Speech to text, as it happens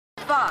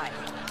5,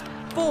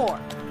 4,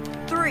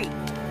 3,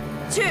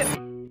 2.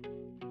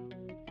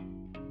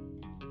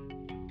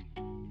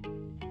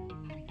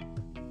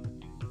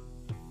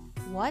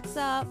 What's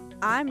up?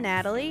 I'm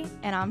Natalie.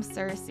 And I'm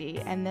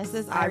Cersei, and this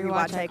is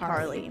iRewatch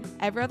iKarly.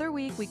 Every other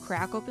week, we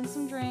crack open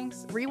some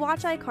drinks,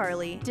 Rewatch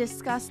iCarly,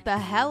 discuss the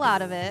hell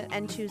out of it,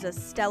 and choose a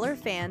stellar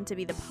fan to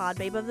be the pod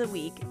babe of the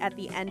week at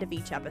the end of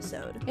each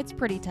episode. It's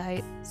pretty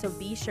tight. So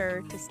be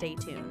sure to stay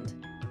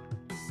tuned.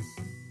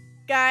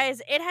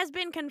 Guys, it has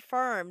been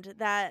confirmed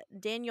that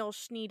Daniel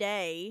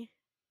Schneeday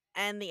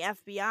and the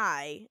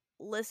FBI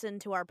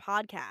listened to our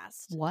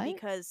podcast. What?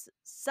 Because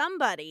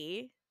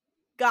somebody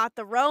got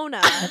the Rona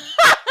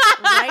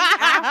right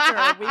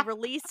after we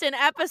released an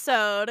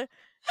episode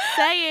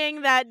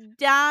saying that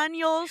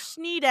Daniel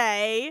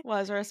Schneeday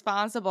was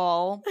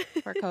responsible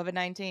for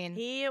COVID-19.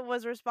 He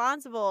was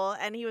responsible,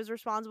 and he was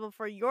responsible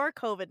for your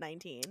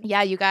COVID-19.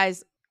 Yeah, you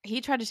guys,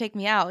 he tried to take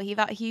me out. He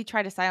thought he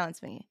tried to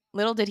silence me.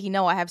 Little did he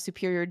know I have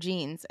superior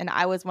genes, and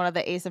I was one of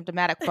the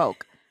asymptomatic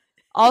folk.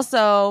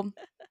 Also,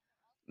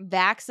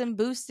 vax and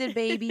boosted,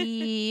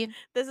 baby.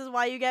 This is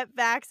why you get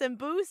vax and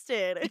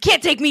boosted. You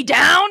can't take me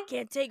down.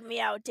 Can't take me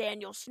out,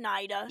 Daniel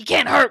Snyder. You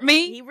can't hurt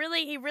me. He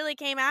really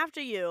came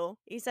after you.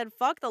 He said,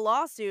 fuck the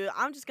lawsuit.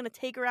 I'm just going to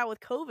take her out with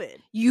COVID.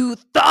 You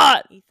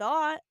thought. He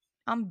thought.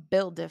 I'm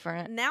built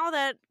different. Now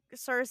that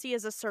Cersei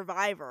is a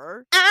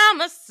survivor. I'm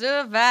a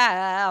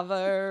survivor.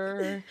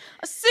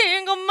 A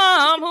single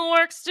mom who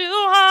works too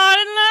hard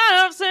and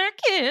loves her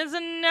kids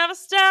and never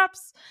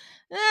stops.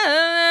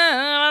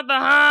 At the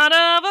heart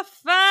of a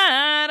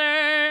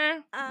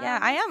fighter. Yeah,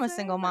 I am a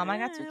single mom. I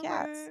got 2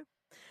 cats.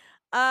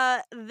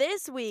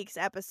 This week's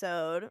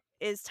episode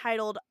is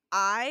titled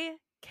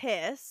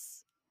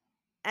iKiss,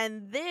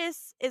 and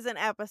this is an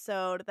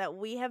episode that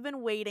we have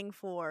been waiting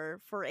for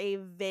a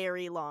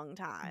very long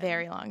time.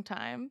 Very long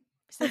time.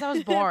 Since I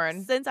was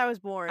born. Since I was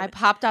born. I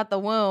popped out the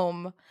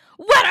womb.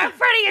 When are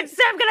Freddie and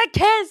Sam gonna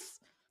kiss?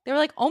 They were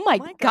like, oh my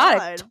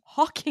God, a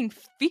talking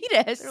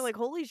fetus. They're like,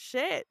 holy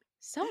shit.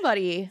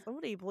 Somebody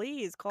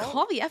please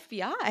call the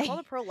FBI. Call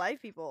the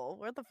pro-life people.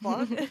 What the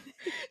fuck?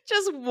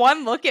 Just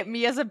one look at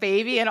me as a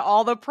baby and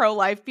all the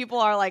pro-life people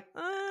are like,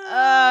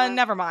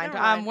 never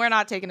mind. We're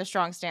not taking a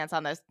strong stance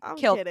on this.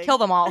 Kill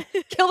them all.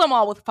 Kill them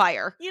all with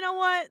fire. You know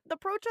what? The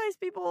pro-choice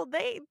people,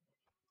 they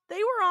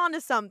were on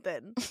to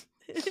something.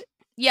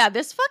 Yeah,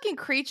 this fucking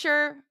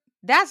creature,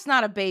 that's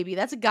not a baby.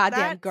 That's a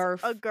goddamn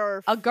girth. A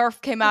girth. A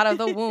girth came out of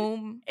the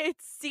womb.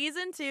 It's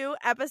season 2,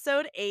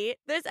 episode 8.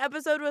 This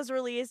episode was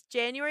released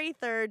January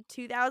 3rd,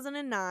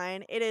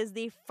 2009. It is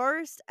the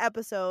first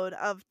episode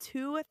of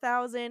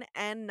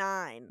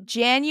 2009.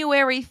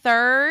 January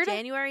 3rd?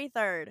 January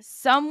 3rd.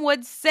 Some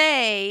would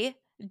say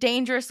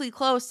dangerously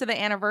close to the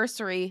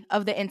anniversary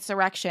of the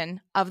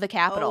insurrection of the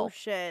Capitol. Oh,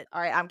 shit. All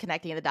right, I'm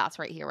connecting the dots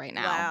right here, right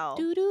now. Wow.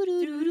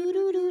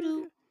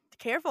 Do-do-do-do-do-do-do.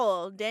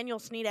 Careful, Daniel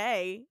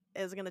Schneeday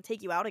is going to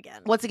take you out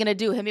again. What's he going to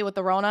do? Hit me with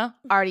the Rona?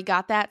 Already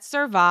got that.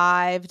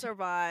 Survived.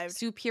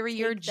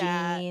 Superior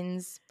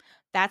genes.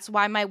 That's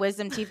why my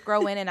wisdom teeth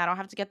grow in and I don't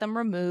have to get them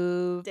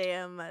removed.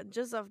 Damn.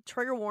 Just a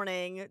trigger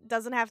warning.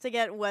 Doesn't have to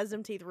get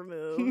wisdom teeth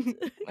removed.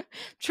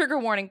 Trigger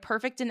warning.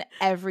 Perfect in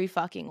every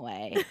fucking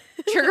way.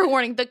 Trigger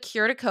warning. The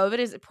cure to COVID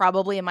is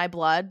probably in my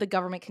blood. The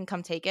government can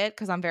come take it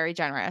because I'm very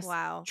generous.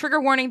 Wow.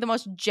 Trigger warning. The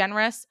most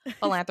generous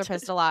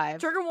philanthropist alive.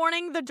 Trigger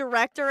warning. The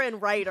director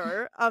and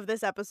writer of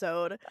this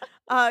episode.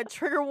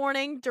 Trigger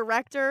warning.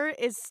 Director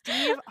is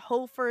Steve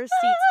Hofer.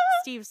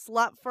 Steve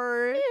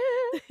Slutford.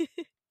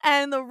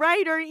 And the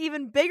writer,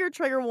 even bigger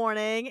trigger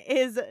warning,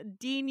 is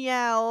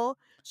Danielle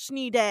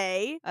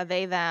Schneeday.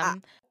 They,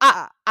 them.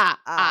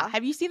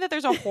 Have you seen that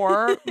there's a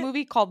horror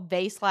movie called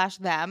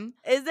They/Them?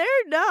 Is there?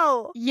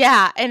 No.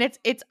 Yeah, and it's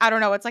I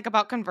don't know, it's like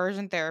about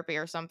conversion therapy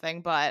or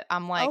something, but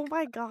I'm like, oh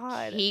my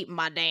God. Keep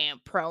my damn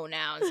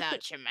pronouns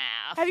out your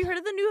mouth. Have you heard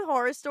of the new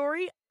horror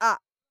story?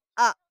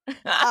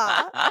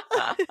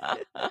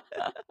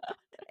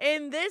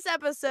 In this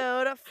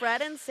episode,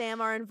 Fred and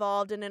Sam are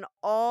involved in an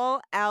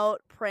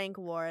all-out prank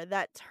war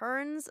that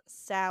turns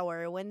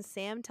sour when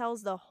Sam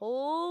tells the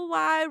whole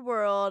wide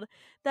world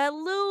that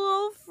little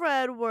old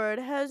Fredward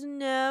has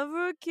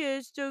never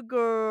kissed a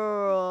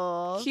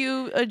girl.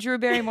 Cue a Drew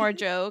Barrymore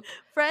joke.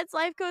 Fred's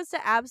life goes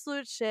to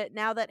absolute shit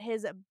now that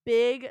his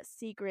big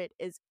secret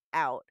is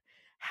out.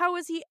 How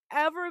is he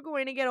ever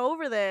going to get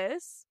over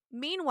this?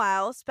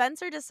 Meanwhile,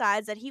 Spencer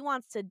decides that he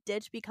wants to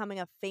ditch becoming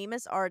a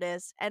famous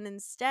artist and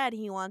instead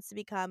he wants to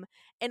become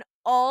an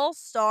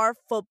all-star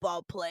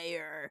football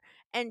player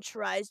and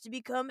tries to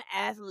become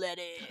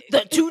athletic.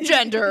 The 2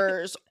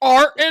 genders,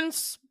 art and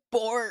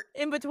sport.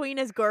 In between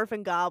is Gurf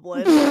and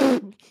Goblin.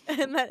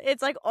 And then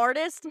it's like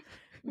artist,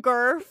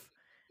 Gurf,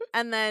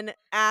 and then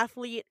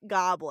athlete,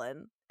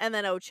 Goblin, and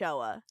then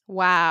Ochoa.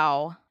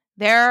 Wow.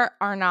 There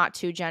are not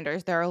 2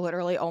 genders. There are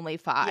literally only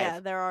 5.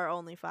 Yeah, there are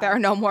only 5. There are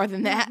no more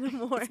than that.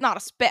 More. It's not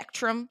a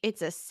spectrum.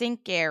 It's a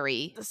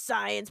syncary. The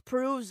science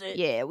proves it.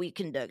 Yeah, we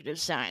conducted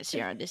science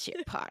here on this here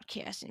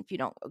podcast. And if you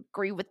don't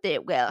agree with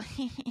it, well,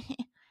 you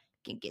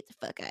can get the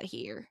fuck out of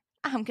here.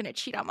 I'm going to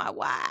cheat on my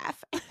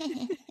wife.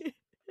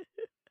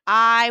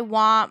 I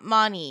want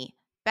money.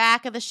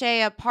 Back of the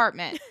Shea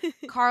apartment.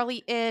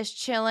 Carly is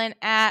chilling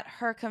at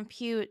her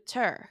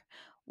computer,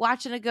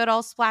 watching a good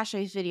old Splash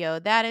Face video.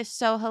 That is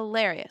so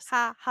hilarious.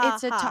 Ha ha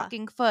It's a ha.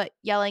 talking foot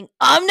yelling,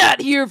 I'm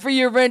not here for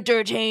your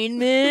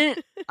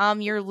entertainment.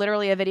 You're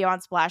literally a video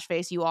on Splash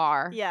Face. You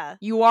are. Yeah.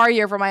 You are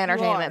here for my You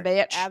entertainment, are.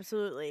 bitch.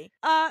 Absolutely.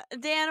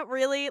 Dan,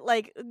 really,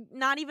 like,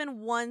 not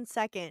even 1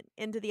 second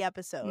into the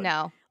episode.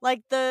 No.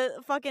 Like,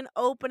 the fucking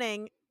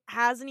opening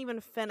hasn't even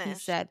finished. He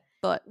said,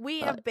 foot. We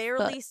foot, have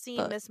barely foot, seen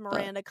foot, Miss foot,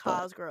 Miranda foot,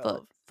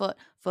 Cosgrove. Foot.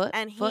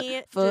 And foot,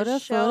 he foot,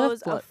 just foot,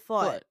 shows a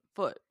foot.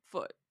 foot.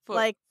 Foot.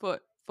 Like,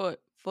 foot.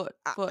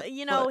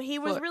 you know, he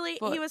was really,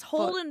 he was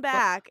holding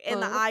back in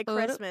the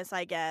iChristmas,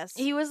 I guess.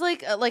 He was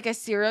like a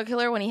serial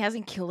killer when he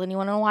hasn't killed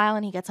anyone in a while,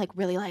 and he gets like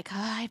really like,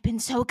 I've been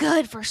so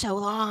good for so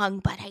long,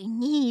 but I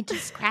need to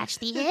scratch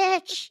the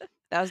itch.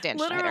 That was Dan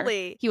Schneider.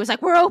 Literally. He was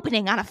like, we're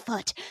opening on a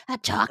foot, a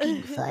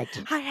talking foot.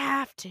 I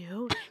have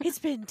to. It's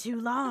been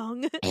too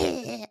long.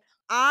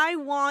 I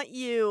want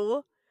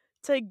you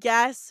to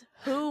guess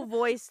who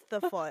voiced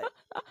the foot.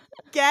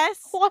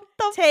 Guess. What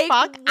the Take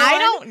fuck? I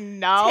don't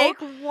know. Take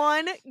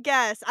one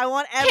guess. I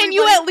want everybody. Can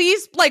you at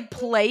least like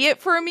play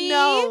it for me?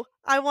 No.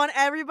 I want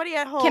everybody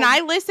at home. Can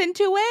I listen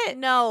to it?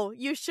 No,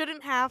 you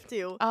shouldn't have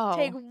to. Oh.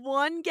 Take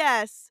one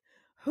guess.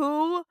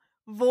 Who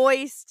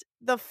voiced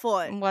the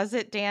foot? Was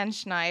it Dan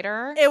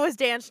Schneider? It was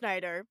Dan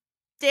Schneider.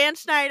 Dan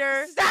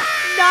Schneider Stop!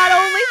 not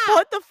only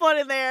put the foot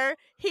in there,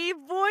 he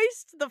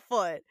voiced the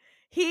foot.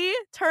 He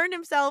turned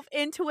himself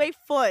into a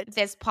foot.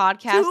 This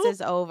podcast is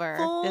over.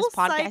 This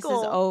podcast is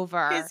cycle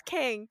over. His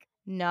kink.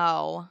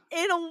 No.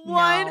 In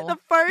the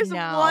first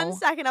 1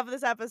 second of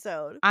this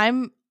episode.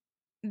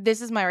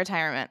 This is my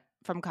retirement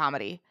from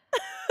comedy.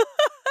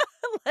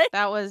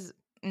 That was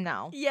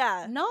no.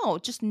 Yeah. No,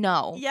 just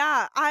no.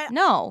 Yeah.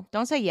 No,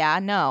 don't say yeah,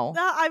 no.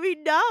 I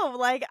mean, no.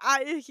 Like,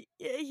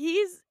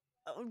 he's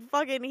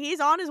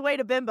on his way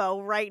to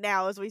Bimbo right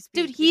now as we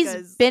speak. Dude,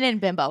 he's been in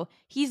Bimbo.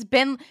 He's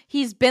been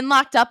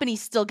locked up and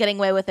he's still getting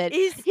away with it.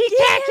 He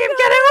can't keep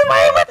getting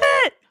away with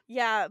it.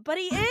 Yeah, but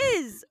he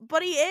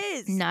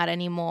is. Not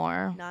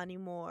anymore. Not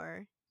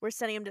anymore. We're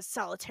sending him to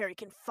solitary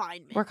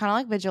confinement. We're kind of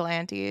like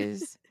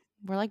vigilantes.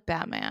 We're like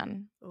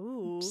Batman.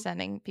 Ooh.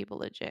 Sending people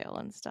to jail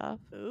and stuff.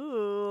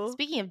 Ooh.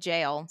 Speaking of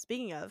jail.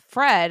 Speaking of.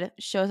 Fred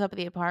shows up at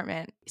the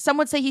apartment. Some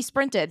would say he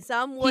sprinted.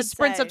 He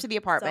sprints up to the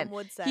apartment. Some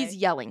would say. He's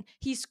yelling.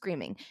 He's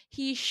screaming.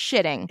 He's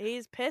shitting.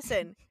 He's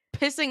pissing.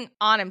 Pissing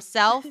on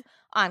himself,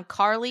 on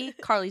Carly.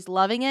 Carly's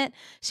loving it.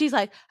 She's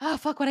like, oh,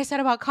 fuck what I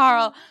said about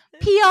Carl.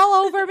 Pee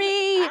all over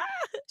me.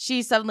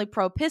 She's suddenly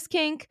pro piss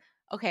kink.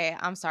 Okay,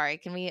 I'm sorry.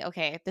 Can we?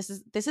 Okay, this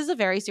is a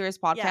very serious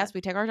podcast. Yeah.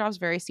 We take our jobs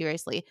very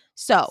seriously.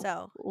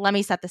 So let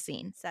me set the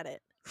scene. Set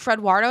it.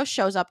 Fredwardo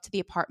shows up to the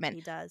apartment.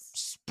 He does.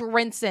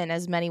 Sprints in,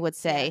 as many would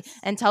say, Yes.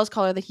 and tells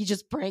Carly that he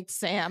just pranked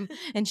Sam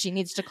and she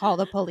needs to call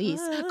the police.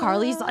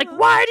 Carly's like,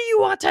 why do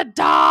you want to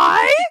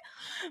die?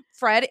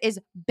 Fred is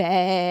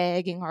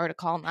begging her to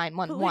call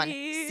 911.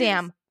 Please.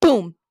 Sam,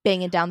 boom,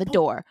 banging down the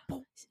door.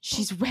 boom,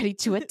 She's ready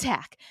to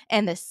attack,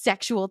 and the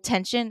sexual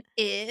tension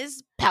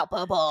is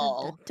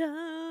palpable. Dun, dun,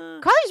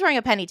 dun. Carly's wearing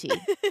a penny tee.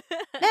 Natalie,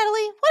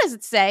 what does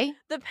it say?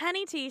 The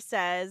penny tee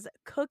says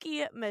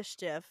cookie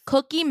mischief.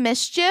 Cookie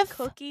mischief?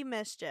 Cookie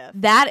mischief.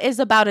 That is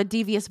about a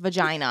devious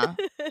vagina.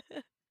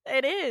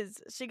 It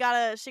is. She got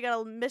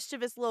a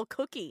mischievous little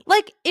cookie.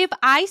 Like, if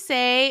I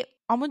say,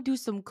 I'm going to do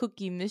some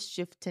cookie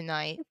mischief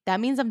tonight, that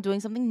means I'm doing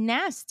something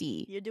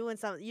nasty. You're doing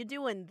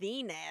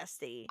the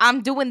nasty.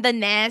 I'm doing the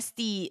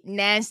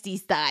nasty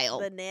style.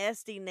 The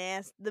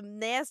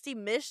nasty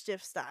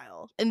mischief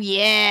style.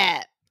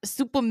 Yeah.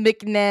 Super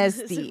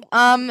McNasty.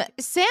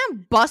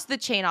 Sam busts the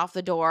chain off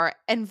the door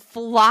and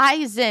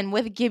flies in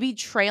with Gibby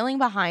trailing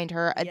behind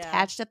her,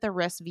 attached at the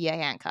wrist via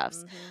handcuffs.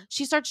 Mm-hmm.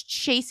 She starts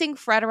chasing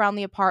Fred around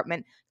the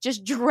apartment,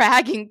 just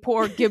dragging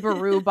poor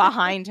Gibberoo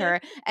behind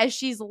her as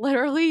she's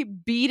literally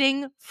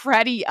beating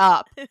Freddie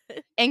up.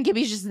 And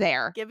Gibby's just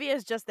there. Gibby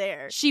is just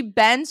there. She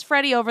bends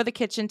Freddie over the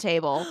kitchen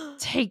table,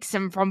 takes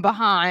him from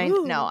behind.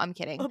 Ooh. No, I'm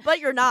kidding. But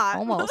you're not.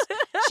 Almost.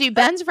 She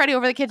bends Freddie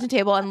over the kitchen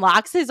table and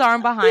locks his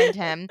arm behind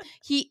him.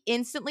 He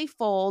instantly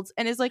folds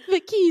and is like, the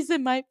key's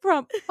in my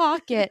front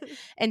pocket.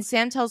 And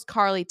Sam tells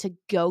Carly to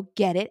go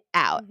get it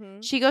out.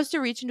 Mm-hmm. She goes to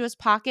reach into his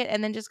pocket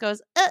and then just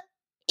goes,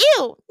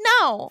 ew,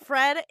 no.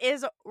 Fred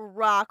is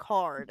rock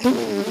hard.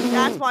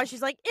 That's why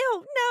she's like,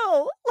 ew,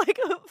 no. Like,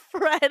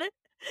 Fred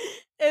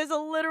is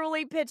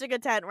literally pitching a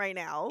tent right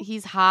now.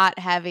 He's hot,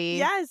 heavy.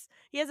 Yes.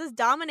 He has his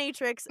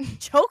dominatrix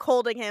choke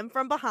holding him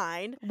from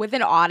behind. With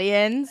an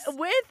audience. An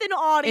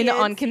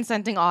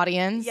unconsenting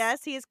audience.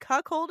 Yes, he is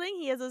cuck holding.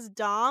 He has his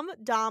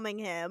doming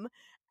him.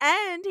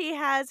 And he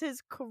has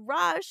his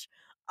crush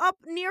up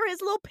near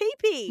his little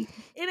pee-pee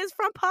in his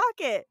front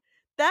pocket.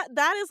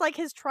 That is like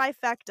his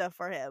trifecta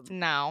for him.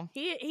 No.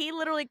 He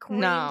literally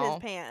creamed his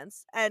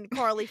pants, and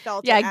Carly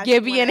felt it. Yeah,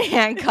 Gibby in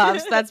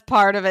handcuffs. That's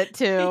part of it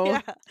too.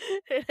 Yeah,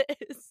 it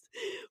is.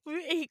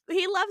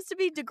 He loves to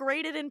be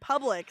degraded in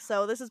public,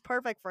 so this is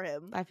perfect for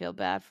him. I feel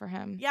bad for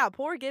him. Yeah,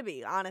 poor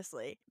Gibby,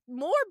 honestly.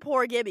 More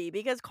poor Gibby,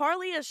 because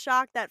Carly is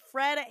shocked that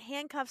Fred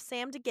handcuffs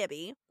Sam to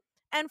Gibby,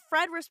 and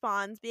Fred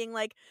responds being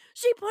like,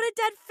 "She put a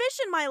dead fish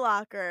in my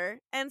locker."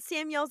 And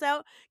Sam yells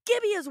out,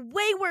 "Gibby is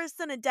way worse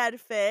than a dead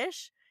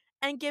fish."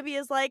 And Gibby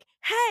is like,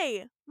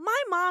 "Hey,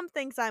 my mom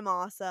thinks I'm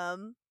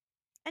awesome."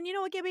 And you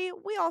know what, Gibby?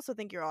 We also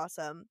think you're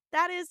awesome.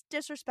 That is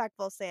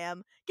disrespectful,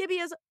 Sam. Gibby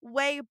is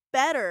way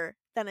better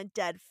than a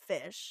dead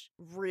fish.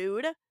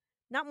 Rude.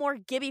 Not more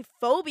Gibby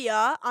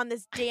phobia on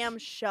this damn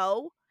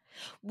show.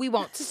 We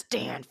won't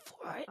stand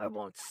for it. I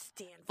won't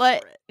stand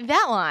But for it.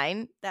 that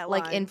line, That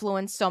like, line.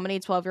 influenced so many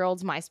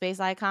 12-year-olds' MySpace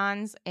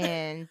icons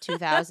in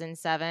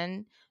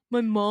 2007.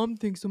 My mom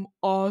thinks I'm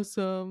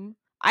awesome.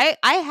 I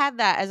had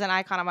that as an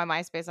icon on my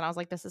MySpace, and I was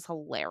like, this is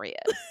hilarious.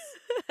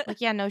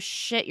 Like, yeah, no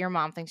shit, your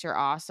mom thinks you're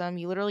awesome.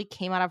 You literally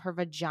came out of her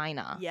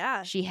vagina.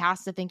 Yeah. She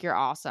has to think you're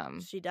awesome.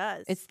 She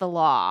does. It's the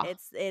law. It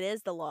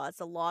is the law. It's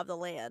the law of the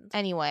land.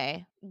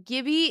 Anyway,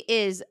 Gibby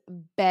is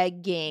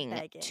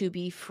begging to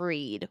be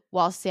freed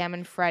while Sam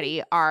and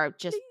Freddie are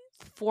just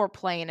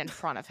foreplaying in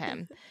front of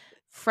him.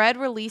 Fred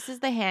releases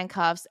the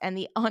handcuffs, and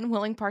the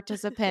unwilling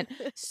participant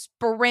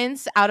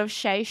sprints out of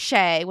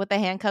Shay with the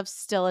handcuffs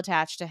still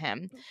attached to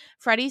him.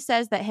 Freddie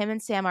says that him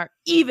and Sam are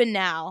even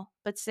now,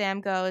 but Sam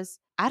goes,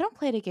 "I don't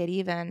play to get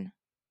even.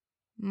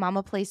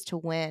 Mama plays to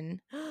win."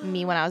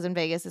 Me when I was in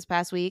Vegas this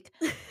past week.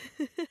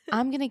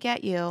 I'm gonna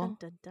get you. Dun,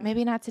 dun, dun.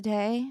 Maybe not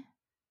today.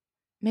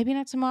 Maybe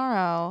not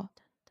tomorrow.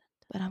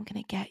 But I'm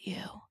gonna get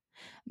you.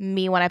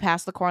 Me when I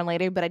pass the corn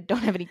later, but I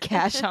don't have any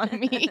cash on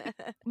me.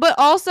 But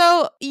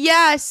also,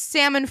 yeah,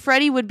 Sam and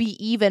Freddie would be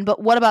even,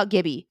 but what about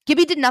Gibby?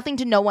 Gibby did nothing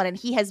to no one, and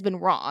he has been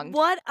wronged.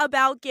 What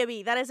about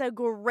Gibby? That is a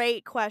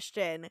great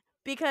question,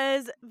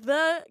 because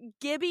the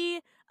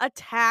Gibby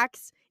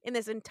attacks in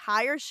this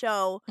entire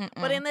show,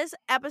 but in this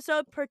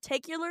episode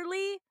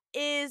particularly,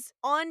 is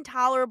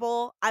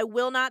intolerable. I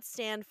will not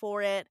stand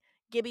for it.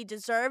 Gibby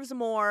deserves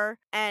more,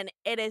 and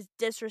it is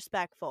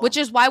disrespectful. Which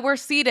is why we're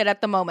seated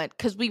at the moment,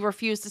 because we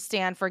refuse to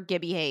stand for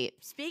Gibby hate.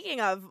 Speaking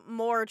of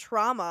more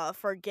trauma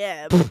for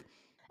Gib.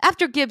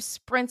 After Gib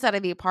sprints out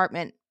of the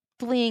apartment,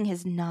 fleeing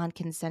his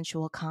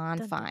non-consensual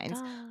confines,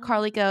 Dun, dun, dun.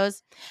 Carly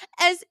goes,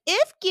 "As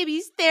if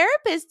Gibby's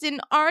therapist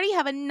didn't already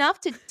have enough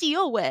to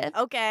deal with."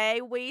 Okay,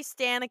 we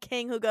stan a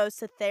king who goes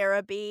to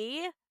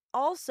therapy.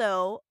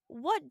 Also,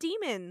 what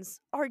demons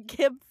are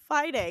Gib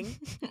fighting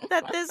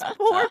that this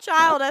poor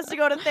child has to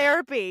go to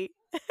therapy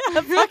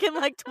at fucking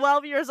like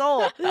 12 years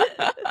old? Bro,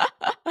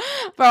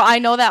 I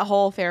know that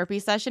whole therapy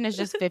session is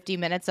just 50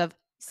 minutes of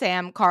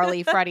Sam,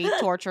 Carly, Freddie,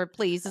 torture.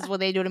 Please, this is what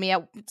they do to me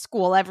at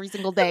school every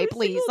single day.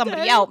 Please,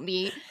 somebody help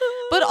me.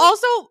 But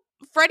also,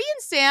 Freddie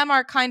and Sam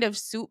are kind of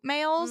soup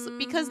males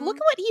because look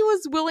at what he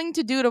was willing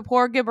to do to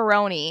poor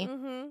Gibberoni.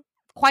 Mm-hmm.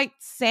 Quite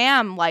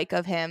Sam-like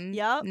of him.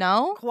 Yep.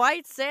 No?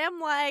 Quite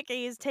Sam-like.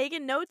 He's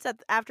taking notes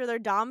after their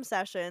dom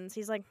sessions.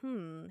 He's like,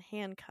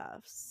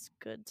 handcuffs.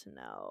 Good to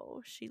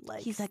know. She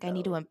likes He's like, those. I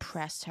need to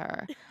impress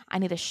her. I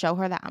need to show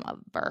her that I'm a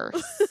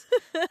verse.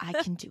 I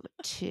can do it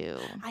too.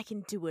 I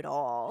can do it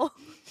all.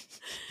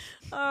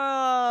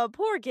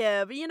 Poor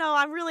Gib. You know,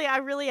 I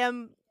really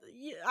am.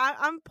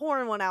 I'm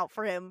pouring one out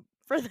for him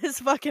for this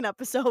fucking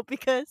episode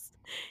because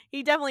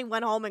he definitely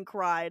went home and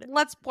cried.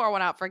 Let's pour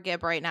one out for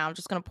Gib right now. I'm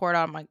just going to pour it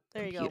out on my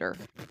computer.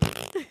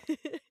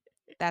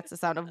 That's the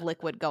sound of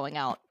liquid going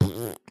out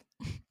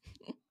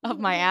of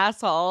my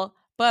asshole.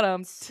 But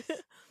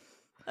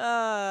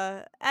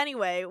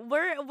anyway,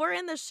 we're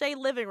in the Shay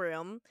living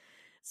room.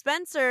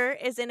 Spencer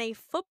is in a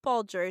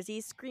football jersey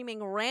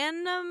screaming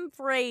random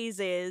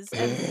phrases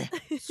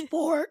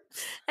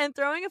sports and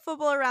throwing a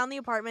football around the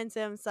apartment to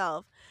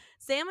himself.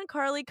 Sam and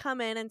Carly come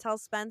in and tell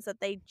Spence that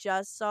they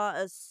just saw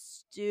a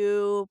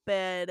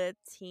stupid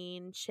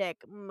teen chick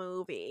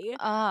movie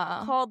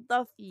called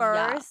The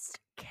First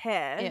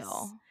Kiss.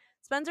 Ew.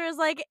 Spencer is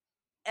like,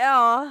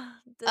 ew,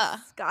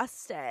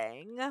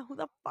 disgusting. Who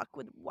the fuck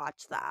would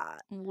watch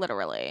that?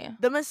 Literally.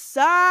 The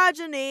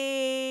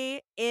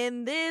misogyny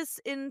in this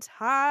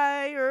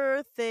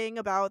entire thing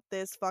about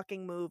this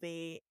fucking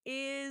movie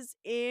is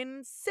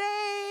insane.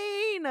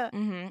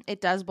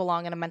 It does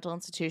belong in a mental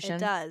institution. It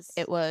does.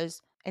 It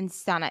was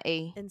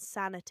insanity.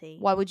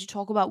 Why would you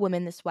talk about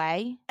women this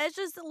way? It's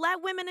just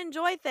let women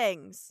enjoy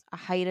things. I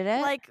hated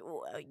it. Like,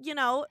 you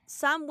know,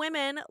 some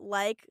women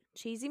like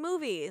cheesy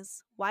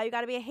movies. Why you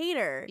gotta be a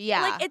hater?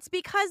 Yeah. Like, it's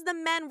because the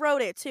men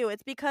wrote it, too.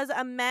 It's because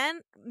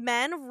men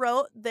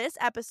wrote this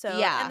episode.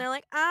 Yeah. And they're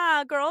like,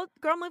 girl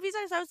movies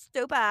are so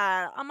stupid.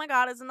 Oh my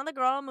God, it's another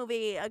girl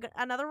movie.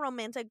 Another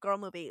romantic girl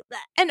movie. Blech.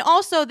 And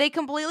also, they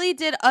completely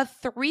did a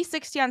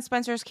 360 on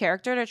Spencer's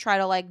character to try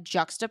to, like,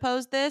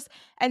 juxtapose this.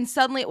 And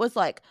suddenly it was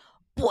like,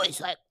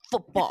 boys like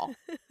football.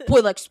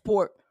 Boy like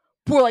sport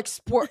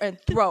and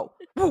throw.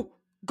 Woo.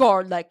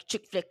 Guard like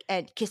chick flick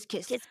and kiss.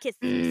 Kiss.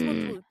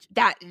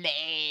 That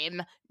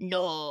lame.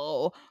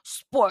 No.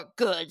 Sport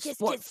good. Kiss,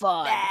 Sport kiss,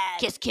 fun. bad.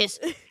 Kiss.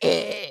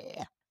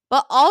 Eh.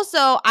 But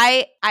also,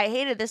 I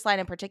hated this line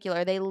in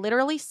particular. They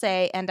literally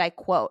say, and I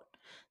quote,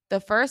 The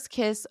first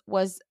kiss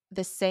was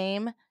the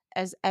same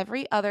as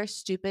every other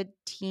stupid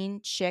teen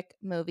chick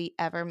movie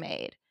ever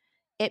made.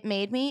 It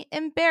made me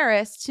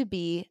embarrassed to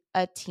be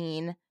a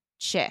teen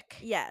chick.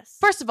 Yes.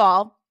 First of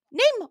all,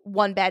 name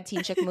one bad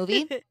teen chick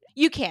movie.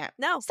 You can't.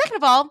 No. Second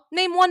of all,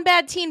 name one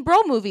bad teen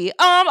bro movie.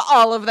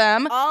 All of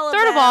them.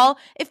 Third of all,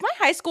 if my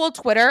high school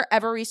Twitter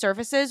ever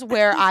resurfaces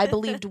where I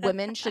believed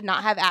women should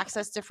not have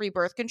access to free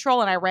birth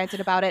control and I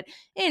ranted about it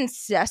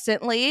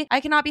incessantly,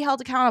 I cannot be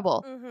held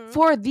accountable.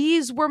 For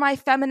these were my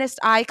feminist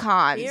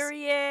icons.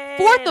 Period.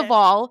 Fourth of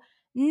all,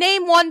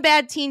 name one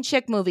bad teen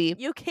chick movie.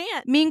 You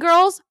can't. Mean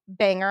Girls,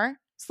 banger.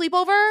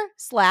 Sleepover,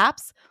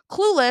 slaps.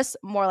 Clueless,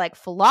 more like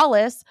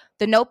flawless.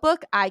 The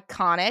Notebook,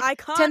 iconic.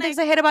 10 Things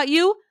I Hate About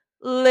You,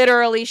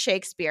 literally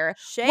Shakespeare.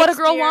 What a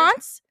Girl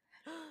Wants?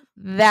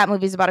 That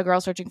movie's about a girl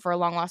searching for a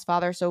long-lost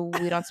father, so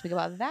we don't speak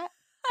about that.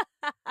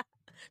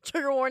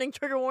 Trigger warning,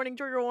 trigger warning,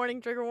 trigger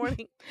warning, trigger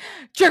warning.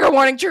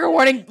 Trigger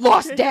warning,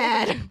 lost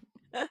dad.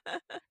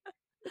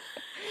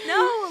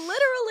 No,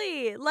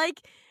 literally.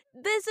 Like,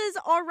 this is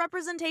our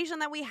representation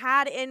that we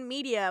had in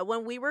media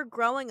when we were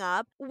growing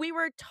up. We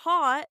were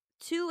taught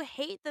to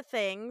hate the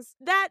things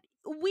that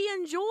we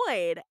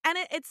enjoyed. And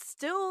it's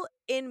still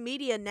in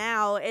media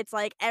now. It's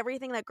like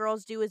everything that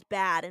girls do is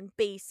bad and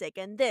basic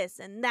and this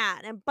and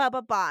that and blah,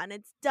 blah, blah. And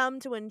it's dumb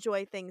to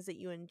enjoy things that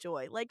you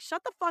enjoy. Like,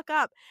 shut the fuck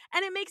up.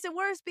 And it makes it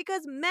worse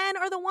because men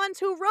are the ones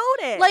who wrote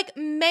it. Like,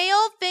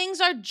 male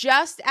things are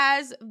just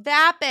as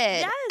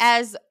vapid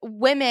as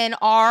women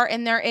are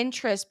in their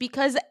interests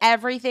because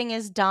everything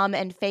is dumb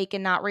and fake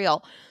and not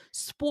real.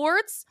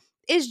 Sports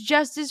is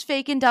just as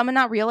fake and dumb and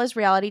not real as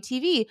reality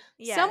TV.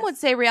 Yes. Some would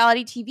say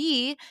reality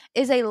TV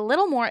is a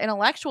little more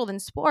intellectual than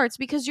sports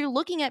because you're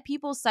looking at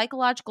people's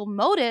psychological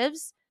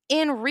motives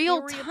in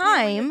real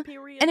time.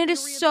 And it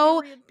is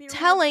so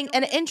telling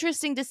and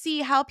interesting to see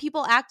how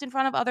people act in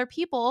front of other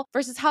people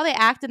versus how they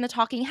act in the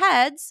talking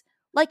heads.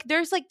 Like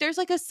there's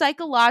a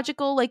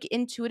psychological, like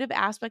intuitive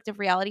aspect of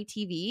reality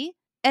TV,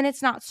 and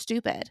it's not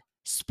stupid.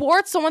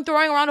 Sports, someone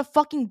throwing around a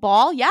fucking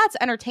ball, yeah, it's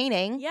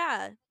entertaining.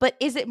 Yeah. But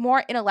is it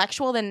more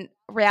intellectual than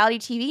reality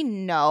TV?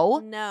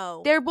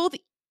 No. They're both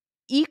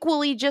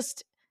equally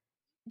just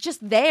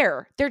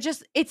there.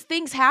 It's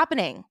things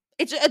happening.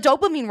 It's a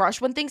dopamine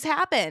rush when things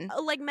happen.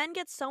 Like, men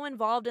get so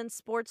involved in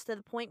sports to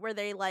the point where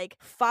they, like,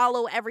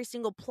 follow every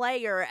single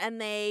player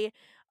and they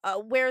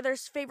wear their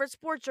favorite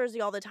sports jersey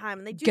all the time.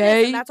 And they do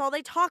this and that's all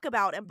they talk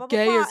about and blah,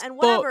 blah, blah, and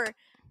whatever. Fuck.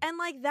 And,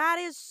 like, that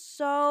is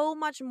so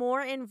much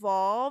more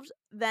involved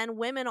than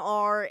women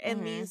are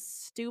in these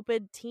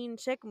stupid teen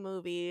chick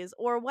movies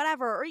or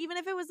whatever. Or even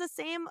if it was the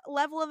same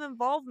level of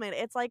involvement,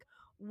 it's like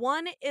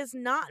one is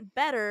not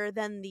better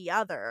than the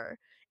other.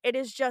 It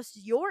is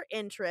just your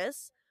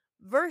interests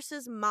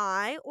versus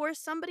my or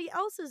somebody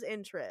else's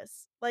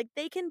interests. Like,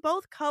 they can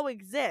both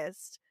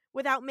coexist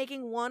without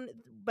making one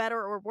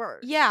better or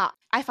worse. Yeah,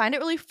 I find it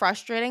really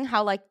frustrating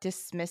how, like,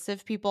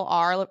 dismissive people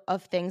are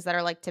of things that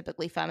are, like,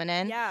 typically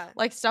feminine. Yeah.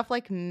 Like, stuff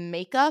like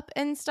makeup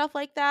and stuff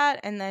like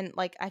that. And then,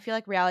 like, I feel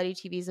like reality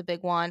TV is a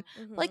big one.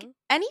 Like,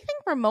 anything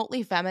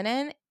remotely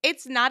feminine,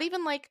 it's not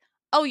even like,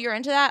 oh, you're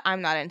into that?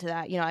 I'm not into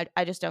that. You know,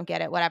 I just don't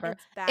get it, whatever.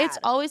 It's bad. It's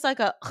always like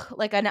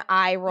an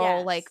eye roll.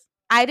 Yes. Like,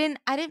 I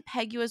didn't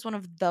peg you as one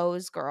of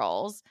those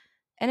girls.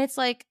 And it's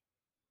like,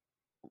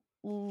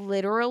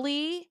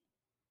 literally,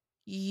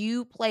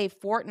 you play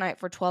Fortnite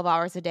for 12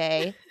 hours a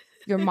day.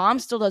 Your mom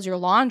still does your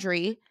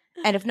laundry.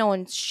 And if no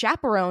one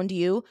chaperoned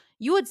you,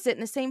 you would sit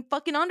in the same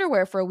fucking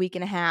underwear for a week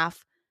and a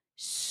half.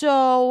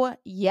 So,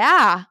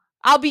 yeah,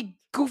 I'll be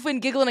goofing,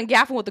 giggling, and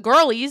gaffing with the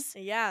girlies.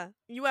 Yeah.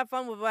 You have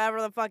fun with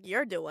whatever the fuck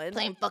you're doing.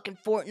 Playing fucking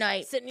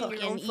Fortnite. Sitting in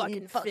your own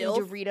eating fucking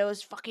filth.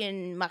 Doritos.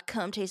 Fucking my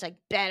cum tastes like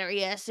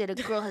battery acid. A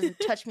girl hasn't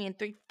touched me in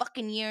 3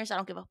 fucking years. I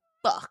don't give a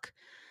fuck.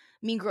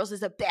 Mean Girls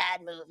is a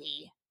bad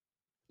movie.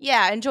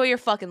 Yeah, enjoy your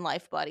fucking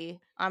life, buddy.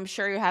 I'm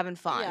sure you're having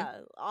fun. Yeah,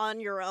 on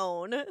your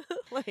own.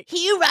 Like,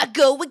 here I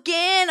go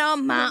again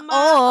on my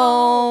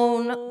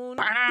own. own.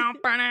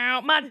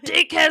 My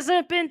dick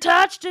hasn't been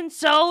touched in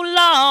so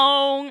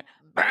long.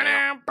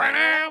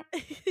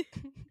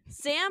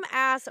 Sam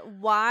asks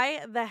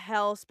why the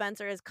hell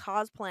Spencer is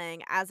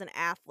cosplaying as an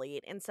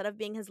athlete instead of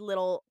being his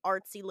little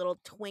artsy little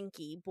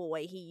Twinkie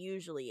boy he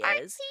usually is.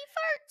 Artsy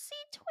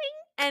fartsy twink.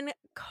 And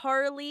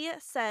Carly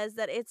says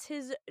that it's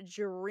his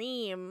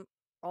dream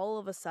all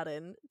of a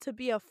sudden to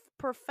be a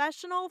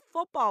professional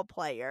football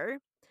player.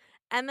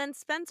 And then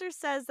Spencer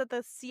says that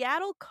the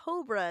Seattle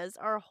Cobras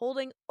are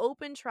holding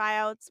open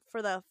tryouts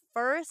for the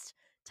first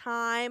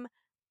time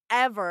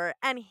ever,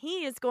 and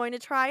he is going to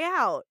try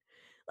out.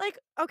 Like,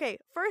 okay,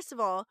 first of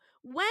all,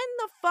 when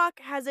the fuck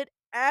has it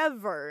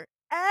ever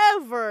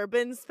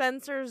been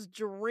Spencer's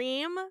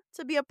dream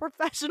to be a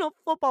professional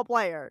football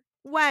player?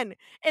 When?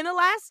 In the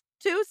last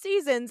 2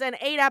 seasons and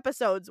 8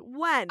 episodes.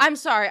 When? I'm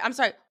sorry.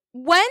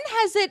 When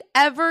has it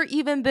ever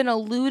even been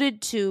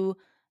alluded to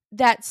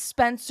that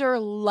Spencer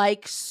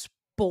likes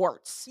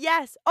sports?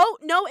 Yes. Oh,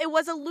 no, it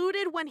was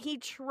alluded when he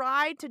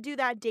tried to do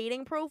that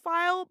dating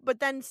profile,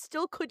 but then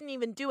still couldn't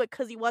even do it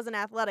because he wasn't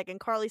athletic, and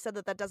Carly said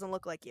that doesn't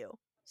look like you.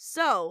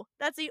 So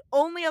that's the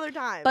only other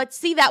time. But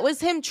see, that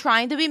was him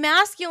trying to be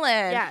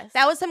masculine. Yes.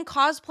 That was him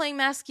cosplaying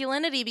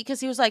masculinity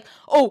because he was like,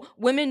 oh,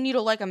 women need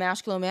to like a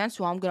masculine man,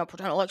 so I'm going to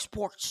pretend I like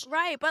sports.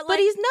 Right, but But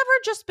he's never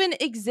just been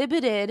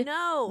exhibited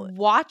no.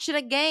 watching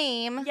a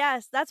game.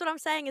 Yes, that's what I'm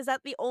saying, is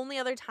that the only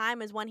other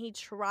time is when he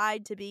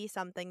tried to be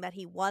something that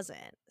he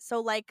wasn't. So,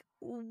 like,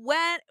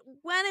 when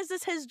is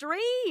this his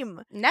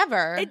dream?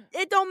 Never.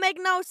 It don't make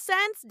no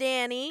sense,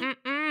 Danny. Mm-mm.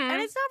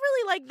 And it's not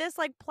really like this,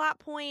 like, plot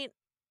point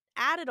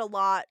added a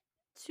lot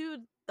to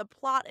the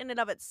plot in and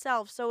of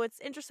itself. So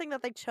it's interesting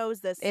that they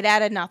chose this. It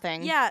added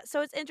nothing. Yeah,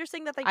 so it's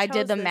interesting that they chose I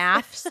did the this.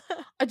 maths.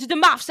 I did the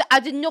maths.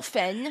 I did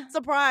nothing.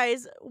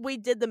 Surprise, we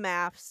did the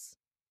maths.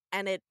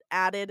 And it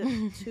added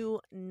to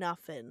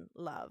nothing,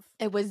 love.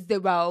 It was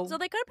 0. So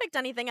they could have picked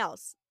anything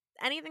else.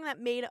 Anything that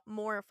made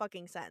more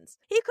fucking sense.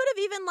 He could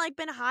have even, like,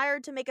 been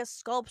hired to make a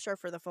sculpture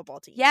for the football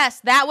team.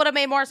 Yes, that would have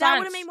made more sense. That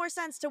would have made more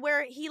sense, to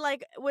where he,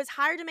 like, was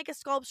hired to make a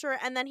sculpture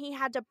and then he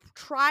had to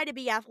try to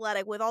be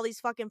athletic with all these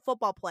fucking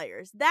football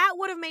players. That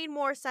would have made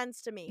more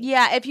sense to me.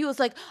 Yeah, if he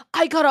was like,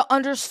 I gotta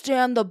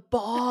understand the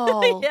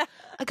ball. Yeah.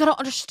 I gotta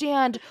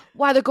understand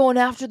why they're going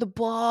after the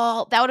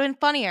ball. That would have been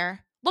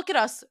funnier. Look at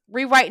us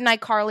rewriting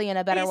iCarly in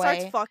a better He way.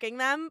 starts fucking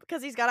them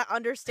because he's got to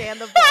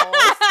understand the balls.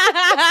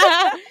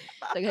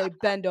 Like, hey,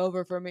 bend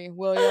over for me,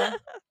 will ya?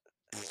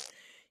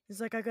 He's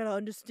like, I gotta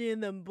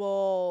understand them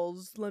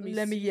balls. Let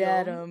me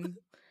at them.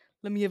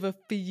 Let me have a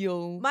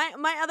feel.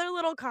 My other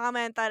little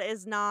comment that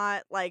is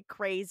not, like,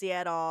 crazy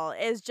at all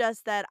is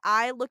just that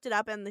I looked it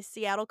up, and the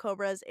Seattle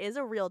Cobras is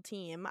a real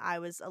team. I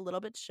was a little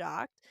bit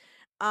shocked.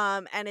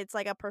 And it's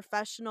like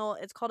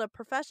it's called a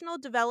professional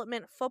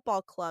development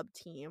football club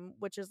team,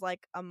 which is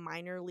like a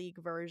minor league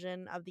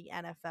version of the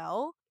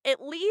NFL.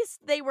 At least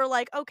they were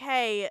like,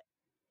 okay,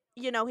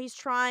 you know, he's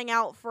trying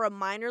out for a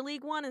minor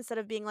league one, instead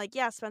of being like,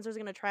 yeah, Spencer's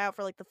gonna try out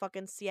for, like, the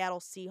fucking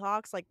Seattle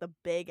Seahawks, like the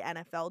big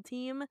NFL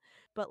team.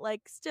 But,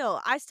 like,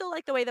 I still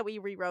like the way that we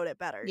rewrote it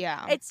better.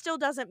 Yeah. It still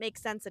doesn't make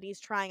sense that he's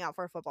trying out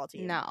for a football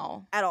team.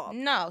 No. At all.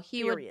 No,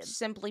 he would Period.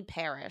 simply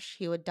perish.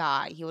 He would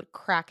die. He would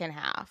crack in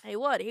half. He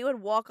would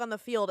walk on the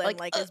field and,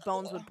 Like, his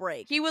bones would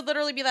break. He would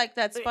literally be like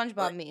that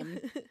SpongeBob meme.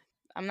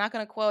 I'm not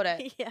going to quote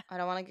it. Yeah. I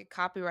don't want to get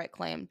copyright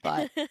claimed,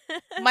 but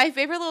my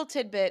favorite little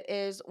tidbit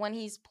is when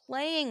he's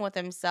playing with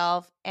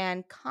himself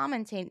and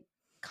commentating.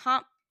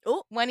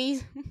 When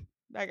he's...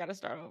 I got to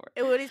start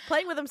over. When he's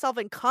playing with himself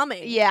and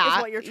coming, yeah,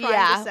 is what you're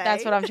trying to say.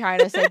 That's what I'm trying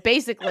to say.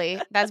 Basically,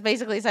 that's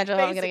basically essentially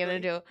what I'm going to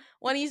do.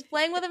 When he's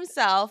playing with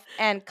himself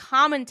and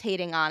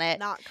commentating on it,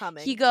 Not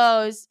coming. he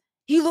goes,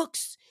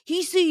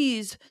 he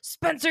sees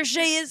Spencer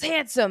Shea is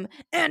handsome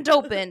and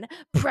open,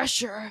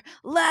 pressure,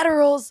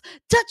 laterals,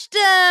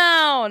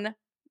 touchdown.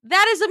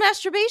 That is a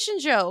masturbation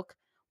joke.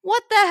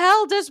 What the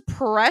hell does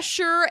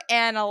pressure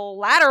and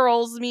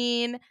laterals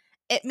mean?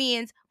 It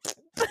means...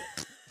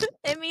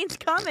 It means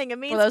coming. It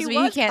means For those he of you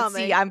who was can't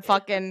coming. see,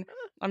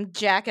 I'm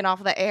jacking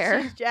off the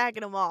air. She's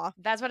jacking him off.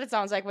 That's what it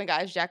sounds like when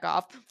guys jack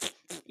off.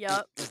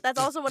 Yep. That's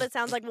also what it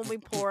sounds like when we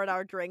pour out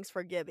our drinks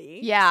for Gibby.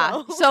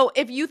 Yeah. So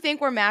if you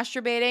think we're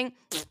masturbating,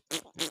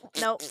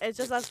 nope, it's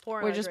just us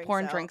pouring. We're just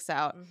pouring drinks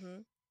out. Mm-hmm.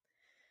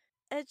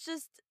 It's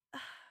just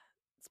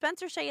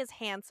Spencer Shea is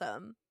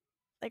handsome.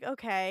 Like,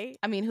 okay.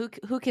 I mean,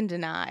 who can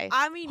deny?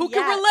 I mean, who yeah,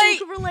 can relate?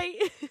 Who can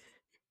relate?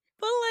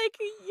 But, like,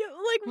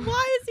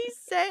 why is he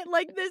saying,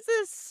 like, this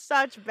is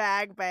such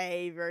bag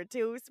behavior,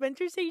 too.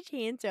 Spencer Shays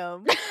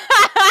handsome.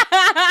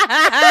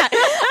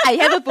 I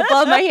have a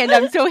football in my hand.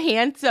 I'm so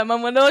handsome.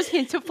 I'm one of those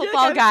handsome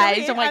football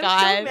guys. Oh, my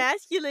God. I'm so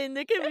masculine.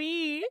 Look at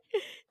me.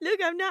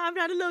 Look, I'm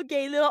not a little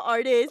gay little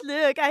artist.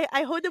 Look,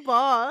 I hold the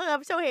ball.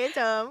 I'm so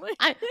handsome.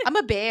 I'm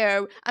a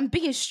bear. I'm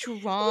big and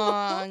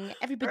strong.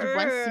 Everybody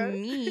wants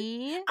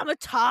me. I'm a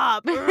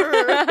top.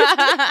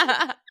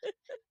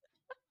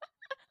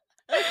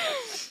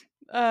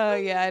 Oh,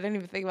 yeah, I didn't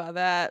even think about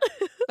that.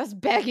 That's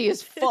baggy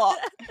as fuck.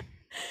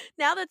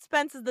 Now that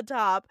Spence is the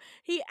top,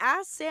 he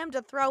asks Sam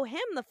to throw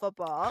him the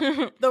football.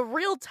 The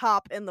real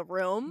top in the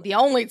room. The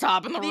only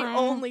top in the room. The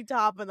only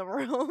top in the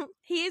room.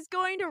 He's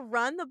going to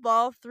run the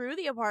ball through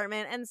the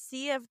apartment and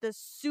see if the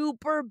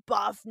super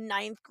buff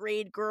 9th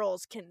grade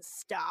girls can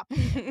stop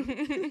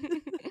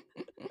him.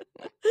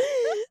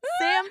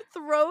 Sam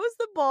throws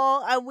the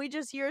ball and we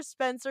just hear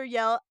Spencer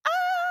yell,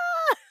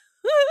 "Ah!"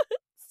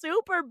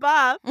 Super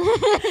buff.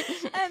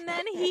 And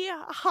then he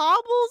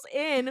hobbles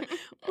in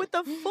with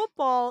the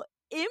football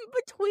in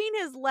between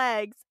his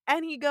legs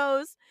and he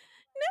goes,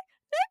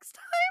 next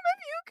time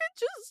if you could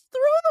just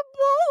throw the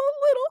ball a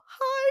little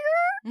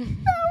higher,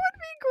 that would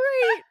be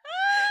great.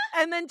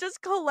 And then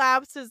just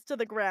collapses to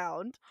the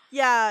ground.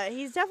 Yeah,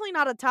 he's definitely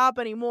not a top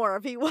anymore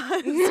if he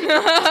was 2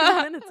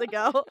 minutes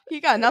ago. He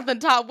got nothing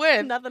top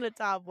with. Nothing to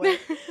top with.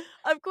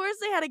 Of course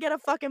they had to get a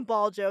fucking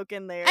ball joke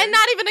in there. And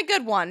not even a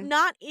good one.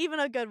 Not even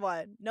a good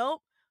one.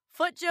 Nope.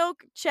 Foot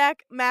joke,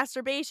 check.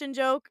 Masturbation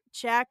joke,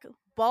 check.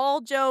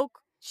 Ball joke,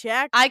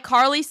 check.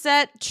 iCarly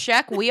set,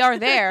 check. We are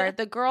there.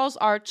 The girls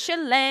are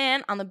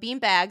chillin' on the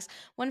beanbags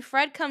when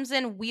Fred comes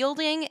in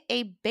wielding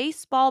a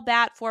baseball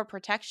bat for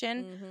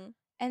protection. Mm-hmm.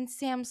 And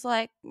Sam's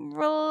like,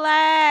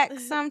 relax.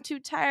 thanks. I'm too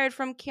tired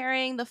from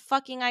carrying the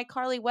fucking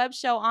iCarly web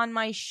show on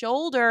my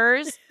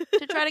shoulders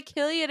to try to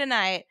kill you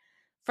tonight.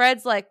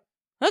 Fred's like,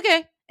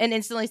 okay, and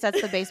instantly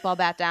sets the baseball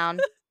bat down.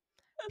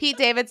 Pete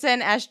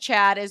Davidson as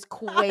Chad is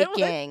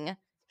quaking.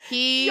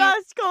 He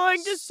just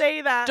going to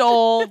say that.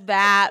 Stole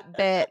that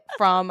bit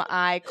from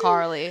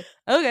iCarly.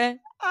 Okay.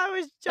 I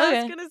was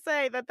just going to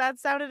say that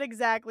sounded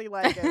exactly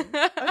like him.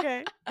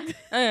 Okay.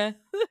 Okay.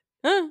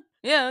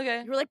 Yeah,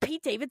 okay. You were like,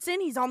 Pete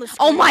Davidson? He's on the screen.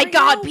 Oh my right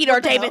God, now? Peter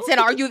What the hell? Davidson,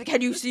 are you?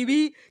 Can you see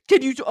me?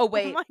 Can you? Oh,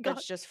 wait. my God.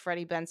 That's just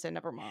Freddie Benson.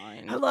 Never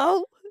mind.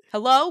 Hello?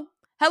 Hello?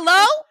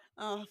 Hello?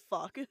 Oh,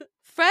 fuck.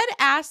 Fred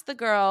asked the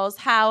girls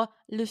how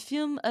le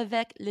film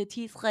avec le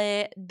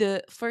titre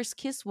de First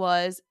Kiss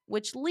was,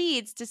 which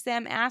leads to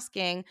Sam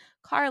asking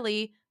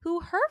Carly who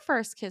her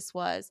first kiss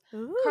was.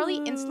 Ooh. Carly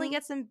instantly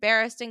gets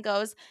embarrassed and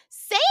goes,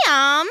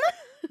 Sam!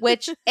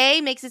 Which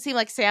A, makes it seem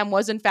like Sam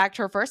was in fact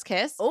her first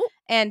kiss. Oh.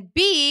 And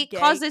B, Gay.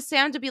 causes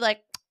Sam to be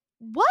like,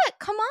 what?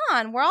 Come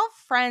on. We're all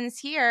friends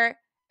here.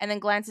 And then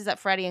glances at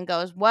Freddie and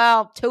goes,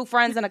 well, 2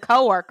 friends and a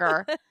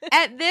coworker.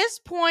 At this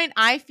point,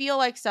 I feel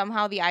like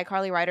somehow the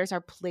iCarly writers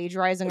are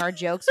plagiarizing our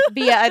jokes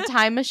via a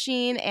time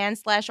machine and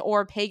 /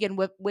 or pagan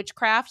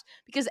witchcraft,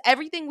 because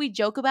everything we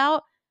joke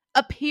about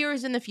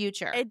appears in the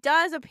future. It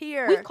does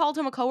appear. We've called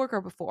him a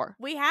coworker before.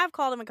 We have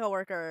called him a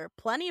coworker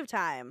plenty of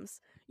times.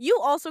 You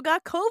also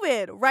got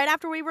COVID right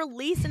after we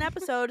released an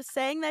episode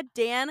saying that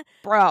Dan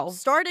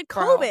started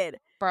COVID.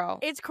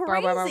 Bro. It's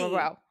crazy.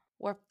 Bro.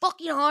 We're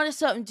fucking on to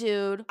something,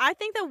 dude. I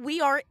think that we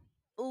are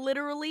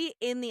literally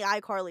in the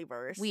iCarly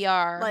verse. We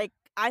are. Like,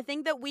 I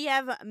think that we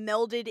have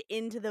melded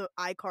into the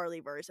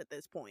iCarly verse at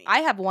this point. I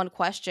have one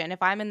question.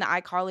 If I'm in the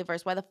iCarly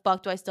verse, why the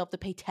fuck do I still have to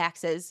pay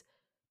taxes?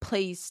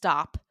 Please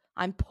stop.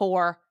 I'm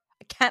poor.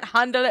 I can't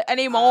handle it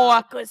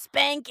anymore. Because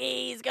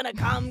Spanky's gonna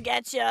come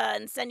get you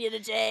and send you to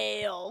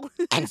jail.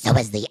 And so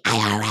is the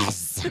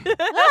IRS. What the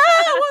fuck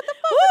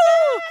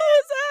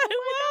was that?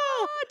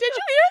 Wow. Did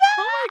you hear that?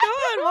 Oh my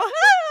God. What?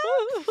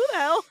 Who the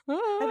hell?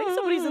 I think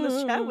somebody's in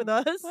this chat with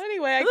us.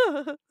 Anyway,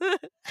 I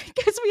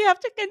guess we have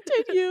to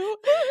continue.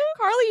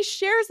 Carly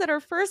shares that her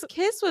first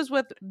kiss was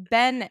with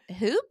Ben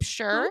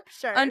Hoopsher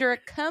under a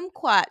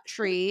kumquat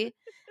tree,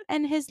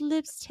 and his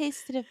lips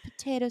tasted of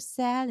potato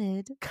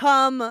salad.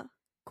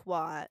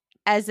 Kumquat.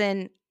 As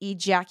in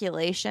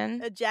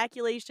ejaculation?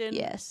 Ejaculation.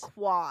 Yes.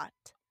 Quat.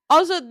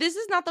 Also, this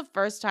is not the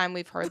first time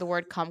we've heard the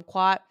word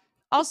kumquat.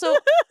 Also,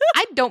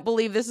 I don't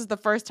believe this is the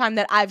first time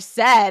that I've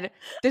said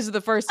this is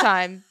the first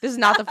time. This is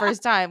not the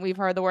first time we've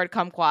heard the word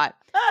kumquat.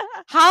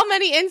 How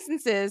many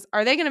instances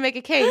are they going to make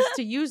a case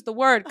to use the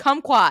word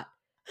kumquat?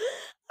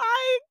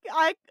 I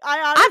honestly,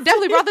 I've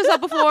definitely brought this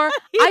up before.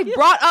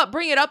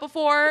 Bring it up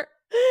before.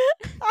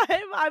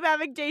 I'm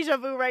having deja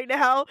vu right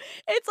now.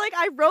 It's like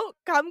I wrote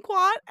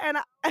kumquat and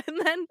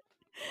then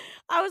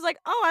I was like,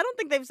 oh, I don't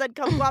think they've said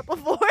kumquat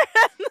before.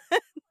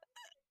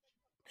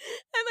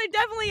 And they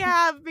definitely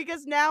have,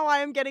 because now I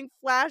am getting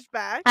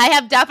flashbacks. I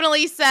have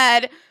definitely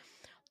said,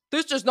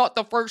 this is not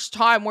the first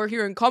time we're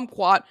hearing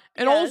kumquat.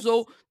 And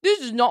also, this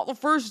is not the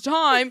first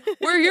time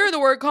we're hearing the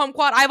word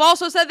kumquat. I've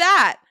also said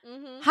that.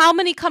 Mm-hmm. How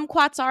many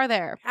kumquats are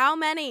there? How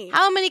many?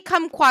 How many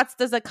kumquats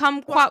does a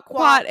kumquat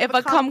quat if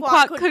a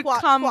kumquat could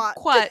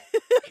kumquat?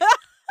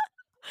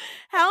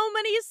 How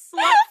many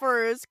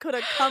slutfurs could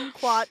a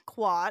kumquat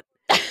quat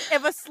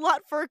if a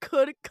slutfur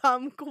could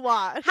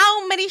kumquat?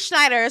 How many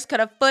Schneiders could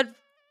a foot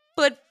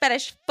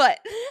fetish foot?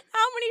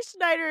 How many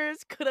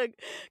Schneiders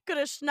could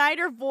a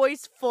Schneider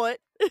voice foot?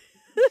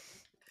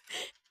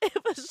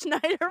 If a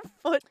Schneider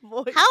foot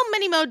voice. How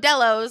many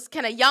Modelos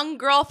can a young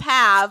girl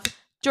have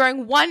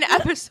during one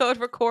episode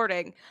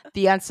recording?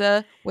 The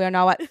answer, we are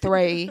now at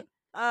 3.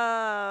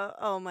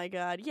 Oh my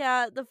God.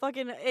 Yeah, the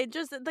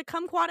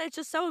kumquat, it's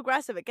just so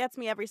aggressive. It gets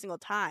me every single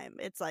time.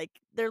 It's like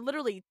they're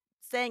literally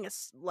saying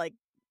like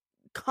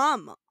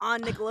cum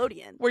on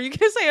Nickelodeon. Were you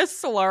gonna say a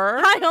slur?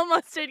 I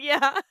almost did,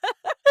 yeah.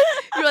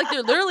 You're like,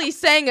 they're literally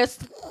saying a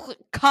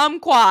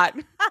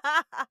kumquat.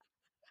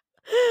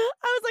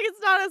 I was like, it's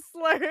not a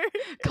slur.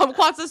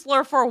 Kumquat's a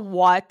slur for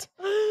what?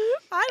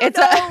 I don't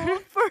know.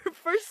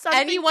 For something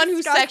anyone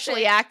who's disgusting.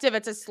 Sexually active,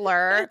 it's a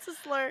slur. It's a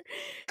slur.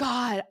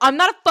 God, I'm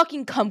not a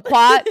fucking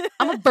kumquat.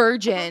 I'm a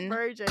virgin.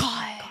 Virgin.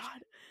 God.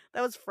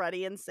 That was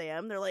Freddie and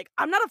Sam. They're like,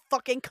 I'm not a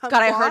fucking kumquat.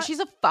 God, I heard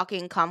she's a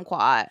fucking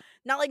kumquat.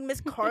 Not like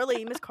Miss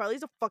Carly. Miss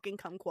Carly's a fucking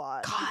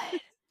kumquat. God.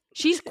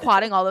 She's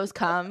quatting all those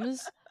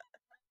cums.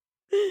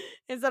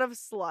 Instead of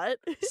slut.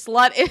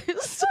 Slut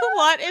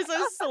is a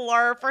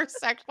slur for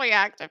sexually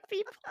active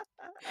people.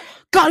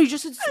 God, you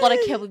just said slut. I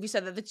can't believe you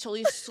said that. That's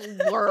totally a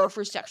slur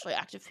for sexually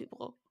active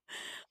people.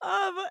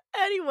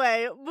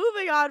 Anyway,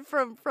 moving on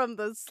from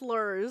the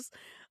slurs.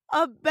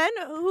 Ben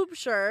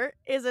Hoopsher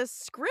is a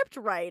script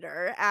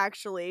writer,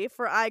 actually,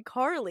 for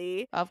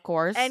iCarly. Of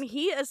course. And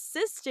he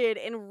assisted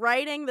in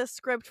writing the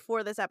script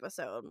for this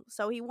episode.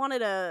 So he wanted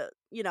to,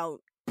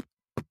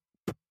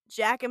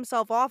 jack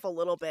himself off a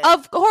little bit.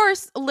 Of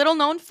course, little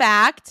known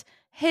fact,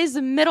 his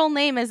middle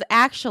name is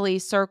actually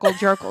Circle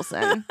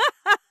Jerkelson.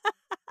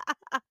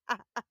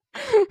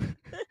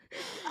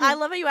 I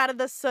love how you added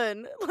the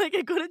son. Like,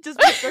 it could have just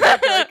been Circle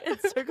Jerk and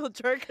Circle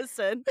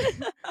Jerkerson.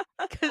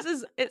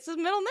 Because it's his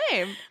middle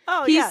name.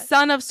 Oh, He's yeah.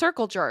 son of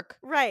Circle Jerk.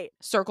 Right.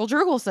 Circle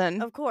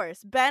Jerkelson. Of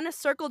course. Ben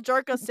Circle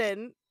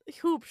Jerkerson.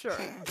 Hoopsure.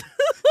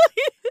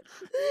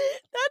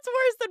 That's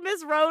worse than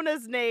Miss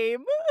Rona's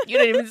name. You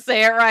didn't even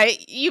say it right.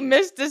 You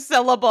missed a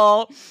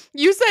syllable.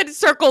 You said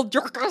Circle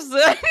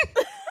Jerkelson.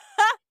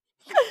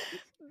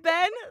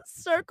 Ben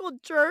Circle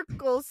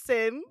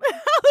Jerkelson.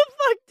 How the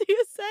fuck do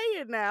you say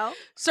it now?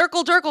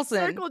 Circle Jerkelson.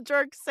 Circle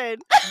Jerkson.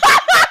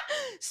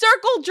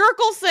 Circle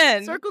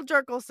Jerkelson. Circle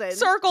Jerkelson.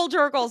 Circle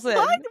Jerkelson.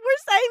 What?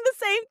 We're saying the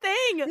same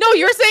thing. No,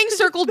 you're saying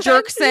Circle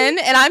Jerkson,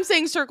 and I'm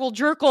saying Circle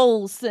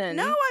Jerkelson.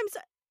 No,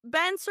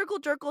 Ben Circle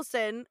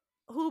Jerkelson.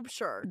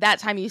 Hoopsure. That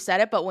time you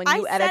said it, but when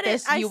you edit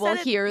this, you will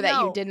hear that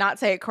you did not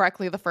say it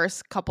correctly the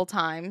first couple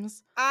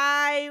times.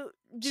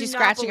 She's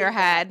scratching her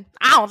head.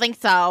 I don't think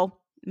so.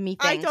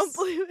 Methinks.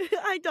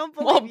 I don't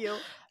believe you.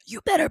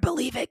 You better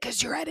believe it,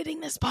 because you're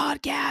editing this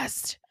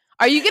podcast.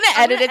 Are you going to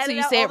edit it so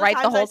you say it right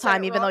the whole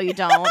time, even though you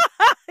don't?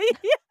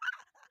 Yeah.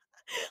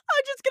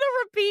 I'm just gonna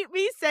repeat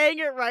me saying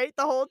it right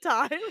the whole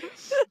time.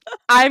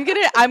 I'm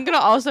gonna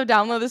also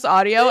download this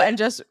audio and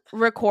just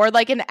record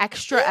like an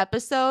extra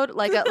episode,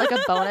 like a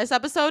bonus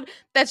episode.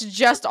 That's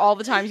just all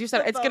the times you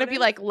said. It's gonna be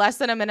like less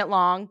than a minute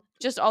long.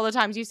 Just all the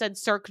times you said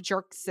Cirque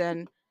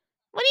Jerkson.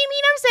 What do you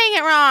mean I'm saying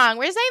it wrong?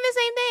 We're saying the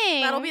same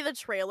thing. That'll be the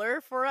trailer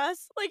for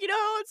us. Like, you know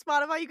how on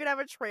Spotify you can have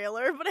a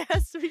trailer, but it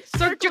has to be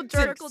Circle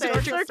Jerkson.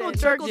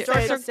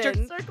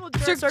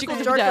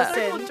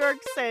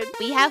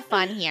 We have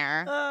fun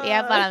here. We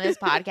have fun on this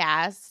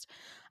podcast.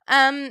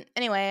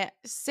 Anyway,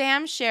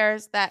 Sam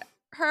shares that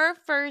her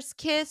first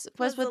kiss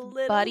was with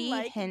Buddy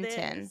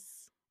Hinton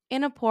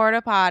in a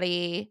porta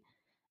potty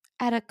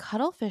at a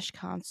Cuttlefish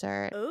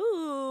concert.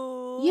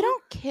 Ooh. You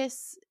don't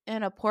kiss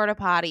in a porta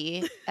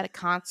potty at a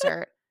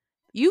concert.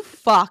 You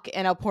fuck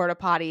in a porta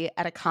potty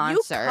at a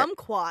concert. You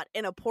kumquat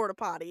in a porta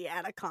potty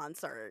at a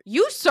concert.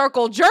 You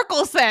Circle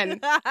Jerkelson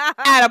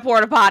at a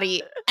porta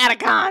potty at a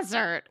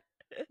concert.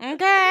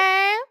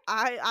 Okay.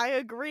 I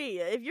agree.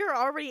 If you're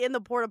already in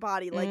the porta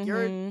potty, like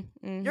you're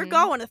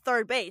going to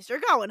third base.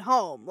 You're going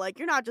home. Like,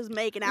 you're not just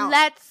making out.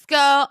 Let's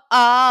go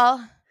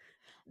all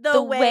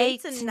the way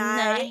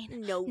tonight.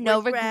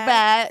 No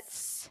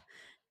regrets.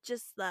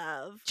 Just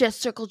love.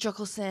 Just Circle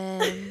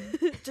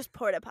Jerkelson. Just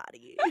porta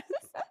potty.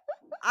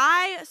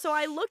 So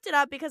I looked it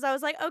up because I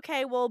was like,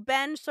 okay, well,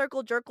 Ben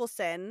Circle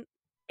Jerkelson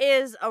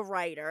is a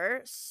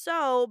writer,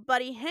 so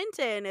Buddy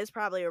Hinton is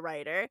probably a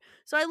writer.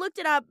 So I looked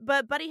it up,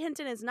 but Buddy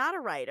Hinton is not a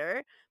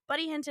writer.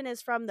 Buddy Hinton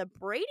is from the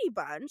Brady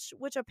Bunch,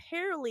 which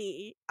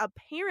apparently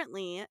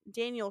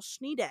Daniel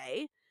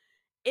Schneede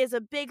is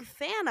a big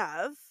fan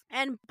of.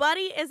 And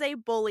Buddy is a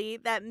bully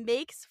that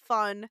makes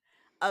fun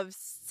of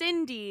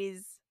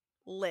Cindy's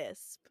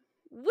lisp,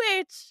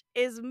 which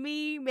is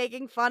me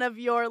making fun of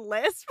your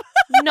lisp.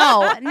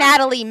 No,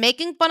 Natalie,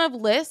 making fun of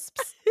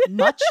lisps,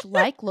 much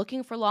like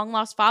looking for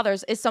long-lost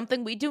fathers, is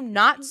something we do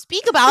not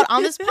speak about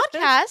on this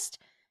podcast.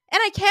 And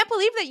I can't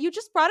believe that you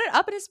just brought it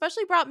up and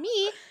especially brought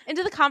me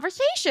into the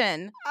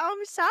conversation.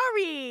 I'm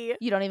sorry.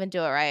 You don't even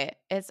do it right.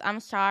 It's I'm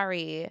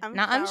sorry. I'm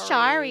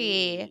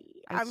sorry.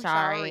 I'm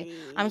sorry.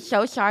 I'm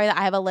so sorry that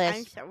I have a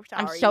lisp.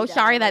 I'm so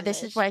sorry that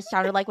this is what I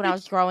sounded like when I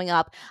was growing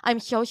up.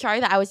 I'm so sorry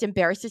that I was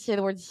embarrassed to say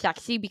the word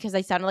sexy because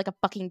I sounded like a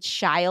fucking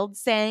child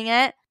saying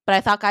it. But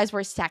I thought guys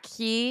were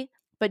sexy.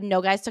 But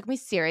no guys took me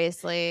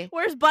seriously.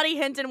 Where's Buddy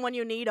Hinton when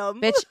you need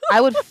him? Bitch,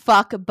 I would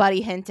fuck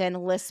Buddy Hinton,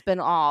 lisp and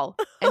all.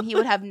 And he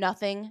would have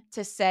nothing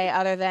to say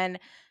other than,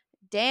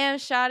 damn,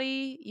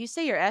 shawty, you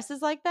say your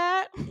S's like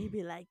that? He'd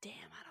be like, damn,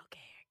 I don't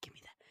care. Give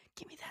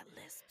me that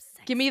lisp.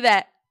 Sexy. Give me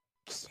that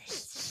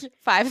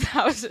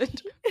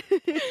 5,000.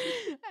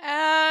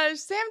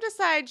 Sam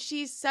decides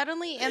she's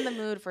suddenly in the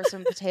mood for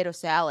some potato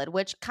salad,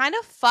 which kind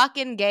of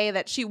fucking gay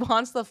that she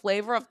wants the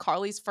flavor of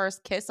Carly's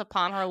first kiss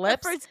upon her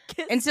lips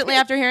instantly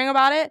after hearing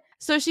about it.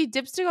 So she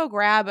dips to go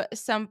grab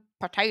some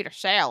potato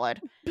salad,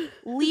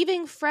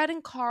 leaving Fred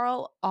and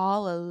Carl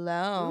all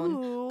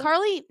alone. Ooh.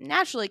 Carly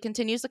naturally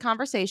continues the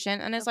conversation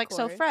and is like,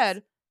 so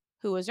Fred,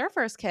 who was your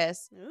first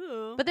kiss?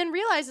 Ooh. But then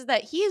realizes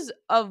that he's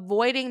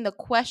avoiding the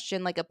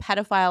question like a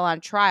pedophile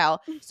on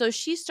trial. So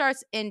she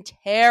starts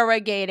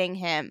interrogating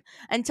him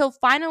until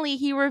finally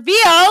he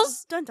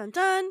reveals, dun dun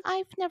dun,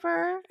 I've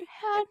never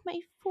had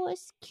my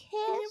first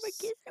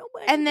kiss.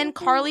 Nobody And then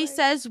before. Carly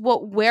says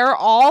what we're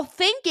all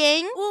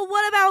thinking. Well,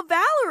 what about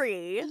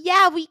Valerie?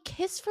 Yeah, we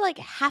kissed for like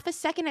half a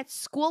second at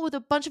school with a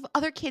bunch of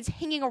other kids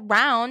hanging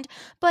around,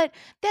 but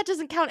that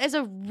doesn't count as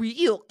a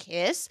real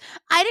kiss.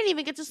 I didn't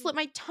even get to slip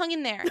my tongue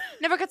in there.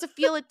 Never got to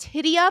feel a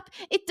titty up.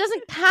 It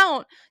doesn't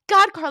count.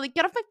 God, Carly,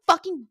 get off my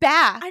fucking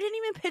back. I didn't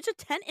even pitch a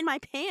tent in my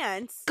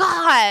pants.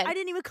 God. I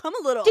didn't even come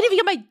a little. Didn't even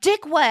get my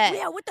dick wet.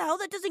 Yeah, what the hell?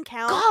 That doesn't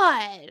count.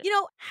 God. You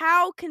know,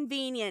 how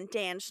convenient,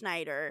 Dan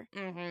Schneider,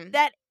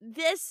 that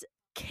this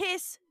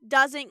kiss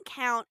doesn't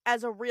count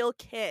as a real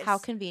kiss. How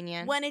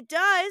convenient. When it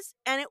does,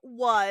 and it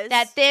was.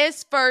 That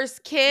this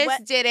first kiss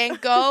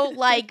didn't go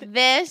like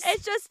this.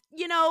 It's just,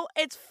 you know,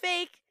 it's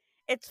fake.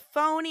 It's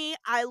phony.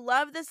 I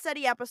love this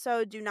SETI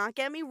episode. Do not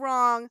get me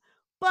wrong.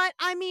 But,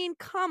 I mean,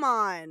 come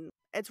on.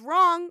 It's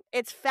wrong.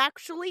 It's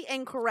factually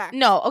incorrect.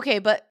 No, okay,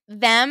 but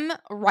them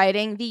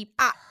writing the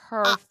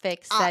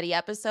perfect SETI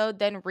episode,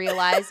 then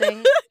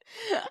realizing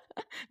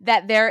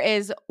that there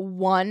is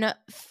one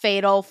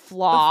fatal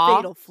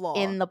flaw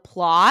in the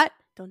plot.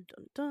 Dun,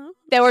 dun, dun.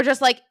 They were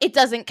just like, it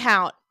doesn't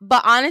count.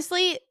 But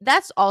honestly,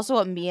 that's also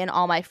what me and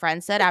all my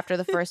friends said after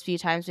the first few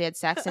times we had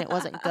sex and it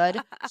wasn't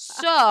good.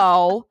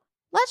 So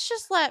let's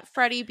just let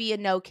Freddie be a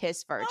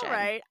no-kiss virgin. All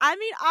right. I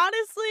mean,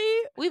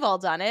 honestly, we've all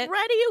done it.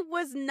 Freddie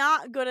was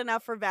not good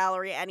enough for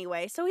Valerie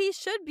anyway, so he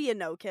should be a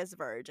no-kiss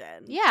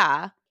virgin.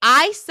 Yeah.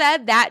 I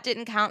said that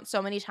didn't count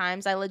so many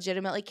times. I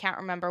legitimately can't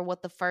remember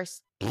what the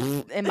first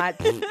in my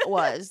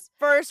was.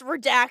 First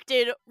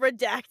redacted.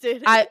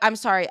 I'm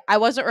sorry. I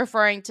wasn't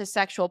referring to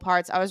sexual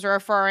parts. I was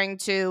referring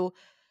to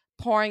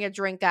pouring a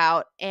drink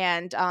out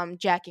and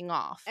jacking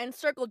off. And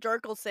Circle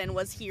Jerkelson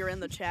was here in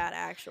the chat,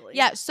 actually.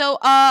 Yeah, so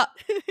I'm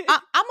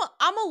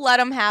gonna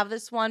let him have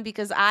this one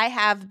because I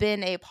have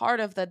been a part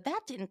of the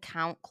That Didn't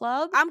Count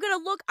Club. I'm gonna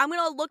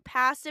look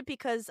past it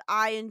because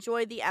I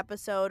enjoyed the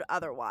episode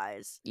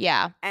otherwise.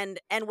 Yeah. And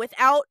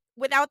without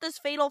this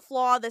fatal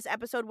flaw, this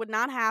episode would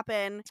not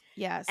happen.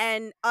 Yes.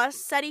 And us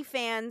SETI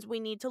fans,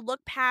 we need to look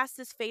past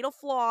this fatal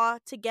flaw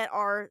to get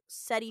our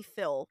SETI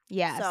fill.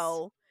 Yes.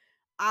 So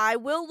I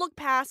will look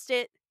past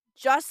it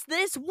just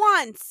this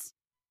once,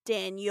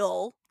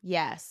 Daniel.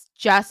 Yes,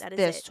 just That is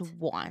this it.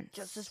 once.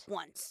 Just this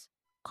once.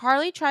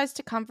 Carly tries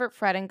to comfort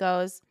Fred and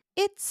goes,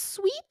 "It's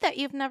sweet that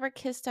you've never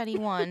kissed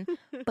anyone,"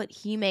 but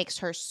he makes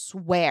her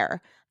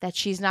swear that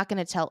she's not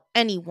going to tell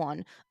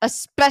anyone,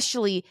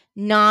 especially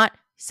not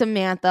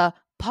Samantha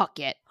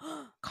Puckett.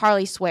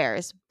 Carly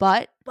swears,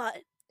 but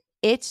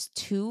it's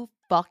too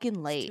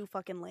fucking late. It's too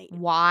fucking late.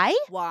 Why?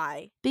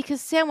 Why? Because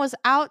Sam was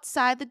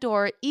outside the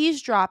door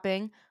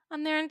eavesdropping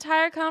on their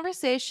entire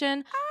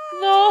conversation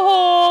the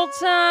whole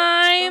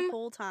time. The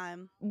whole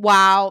time.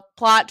 Wow.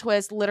 Plot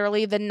twist.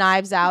 Literally the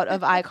Knives Out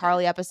of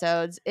iCarly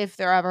episodes, if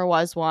there ever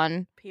was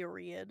one.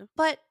 Period.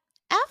 But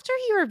after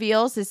he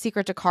reveals his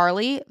secret to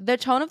Carly, the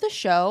tone of the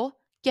show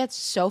gets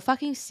so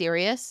fucking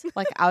serious,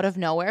 like out of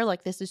nowhere.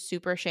 Like, this is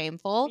super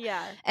shameful.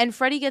 Yeah. And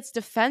Freddie gets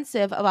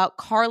defensive about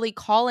Carly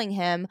calling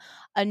him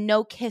a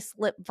no-kiss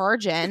lip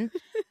virgin.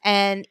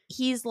 And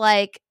he's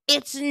like,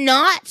 "It's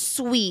not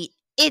sweet.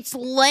 It's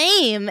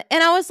lame."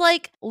 And I was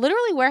like,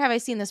 literally, where have I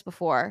seen this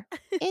before?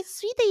 "It's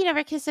sweet that you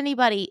never kiss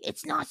anybody.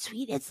 It's not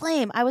sweet. It's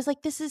lame." I was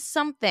like, this is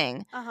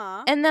something.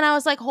 Uh-huh. And then I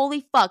was like,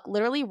 holy fuck,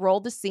 literally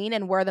rolled the scene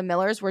and Where the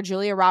Millers, where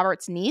Julia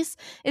Roberts' niece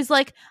is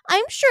like,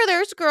 "I'm sure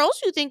there's girls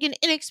who think an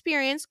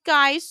inexperienced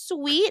guy is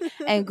sweet."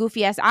 And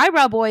goofy ass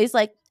eyebrow boy is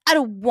like, "I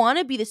don't want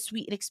to be the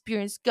sweet and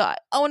experienced guy.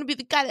 I want to be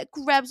the guy that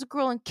grabs a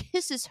girl and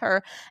kisses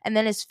her." And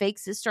then his fake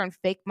sister and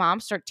fake mom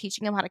start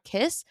teaching him how to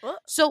kiss.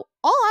 So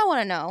all I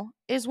want to know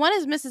is, when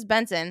is Mrs.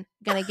 Benson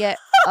going to get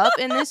up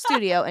in this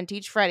studio and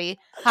teach Freddie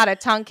how to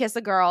tongue kiss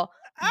a girl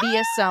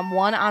via some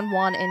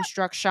one-on-one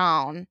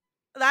instruction?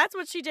 That's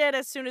what she did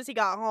as soon as he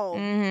got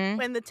home.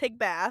 In the tick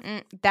bath.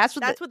 That's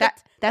what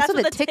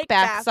the tick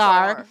baths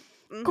are.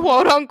 Mm-hmm.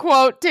 Quote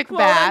unquote tick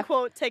bath.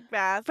 Quote unquote tick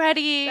bath.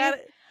 Freddie,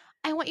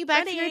 I want you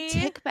back for your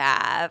tick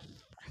bath.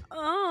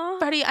 Oh.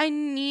 Freddie, I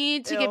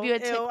need to give you a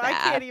tick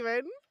bath.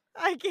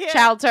 I can't.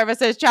 Child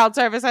services.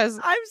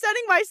 I'm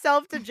sending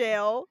myself to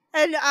jail,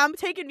 and I'm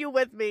taking you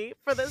with me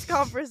for this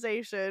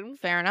conversation.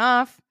 Fair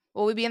enough.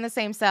 Will we be in the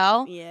same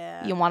cell?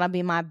 Yeah. You want to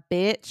be my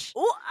bitch?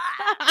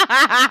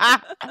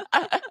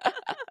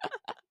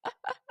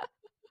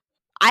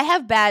 I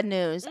have bad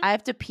news. I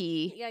have to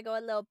pee. You gotta go a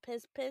little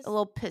piss. A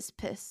little piss.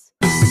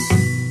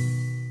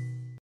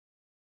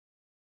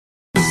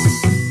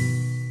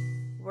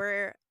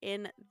 We're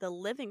in the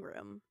living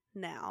room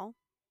now,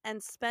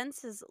 and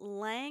Spence is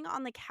laying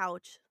on the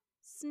couch,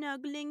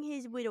 snuggling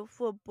his little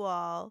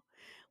football,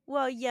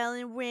 while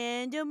yelling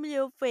random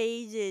little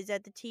phrases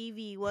at the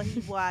TV while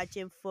he's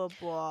watching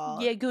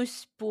football. Yeah, go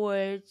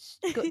sports.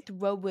 Go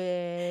throw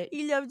it.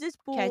 He loves the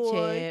sports.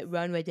 Catch it.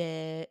 Run with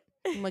it.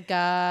 Oh my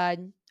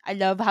God. I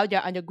love how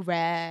they're on the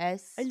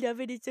grass. I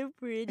love it. It's so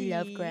pretty. I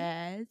love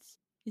grass.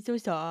 It's so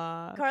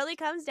soft. Carly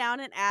comes down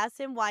and asks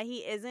him why he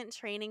isn't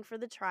training for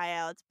the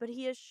tryouts, but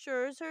he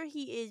assures her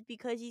he is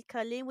because he's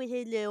cuddling with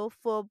his little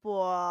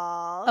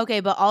football. Okay,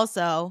 but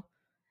also,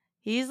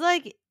 he's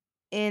like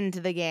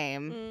into the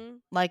game.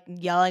 Like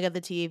yelling at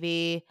the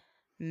TV,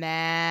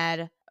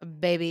 mad.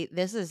 Baby,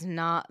 this is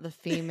not the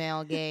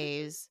female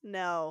gaze.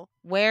 No.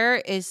 Where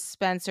is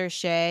Spencer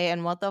Shea,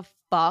 and what the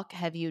fuck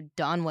have you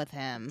done with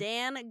him?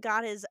 Dan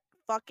got his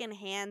fucking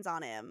hands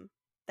on him.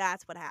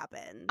 That's what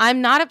happened.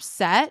 I'm not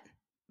upset,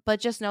 but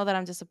just know that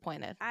I'm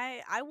disappointed.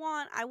 I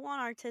want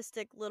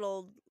artistic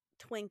little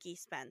Twinkie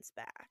Spence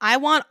back. I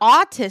want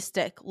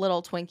autistic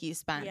little Twinkie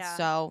Spence. Yeah.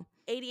 So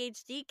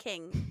ADHD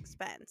King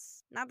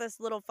Spence. Not this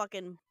little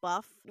fucking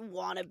buff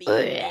wannabe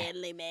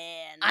manly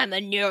man. I'm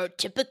a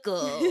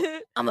neurotypical.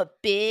 I'm a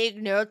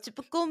big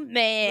neurotypical Who the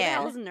man.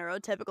 hell is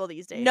neurotypical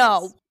these days?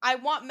 No, I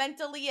want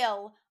mentally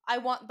ill. I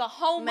want the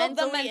home of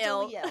the mentally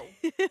ill.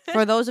 ill.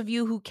 For those of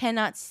you who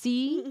cannot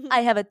see,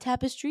 I have a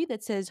tapestry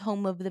that says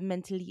home of the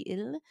mentally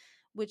ill,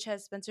 which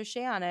has Spencer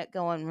Shea on it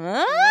going,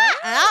 huh?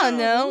 I don't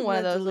know. One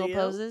of those little Mentally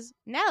ill. poses.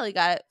 Natalie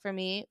got it for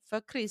me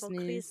for Christmas.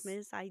 For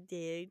Christmas, I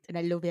did. And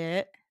I love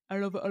it. I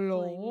love it a I'm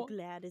lot.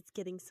 glad it's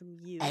getting some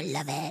use. I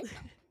love it.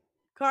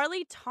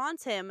 Carly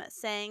taunts him,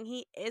 saying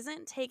he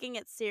isn't taking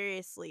it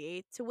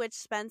seriously, to which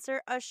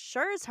Spencer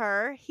assures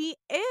her he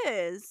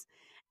is.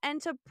 And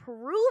to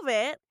prove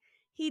it,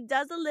 he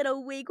does a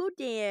little wiggle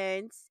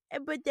dance,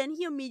 but then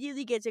he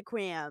immediately gets a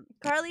cramp.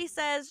 Carly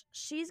says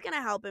she's going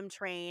to help him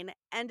train,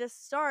 and to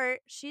start,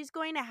 she's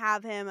going to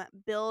have him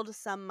build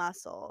some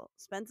muscle.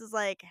 Spencer's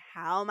like,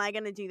 how am I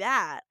going to do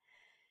that?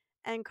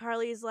 And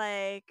Carly's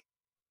like,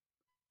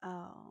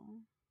 oh,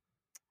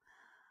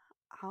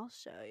 I'll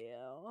show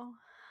you.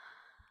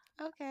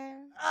 Okay.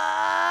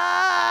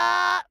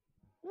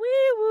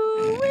 Wee woo,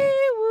 wee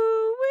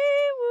woo,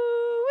 wee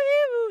woo,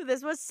 wee woo.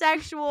 This was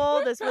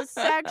sexual. This was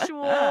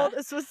sexual.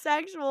 This was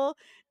sexual.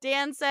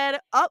 Dan said,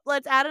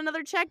 let's add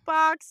another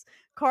checkbox.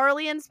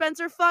 Carly and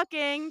Spencer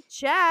fucking.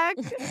 Check.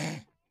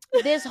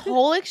 This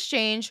whole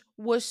exchange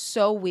was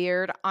so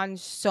weird on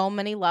so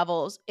many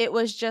levels. It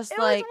was just It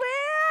like was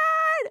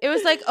weird. it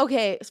was like,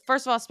 okay,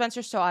 first of all,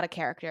 Spencer's so out of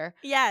character.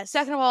 Yes.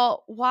 Second of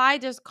all, why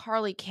does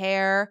Carly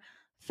care?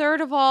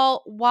 Third of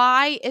all,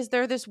 why is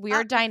there this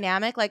weird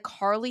dynamic? Like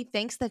Carly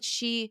thinks that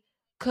she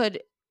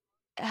could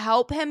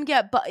help him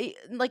get, but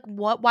like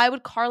what? Why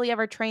would Carly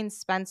ever train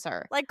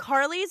Spencer? Like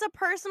Carly's a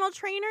personal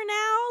trainer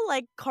now.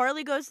 Like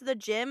Carly goes to the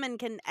gym and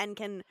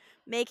can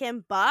make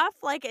him buff.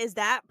 Like is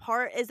that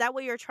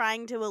what you're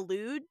trying to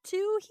allude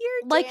to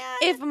here, Like Dan?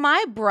 if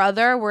my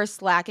brother were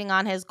slacking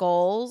on his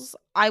goals,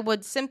 I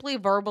would simply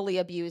verbally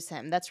abuse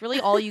him. That's really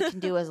all you can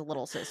do as a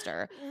little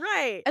sister.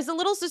 Right. As a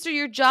little sister,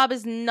 your job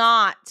is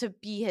not to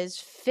be his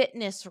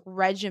fitness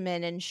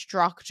regimen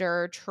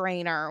instructor,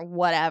 trainer,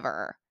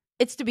 whatever.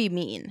 It's to be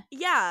mean.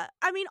 Yeah.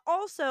 I mean,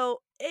 also,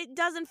 it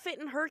doesn't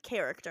fit in her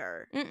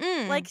character.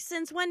 Mm-mm. Like,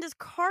 since when does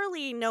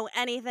Carly know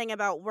anything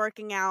about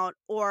working out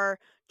or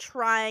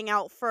trying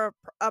out for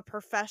a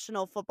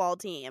professional football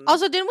team?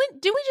 Also, didn't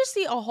we just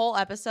see a whole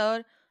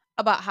episode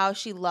about how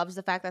she loves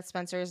the fact that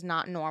Spencer is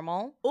not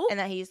normal Ooh. and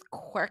that he's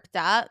quirked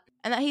up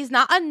and that he's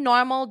not a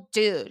normal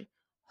dude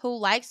who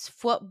likes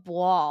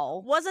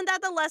football. Wasn't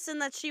that the lesson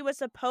that she was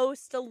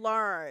supposed to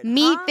learn?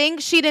 Me huh?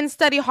 thinks she didn't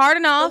study hard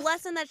enough. The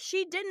lesson that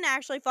she didn't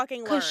actually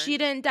fucking learn. Because she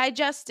didn't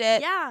digest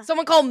it. Yeah.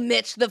 Someone called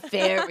Mitch the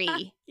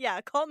fairy. Yeah,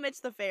 call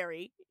Mitch the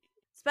fairy.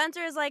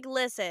 Spencer is like,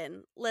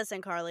 listen,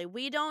 Carly,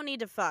 we don't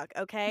need to fuck,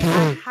 okay?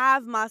 I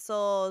have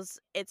muscles.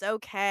 It's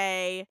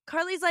okay.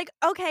 Carly's like,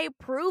 okay,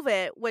 prove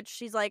it. Which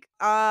she's like,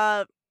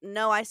 no,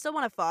 I still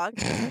want to fuck.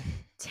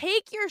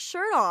 Take your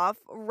shirt off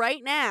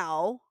right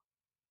now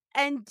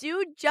and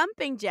do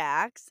jumping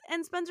jacks.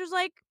 And Spencer's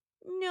like,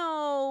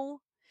 no.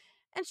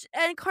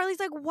 And Carly's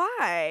like,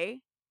 why?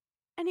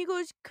 And he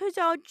goes, 'cause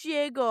I'll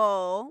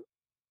jiggle.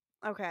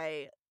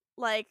 Okay,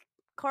 like,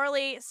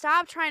 Carly,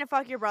 stop trying to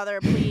fuck your brother,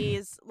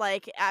 please.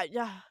 Like,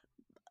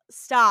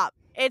 stop.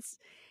 It's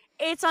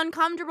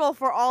uncomfortable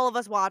for all of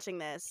us watching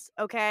this,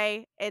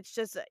 okay? It's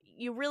just,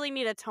 you really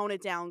need to tone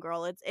it down,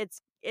 girl.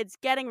 It's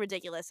getting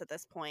ridiculous at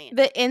this point.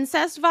 The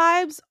incest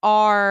vibes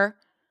are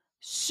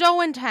so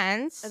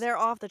intense. They're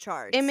off the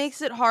charts. It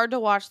makes it hard to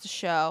watch the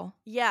show.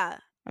 Yeah.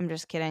 I'm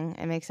just kidding.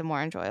 It makes it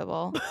more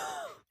enjoyable.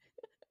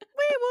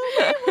 Wee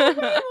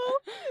woo.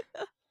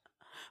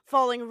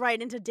 Falling right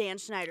into Dan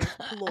Schneider's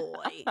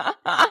ploy.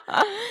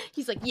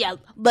 He's like, yeah,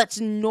 let's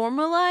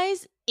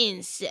normalize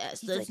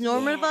incest. He's Let's like,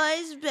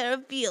 normalize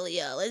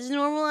pedophilia. Let's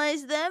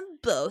normalize them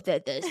both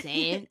at the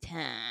same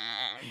time.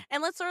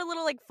 And let's throw a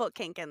little, like, foot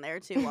kink in there,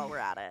 too, while we're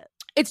at it.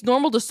 It's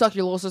normal to suck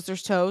your little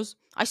sister's toes.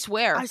 I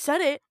swear. I said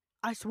it.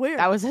 I swear.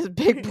 That was his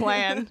big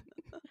plan.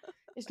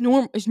 It's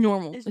normal. It's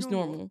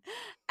normal.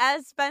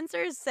 As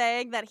Spencer's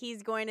saying that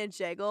he's going to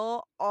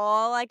jiggle,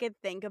 all I could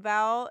think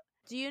about,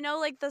 do you know,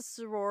 like, the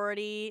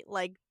sorority,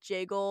 like,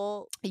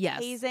 jiggle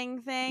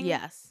hazing thing?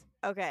 Yes.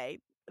 Okay.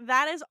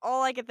 That is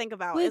all I could think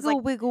about. Wiggle, It's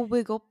like, wiggle,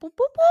 wiggle. Boop,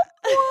 boop,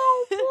 boop.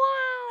 Wow,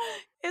 wow.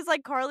 it's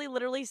like Carly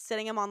literally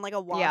sitting him on, like,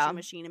 a washing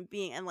machine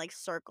and like,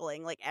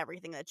 circling, like,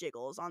 everything that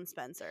jiggles on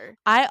Spencer.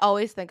 I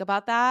always think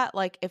about that.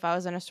 Like, if I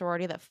was in a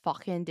sorority that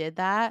fucking did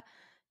that,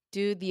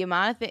 dude, the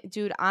amount of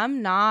dude,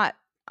 I'm not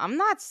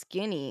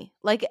skinny.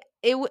 Like,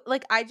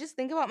 I just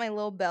think about my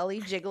little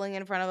belly jiggling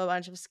in front of a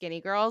bunch of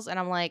skinny girls, and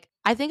I'm like,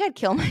 I think I'd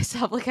kill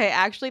myself. Like, I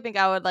actually think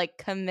I would, like,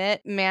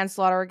 commit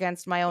manslaughter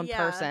against my own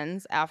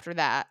persons after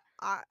that.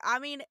 I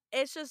mean,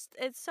 it's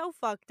so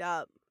fucked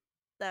up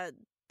that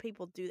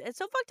people do that. It's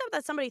so fucked up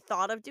that somebody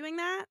thought of doing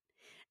that,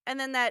 and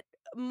then that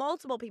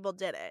multiple people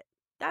did it.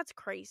 That's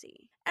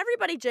crazy.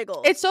 Everybody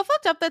jiggles. It's so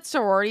fucked up that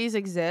sororities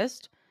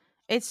exist.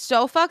 It's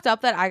so fucked up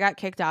that I got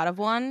kicked out of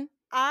one.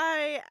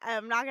 I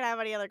am not going to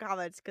have any other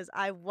comments because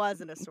I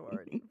was in a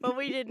sorority, but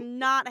we did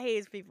not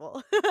haze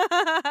people.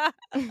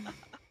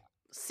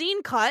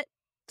 Scene cut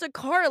to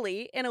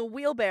Carly in a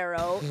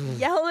wheelbarrow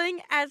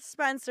yelling at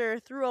Spencer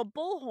through a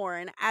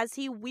bullhorn as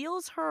he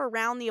wheels her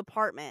around the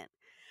apartment.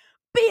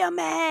 Be a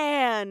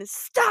man!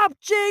 Stop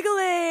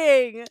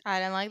jiggling! I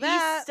didn't like He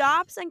that.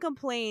 stops and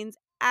complains,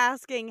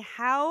 asking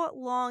how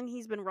long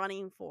he's been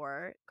running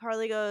for.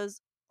 Carly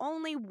goes,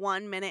 only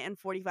 1 minute and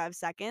 45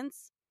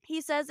 seconds.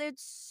 He says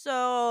it's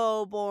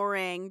so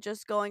boring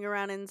just going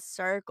around in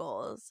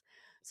circles.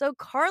 So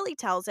Carly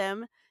tells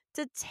him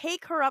to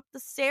take her up the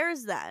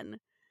stairs then.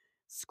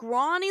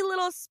 Scrawny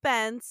little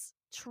Spence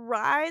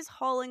tries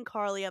hauling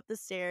Carly up the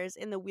stairs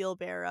in the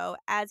wheelbarrow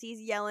as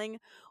he's yelling,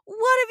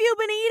 "What have you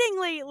been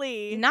eating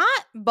lately?"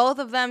 Not both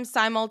of them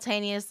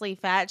simultaneously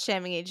fat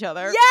shaming each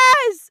other.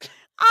 Yes!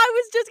 I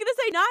was just gonna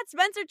say, not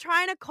Spencer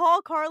trying to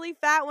call Carly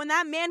fat when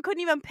that man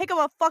couldn't even pick up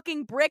a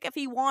fucking brick if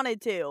he wanted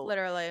to.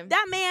 Literally.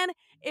 That man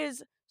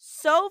is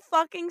so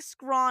fucking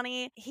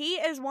scrawny. He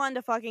is one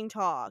to fucking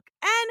talk.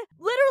 And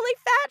literally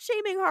fat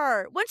shaming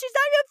her when she's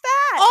not even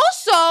fat.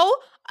 Also,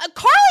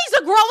 Carly's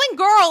a growing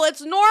girl. It's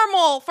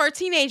normal for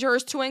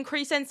teenagers to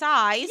increase in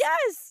size.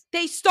 Yes.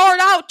 They start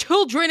out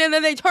children and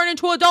then they turn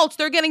into adults.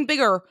 They're getting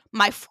bigger,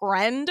 my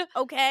friend.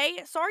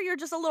 Okay, sorry you're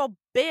just a little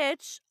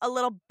bitch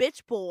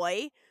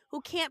boy who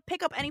can't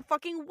pick up any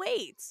fucking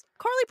weights.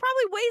 Carly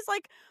probably weighs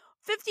like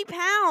 50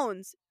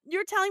 pounds.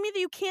 You're telling me that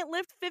you can't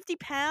lift 50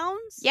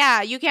 pounds?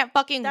 Yeah, you can't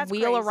fucking That's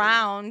wheel crazy.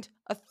 around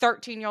a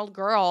 13-year-old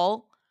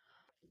girl.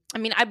 I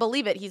mean, I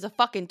believe it. He's a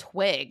fucking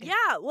twig.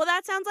 Yeah, well,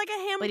 that sounds like a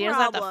him But he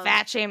problem. doesn't have to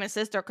fat shame his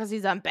sister because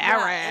he's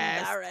embarrassed. Yeah,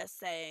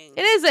 embarrassing.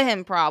 It is a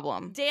him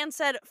problem. Dan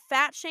said,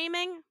 fat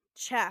shaming?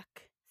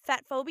 Check.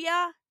 Fat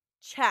phobia?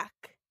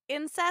 Check.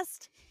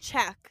 Incest?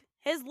 Check.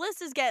 His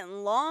list is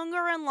getting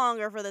longer and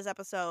longer for this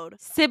episode.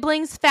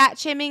 Siblings fat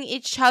shaming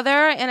each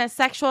other in a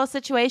sexual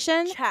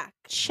situation? Check.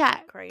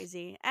 Check.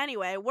 Crazy.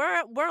 Anyway,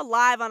 we're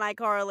live on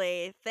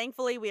iCarly.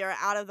 Thankfully, we are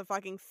out of the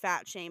fucking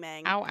fat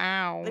shaming. Ow,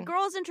 ow. The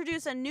girls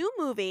introduce a new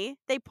movie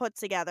they put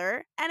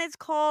together, and it's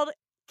called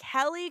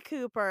Kelly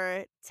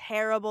Cooper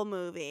Terrible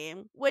Movie,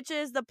 which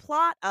is the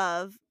plot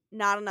of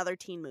not another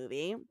teen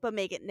movie, but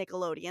make it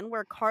Nickelodeon,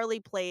 where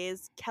Carly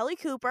plays Kelly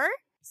Cooper,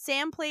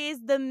 Sam plays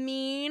the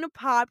mean,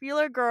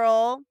 popular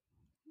girl,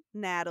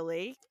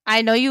 Natalie.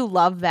 I know you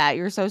love that.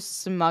 You're so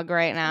smug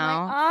right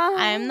now. Like, oh,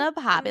 I'm the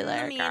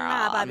popular mean, girl.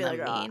 popular I'm the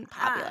girl. mean,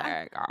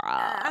 popular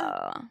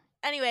girl.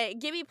 Anyway,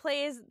 Gibby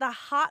plays the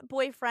hot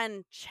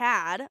boyfriend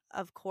Chad.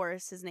 Of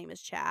course, his name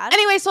is Chad.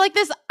 Anyway, so like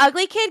this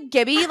ugly kid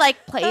Gibby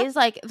like plays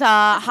like the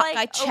hot like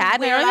guy a Chad.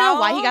 And I don't even know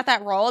why he weirdo. got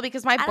that role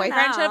because my I don't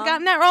boyfriend should have know.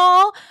 gotten that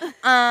role.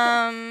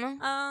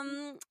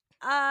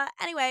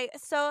 Anyway,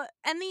 so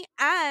in the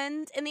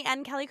end,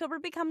 Kelly Cooper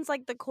becomes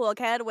like the cool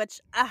kid, which,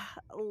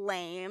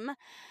 lame.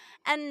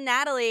 And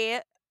Natalie,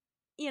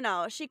 you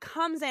know, she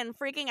comes in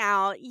freaking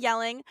out,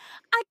 yelling,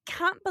 "I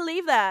can't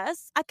believe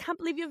this. I can't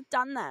believe you've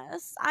done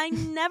this. I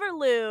never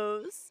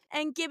lose."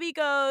 And Gibby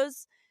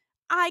goes,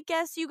 "I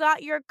guess you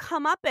got your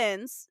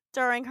comeuppance,"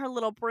 during her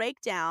little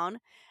breakdown.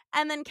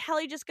 And then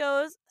Kelly just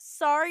goes,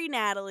 "Sorry,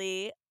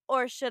 Natalie."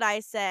 Or should I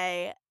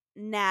say,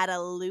 Nat a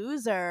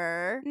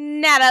loser.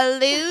 Not a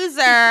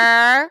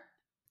loser.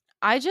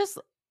 I just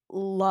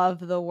love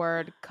the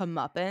word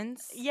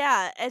comeuppance.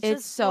 Yeah, it's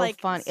just so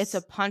like, fun. It's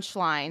a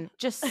punchline.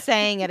 Just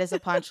saying it is a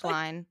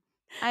punchline.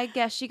 I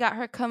guess she got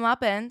her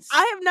comeuppance.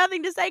 I have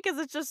nothing to say because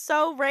it's just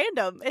so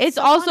random. It's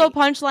so also a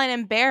funny. punchline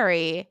in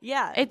Barry.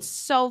 Yeah. It's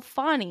so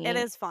funny. It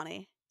is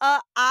funny.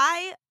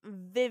 I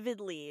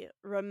vividly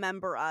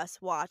remember us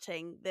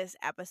watching this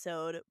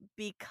episode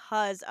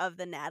because of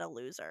the Nat a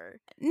loser.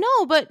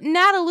 No, but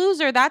not a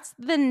loser. That's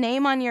the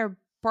name on your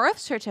birth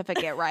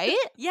certificate, right?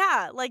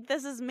 Yeah, like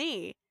this is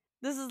me.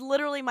 This is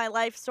literally my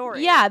life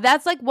story. Yeah,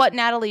 that's like what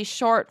Natalie's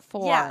short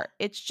for. Yeah.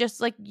 It's just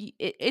like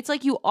it's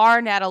like you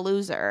are Nat a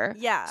loser.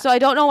 Yeah. So I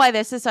don't know why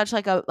this is such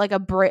like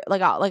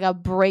a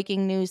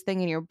breaking news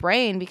thing in your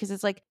brain because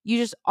it's like you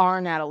just are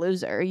Nat a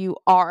loser. You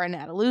are a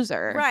Nat a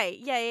loser. Right.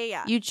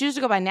 Yeah. You choose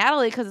to go by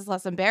Natalie because it's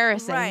less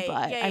embarrassing. Right.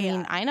 But Yeah, I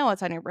mean, yeah. I know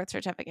what's on your birth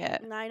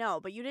certificate. I know,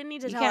 but you didn't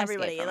need to You tell can't escape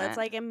everybody. from That's it.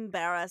 like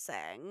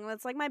embarrassing.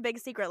 That's like my big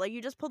secret. Like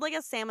you just pulled like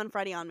a salmon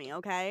Freddy on me,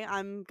 okay?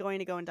 I'm going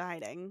to go into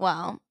hiding.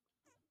 Well,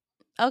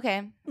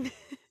 okay.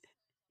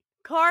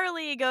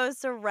 Carly goes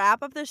to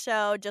wrap up the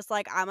show just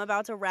like I'm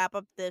about to wrap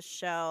up this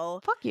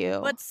show. Fuck you.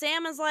 But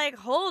Sam is like,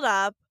 hold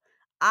up.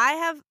 I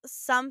have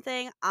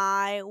something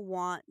I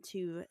want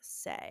to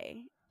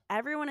say.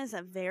 Everyone is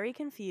very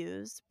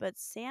confused, but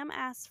Sam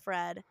asks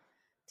Fred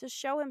to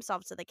show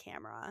himself to the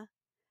camera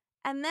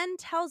and then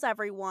tells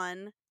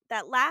everyone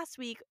that last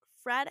week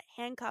Fred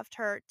handcuffed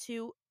her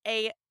to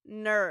a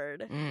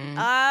nerd.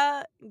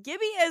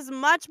 Gibby is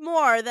much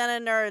more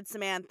than a nerd,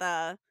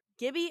 Samantha.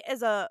 Gibby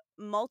is a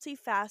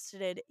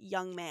multifaceted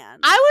young man.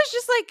 I was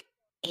just like,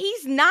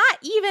 he's not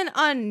even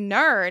a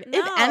nerd. No.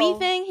 If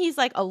anything, he's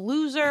like a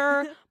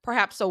loser,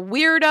 perhaps a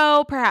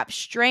weirdo, perhaps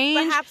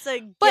strange. Perhaps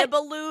a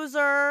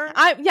gibba-loser.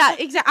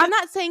 Exactly. I'm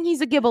not saying he's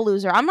a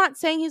gibba-loser. I'm not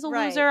saying he's a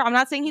loser. I'm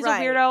not saying he's a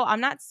weirdo.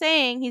 I'm not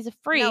saying he's a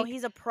freak. No,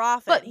 he's a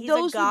prophet. But he's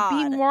those a god.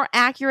 would be more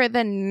accurate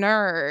than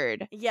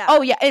nerd. Yeah.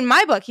 Oh, yeah. In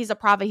my book, he's a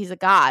prophet. He's a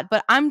god.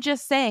 But I'm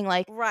just saying,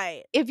 like,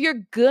 if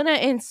you're gonna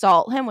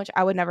insult him, which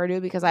I would never do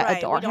because I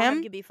adore we don't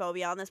him. have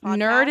gibbophobia on this podcast.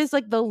 Nerd is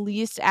like the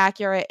least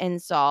accurate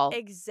insult.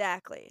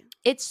 Exactly.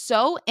 It's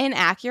so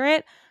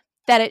inaccurate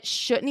that it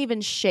shouldn't even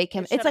shake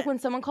him. It's like when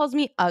someone calls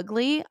me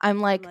ugly,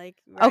 I'm like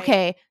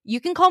okay, you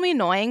can call me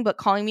annoying, but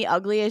calling me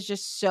ugly is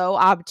just so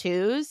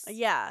obtuse.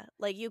 Yeah,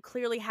 like you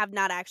clearly have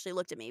not actually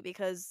looked at me,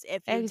 because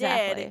if you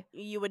did,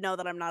 you would know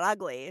that I'm not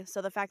ugly.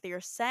 So the fact that you're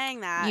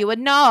saying that, you would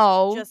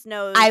know. Just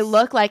knows I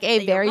look like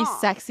a very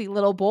sexy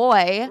little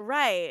boy.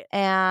 Right.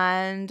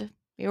 And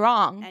you're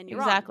wrong. And you're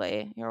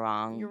exactly. You're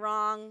wrong. You're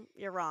wrong.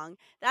 You're wrong.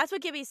 That's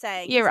what Gibby's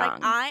saying. You're He's wrong.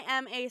 Like, I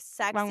am a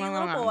sexy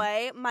little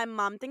boy. My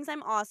mom thinks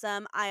I'm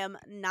awesome. I am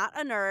not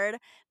a nerd.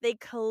 They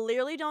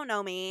clearly don't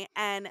know me,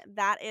 and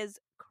that is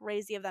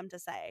crazy of them to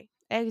say.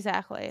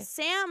 Exactly.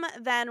 Sam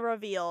then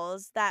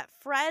reveals that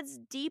Fred's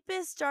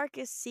deepest,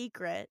 darkest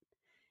secret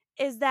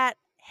is that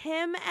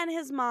him and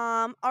his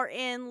mom are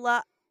in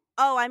love.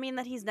 Oh, I mean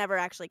that he's never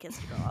actually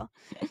kissed a girl.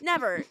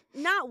 Never.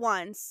 Not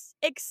once.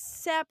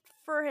 Except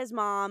for his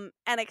mom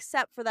and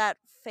except for that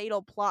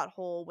fatal plot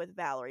hole with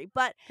Valerie.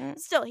 But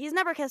still, he's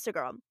never kissed a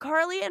girl.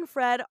 Carly and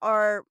Fred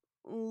are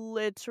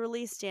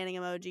literally standing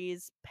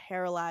emojis,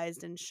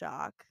 paralyzed in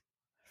shock.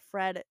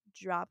 Fred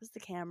drops the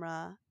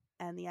camera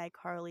and the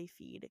iCarly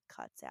feed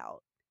cuts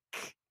out.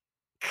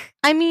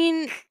 I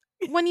mean,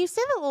 when you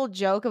say the little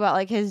joke about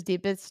like his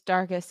deepest,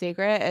 darkest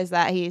secret is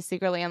that he's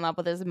secretly in love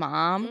with his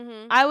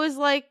mom, I was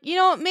like, you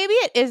know, maybe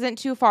it isn't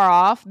too far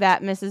off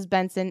that Mrs.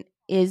 Benson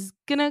is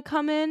gonna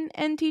come in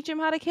and teach him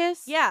how to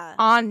kiss. Yeah.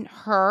 On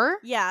her.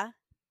 Yeah.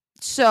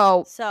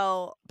 So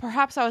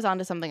perhaps I was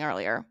onto something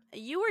earlier.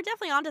 You were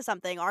definitely onto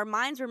something. Our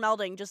minds were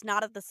melding, just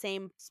not at the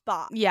same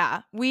spot.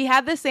 Yeah. We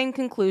had the same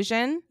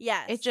conclusion.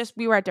 Yes. It's just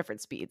we were at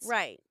different speeds.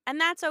 Right. And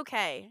that's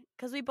okay,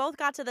 because we both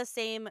got to the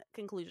same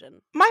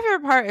conclusion. My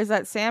favorite part is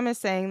that Sam is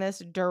saying this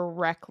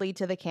directly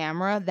to the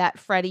camera that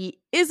Freddie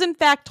is in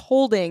fact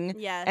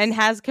holding and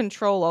has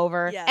control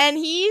over. Yes. And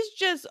he's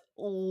just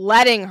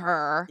letting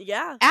her.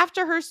 Yeah.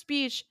 After her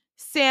speech,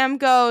 Sam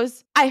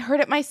goes, I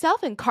heard it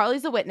myself and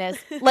Carly's a witness.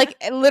 Like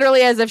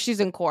literally as if she's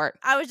in court.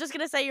 I was just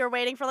going to say you're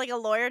waiting for like a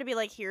lawyer to be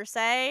like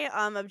hearsay,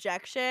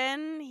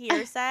 objection,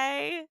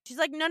 hearsay. She's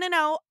like,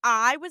 no,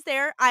 I was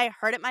there. I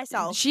heard it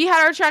myself. She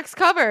had her tracks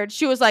covered.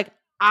 She was like,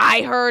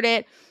 I heard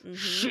it.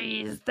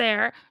 She's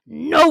there.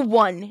 No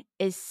one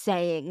is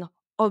saying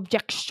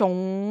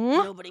objection.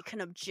 Nobody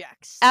can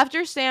object.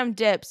 After Sam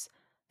dips,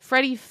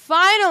 Freddie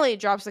finally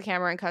drops the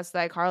camera and cuts the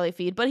iCarly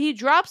feed, but he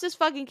drops his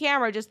fucking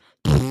camera just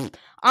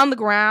on the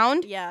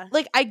ground. Yeah.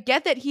 Like, I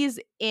get that he's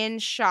in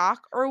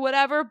shock or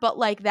whatever, but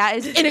like that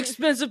is an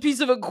expensive piece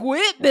of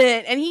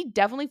equipment, and he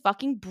definitely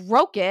fucking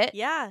broke it.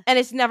 Yeah. And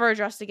it's never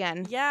addressed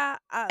again. Yeah.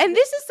 And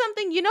this is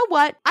something, you know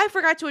what? I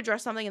forgot to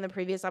address something in the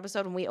previous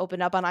episode when we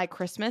opened up on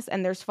iChristmas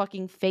and there's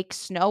fucking fake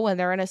snow and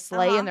they're in a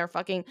sleigh and they're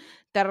fucking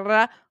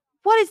da-da-da.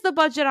 What is the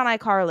budget on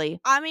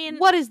iCarly? I mean,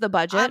 what is the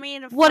budget? I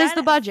mean, what is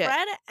the budget?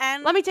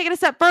 Let me take it a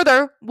step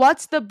further.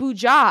 What's the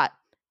budget?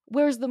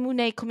 Where's the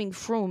money coming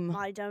from?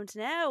 I don't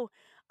know.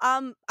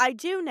 I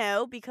do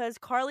know because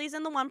Carly's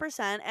in the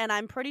 1%, and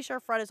I'm pretty sure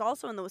Fred is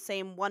also in the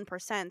same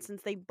 1%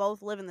 since they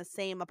both live in the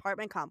same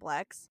apartment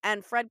complex.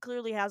 And Fred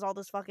clearly has all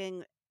this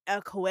fucking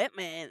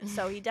equipment,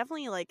 so he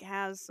definitely like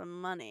has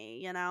some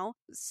money, you know?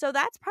 So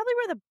that's probably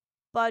where the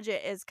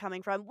budget is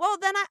coming from. Well,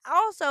 then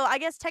I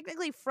guess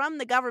technically from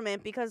the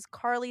government, because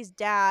Carly's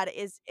dad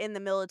is in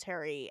the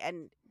military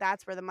and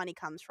that's where the money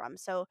comes from.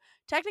 So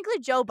technically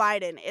Joe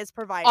Biden is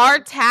providing. Our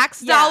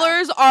tax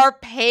dollars are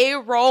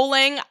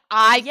payrolling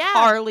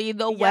iCarly,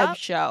 the web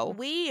show.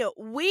 We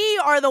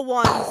are the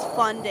ones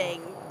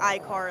funding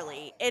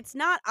iCarly. It's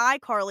not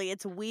iCarly,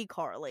 it's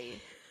weCarly.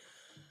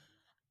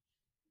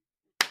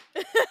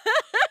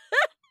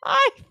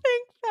 I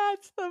think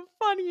that's the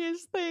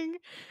funniest thing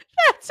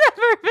that's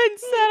ever been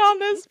said on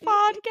this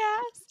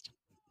podcast.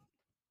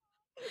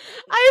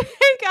 I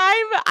think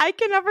I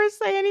can never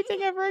say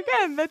anything ever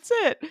again. That's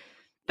it.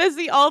 That's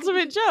the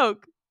ultimate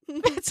joke.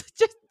 It's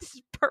just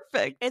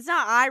perfect. It's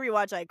not I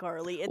rewatch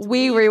iCarly. It's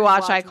we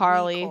rewatch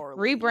iCarly.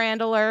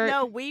 Rebrand alert.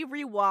 No, we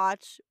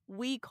rewatch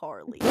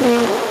weCarly.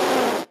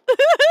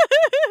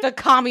 The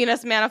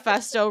Communist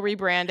Manifesto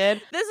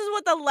rebranded. This is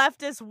what the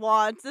leftist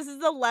wants. This is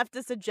the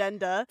leftist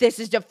agenda. This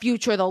is the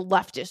future the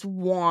leftists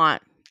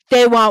want.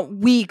 They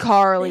want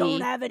weCarly. They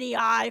don't have any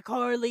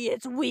iCarly.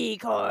 It's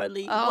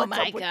weCarly. Oh, What's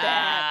my up with God.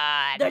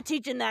 that? They're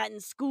teaching that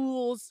in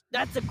schools.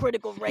 That's a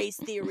critical race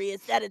theory.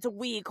 It's that it's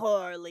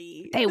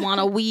weCarly. They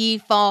want a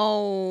Wii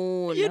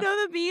phone. You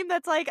know the meme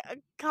that's like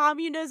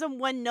communism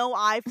when no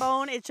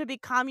iPhone? It should be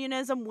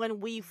communism when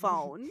we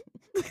phone.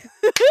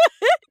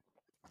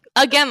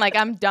 Again, like,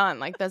 I'm done.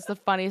 Like, that's the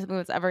funniest thing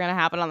that's ever going to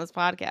happen on this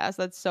podcast.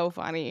 That's so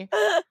funny.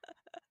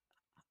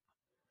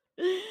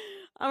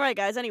 All right,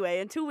 guys. Anyway,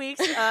 in 2 weeks.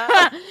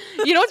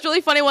 You know what's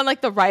really funny when like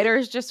the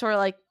writers just sort of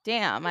like,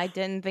 damn, I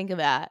didn't think of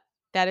that.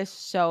 That is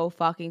so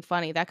fucking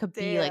funny. That could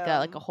be like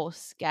a whole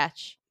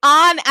sketch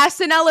on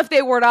SNL if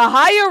they were to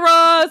hire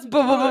us.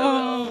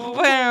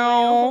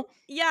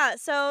 Yeah,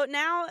 so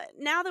now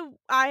that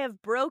I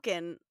have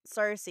broken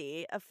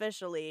Cersei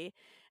officially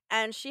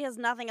and she has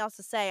nothing else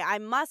to say, I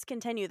must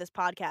continue this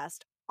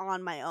podcast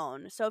on my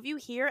own. So if you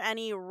hear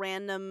any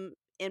random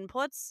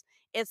inputs,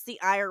 it's the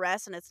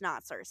IRS and it's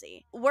not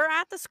Cersei. We're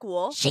at the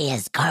school. She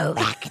is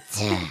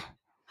correct.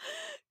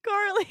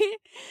 Carly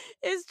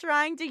is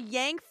trying to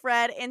yank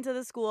Fred into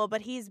the school,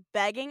 but he's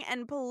begging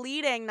and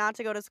pleading not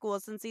to go to school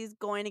since he's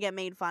going to get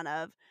made fun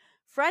of.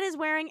 Fred is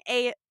wearing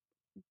a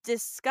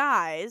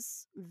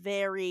disguise,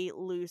 very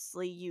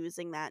loosely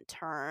using that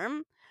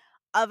term,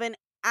 of an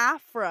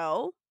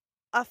afro,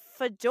 a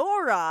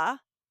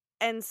fedora,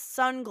 and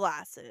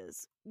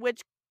sunglasses,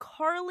 which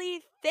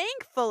Carly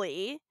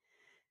thankfully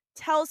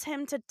tells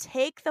him to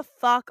take the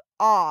fuck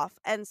off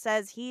and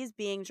says he's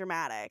being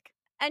dramatic.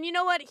 And you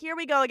know what? Here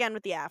we go again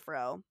with the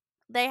afro.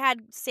 They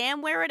had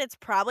Sam wear it. It's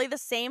probably the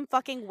same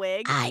fucking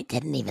wig. I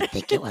didn't even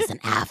think it was an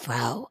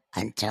afro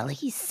until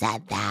he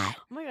said that.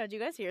 Oh my god, do you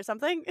guys hear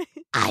something?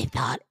 I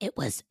thought it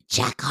was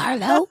Jack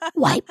Harlow,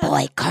 white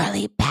boy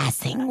Carly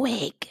passing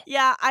wig.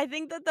 Yeah, I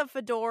think that the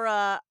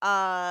fedora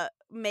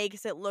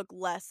makes it look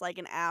less like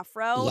an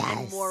afro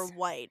and more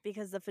white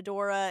because the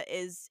fedora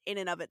is in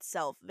and of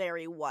itself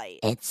very white.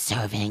 It's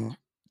serving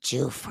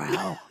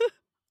Jufro.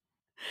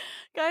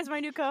 Guys, my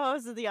new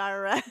co-host is the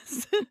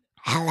IRS.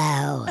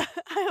 Hello.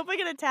 I hope I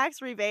get a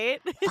tax rebate.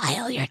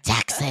 File your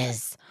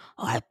taxes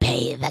or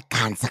pay the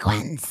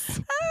consequence.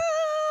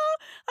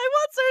 I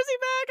want Cersei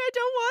back. I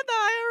don't want the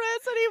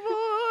IRS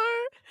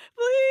anymore.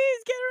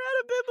 Please get her out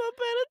of Bimbo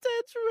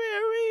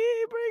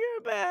Penitentiary. Bring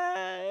her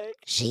back.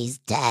 She's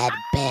dead,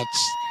 bitch.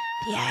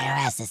 The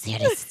IRS is here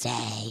to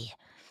stay.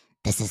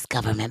 This is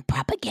government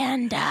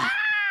propaganda.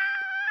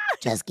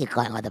 Just keep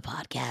going with the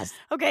podcast.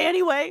 Okay,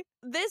 anyway,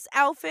 this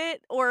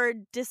outfit or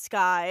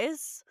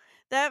disguise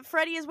that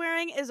Freddie is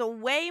wearing is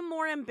way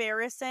more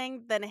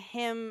embarrassing than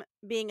him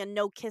being a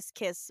no kiss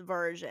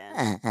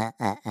version.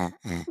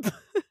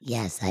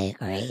 Yes, I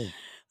agree.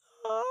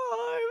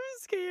 Oh, I'm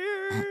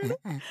scared.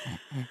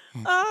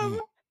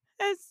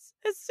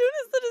 As soon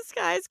as the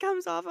disguise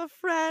comes off of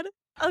Fred,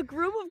 a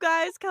group of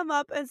guys come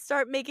up and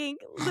start making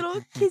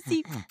little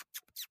kissy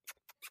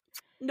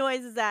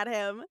noises at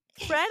him.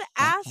 Fred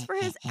asks for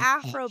his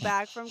afro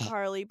back from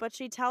Carly, but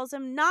she tells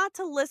him not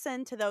to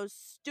listen to those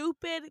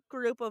stupid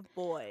group of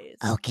boys.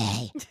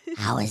 Okay,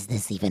 how is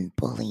this even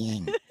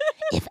bullying?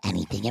 If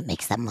anything, it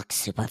makes them look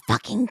super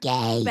fucking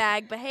gay.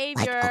 Bag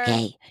behavior. Like,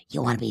 okay,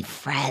 you want to be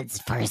Fred's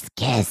first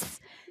kiss.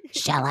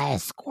 Shall I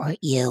escort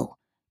you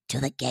to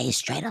the Gay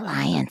Straight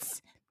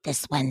Alliance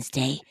this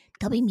Wednesday?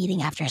 They'll be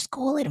meeting after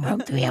school in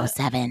room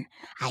 307.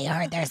 I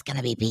heard there's going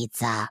to be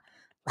pizza.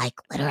 Like,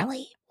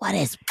 literally,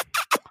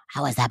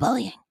 how is that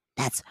bullying?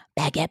 That's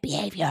baguette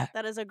behavior.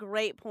 That is a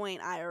great point,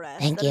 IRS.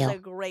 Thank you. That is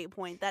a great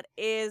point. That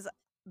is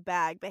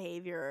bag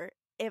behavior.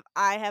 If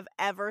I have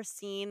ever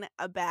seen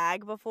a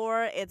bag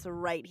before, it's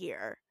right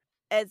here.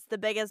 It's the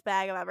biggest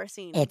bag I've ever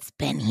seen. It's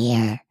been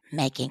here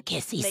making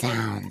kissy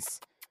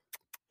sounds.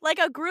 Like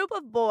a group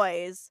of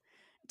boys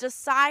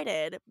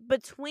decided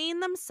between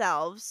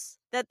themselves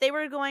that they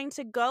were going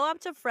to go up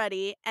to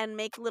Freddie and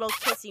make little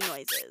kissy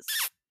noises.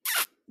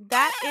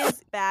 That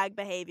is bag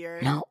behavior.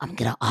 No, I'm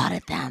going to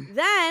audit them.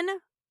 Then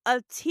a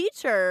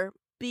teacher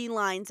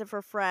beelines it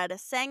for Fred,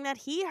 saying that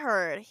he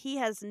heard he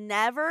has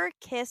never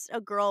kissed a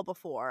girl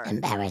before.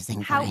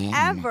 Embarrassing for him.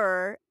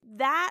 However,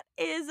 that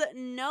is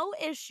no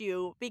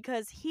issue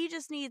because he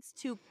just needs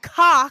to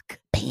cock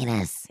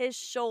penis his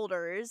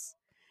shoulders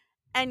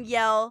and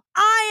yell,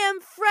 "I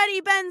am Freddie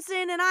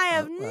Benson and I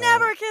have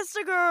never kissed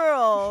a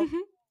girl,"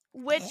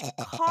 which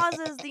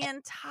causes the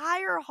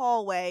entire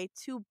hallway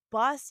to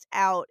bust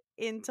out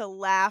into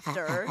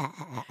laughter.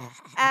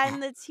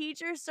 And the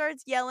teacher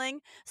starts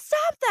yelling,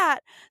 "Stop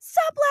that!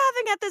 Stop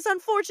laughing at this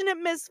unfortunate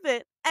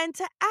misfit!" And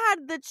to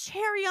add the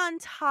cherry on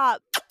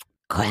top,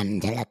 creme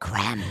de la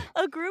creme,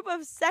 a group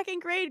of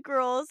second grade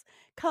girls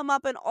come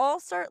up and all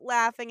start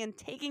laughing and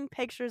taking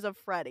pictures of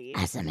Freddie.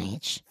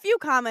 SMH. Few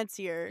comments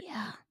here.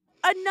 Yeah.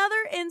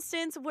 Another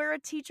instance where a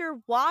teacher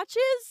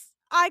watches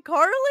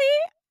iCarly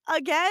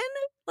again?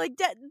 Like,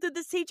 did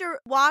the teacher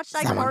watch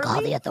iCarly? Someone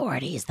call the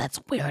authorities. That's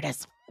weird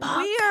as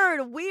fuck.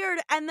 Weird.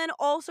 And then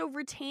also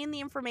retain the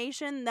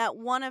information that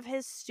one of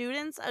his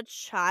students, a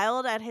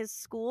child at his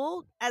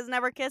school, has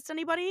never kissed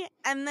anybody,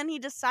 and then he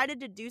decided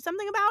to do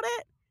something about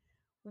it?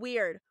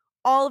 Weird.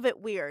 All of it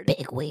weird.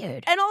 Big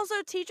weird. And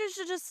also, teachers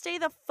should just stay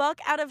the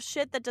fuck out of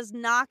shit that does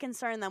not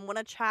concern them when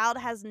a child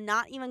has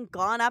not even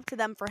gone up to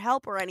them for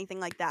help or anything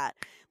like that.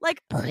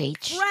 Like,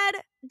 Preach.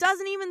 Fred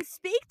doesn't even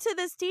speak to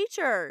this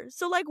teacher.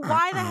 So, like,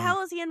 why the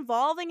hell is he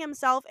involving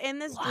himself in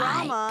this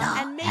drama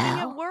and making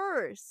it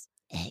worse?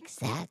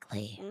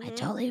 Exactly. I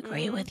totally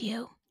agree with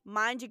you.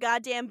 Mind your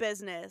goddamn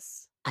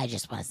business. I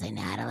just want to say,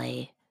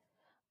 Natalie,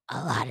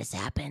 a lot has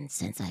happened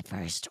since I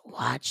first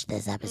watched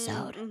this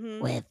episode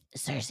with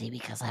Cersei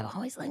because I'm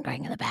always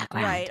lingering in the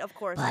background. Right, of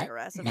course, But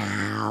IRS.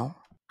 now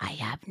I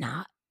have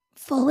not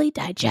fully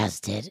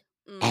digested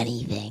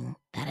anything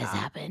that has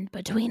happened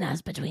between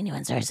us, between you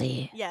and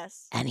Cersei.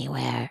 Yes.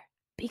 Anywhere.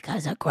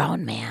 Because a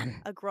grown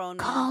man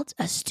called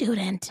a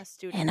student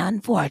an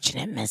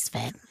unfortunate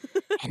misfit.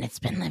 And it's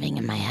been living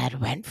in my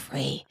head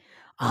rent-free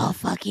all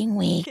fucking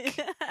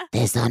week.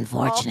 This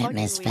unfortunate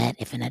misfit,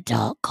 if an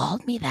adult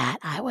called me that,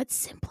 I would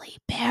simply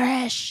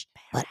perish.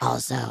 But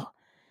also,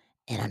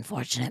 an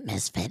unfortunate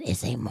misfit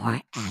is a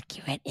more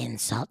accurate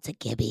insult to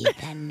Gibby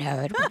than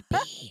nerd would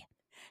be.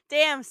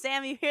 Damn,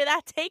 Sam, you hear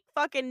that? Take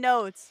fucking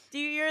notes. Do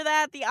you hear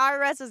that? The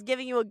IRS is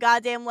giving you a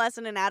goddamn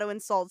lesson in how to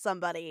insult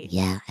somebody.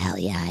 Yeah, hell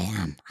yeah,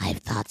 I am. I have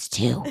thoughts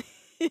too.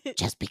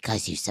 Just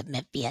because you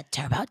submit via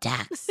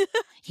TurboTax,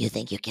 you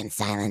think you can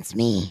silence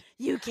me.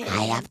 You can.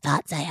 I have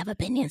thoughts, I have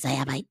opinions, I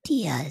have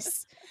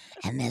ideas.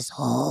 And this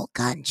whole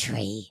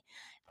country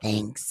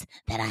thinks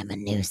that I'm a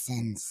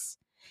nuisance.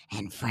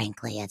 And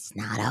frankly, it's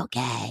not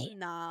okay.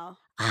 No.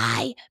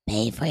 I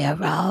pay for your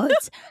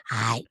roads.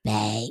 I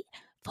pay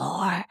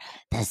for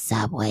the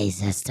subway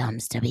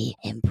systems to be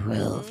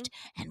improved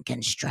and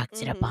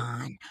constructed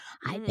upon.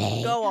 I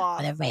pay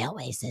for the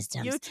railway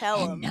systems. You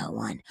tell and no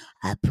one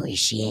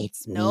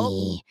appreciates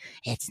me.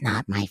 It's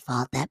not my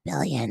fault that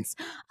billions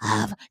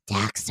of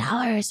tax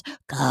dollars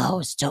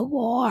goes to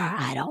war.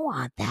 I don't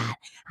want that.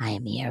 I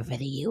am here for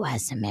the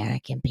U.S.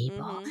 American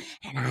people,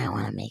 and I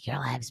want to make your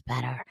lives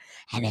better.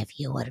 And if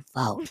you would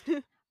vote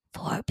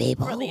for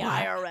people For the who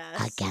are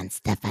IRS.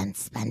 against defense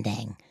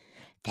spending,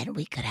 then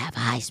we could have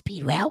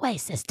high-speed railway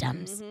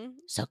systems.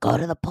 So go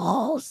to the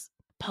polls.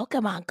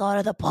 Pokemon, go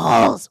to the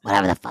polls.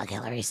 Whatever the fuck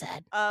Hillary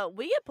said.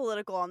 We get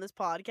political on this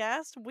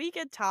podcast. We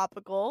get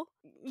topical.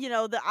 You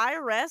know, the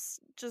IRS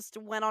just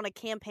went on a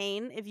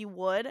campaign, if you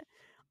would,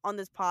 on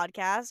this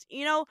podcast.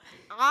 You know,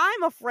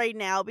 I'm afraid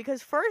now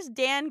because first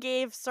Dan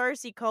gave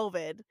Cersei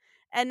COVID,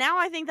 and now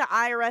I think the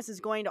IRS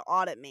is going to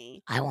audit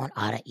me. I won't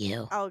audit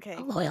you. Okay.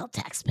 A loyal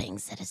tax-paying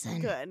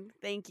citizen. Good.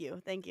 Thank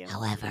you. Thank you.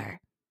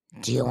 However,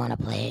 do you want to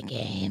play a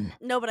game?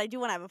 No, but I do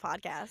want to have a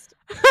podcast.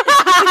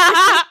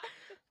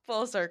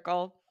 Full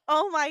circle.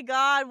 Oh my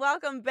god,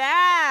 welcome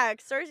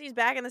back. Cersei's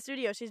back in the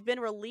studio. She's been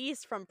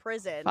released from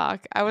prison.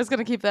 Fuck. I was going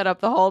to keep that up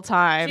the whole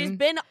time. She's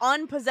been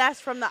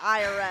unpossessed from the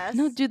IRS.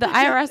 No, dude, the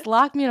IRS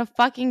locked me in a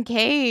fucking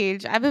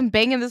cage. I've been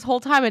banging this whole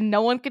time and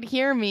no one could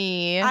hear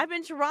me. I've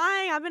been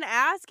trying. I've been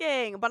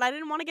asking, but I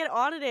didn't want to get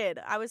audited.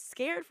 I was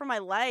scared for my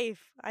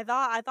life. I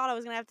thought I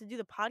was going to have to do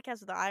the podcast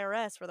with the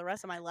IRS for the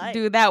rest of my life.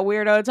 Dude, that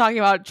weirdo talking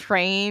about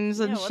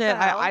trains and Yeah, what shit.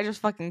 the hell? I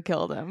just fucking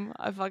killed him.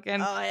 I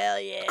fucking... Oh, hell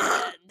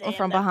yeah. Damn,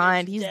 from that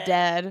behind. bitch He's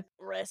dead.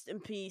 Rest in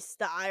peace,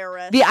 the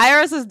IRS. The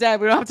IRS is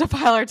dead. We don't have to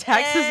file our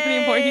taxes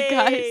anymore, you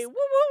guys. Woo, woo,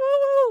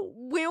 woo,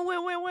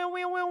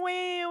 woo.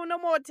 Wee. No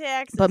more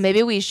taxes. But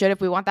maybe we should if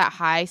we want that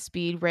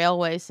high-speed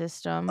railway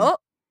system. Oh.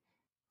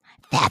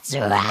 That's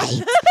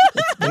right.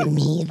 It's been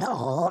me the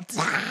whole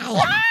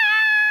time.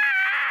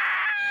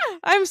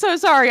 I'm so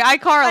sorry.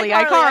 iCarly.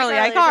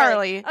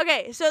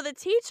 Okay, so the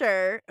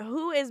teacher,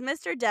 who is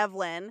Mr.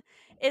 Devlin,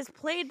 is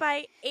played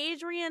by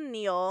Adrian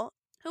Neal,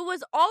 who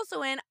was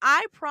also in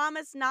I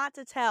Promise Not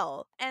to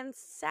Tell. And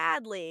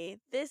sadly,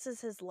 this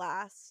is his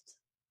last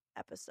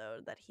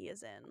episode that he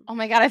is in. Oh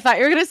my god, I thought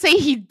you were going to say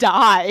he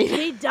died.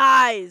 He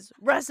dies.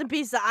 Rest in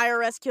peace, the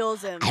IRS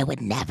kills him. I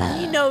would never.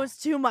 He knows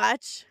too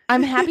much.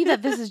 I'm happy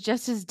that this is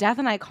just his death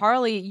in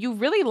iCarly. You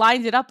really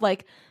lined it up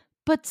like,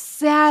 but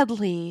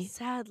sadly.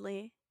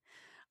 Sadly.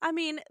 I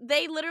mean,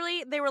 they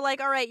were like,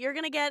 all right, you're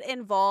going to get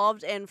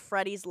involved in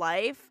Freddie's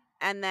life,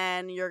 and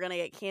then you're going to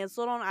get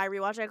canceled on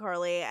iRewatch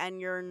iCarly, and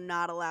you're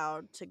not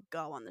allowed to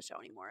go on the show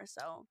anymore.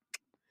 So,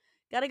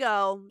 gotta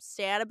go.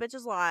 Stay out of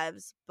bitches'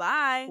 lives.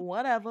 Bye.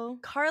 Whatever.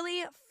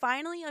 Carly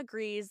finally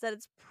agrees that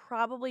it's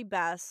probably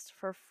best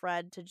for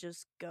Fred to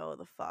just go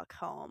the fuck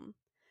home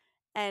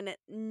and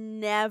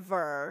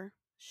never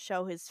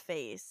show his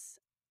face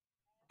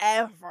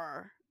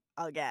ever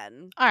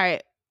again. All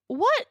right.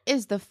 What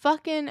is the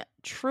fucking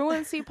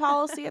truancy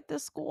policy at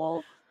this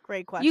school?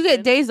 Great question. You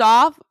get days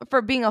off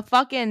for being a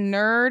fucking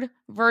nerd,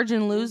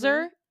 virgin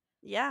loser?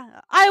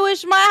 Yeah. I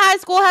wish my high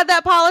school had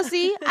that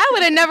policy. I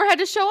would have never had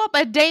to show up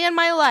a day in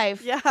my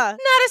life. Yeah. Not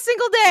a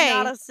single day.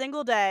 Not a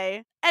single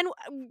day. And,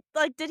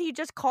 like, did he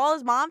just call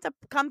his mom to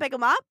come pick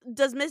him up?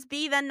 Does Miss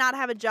B then not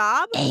have a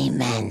job?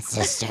 Amen,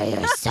 sister.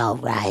 You're so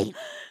right.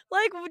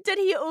 Like, did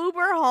he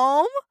Uber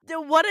home?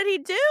 What did he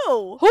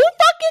do? Who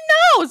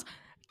fucking knows?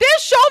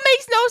 This show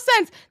makes no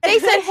sense. They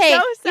said, Makes hey,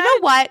 no you know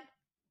what?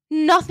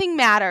 Nothing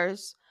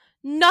matters.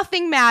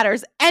 Nothing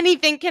matters.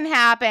 Anything can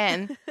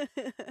happen.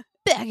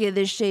 Back in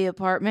the Shea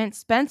apartment,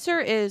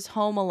 Spencer is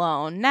home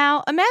alone.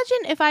 Now, imagine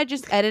if I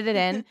just edited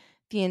in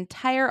the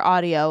entire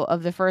audio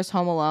of the first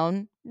Home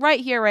Alone right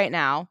here, right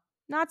now.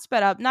 Not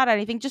sped up, not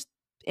anything, just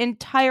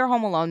entire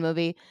Home Alone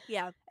movie.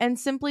 Yeah. And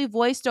simply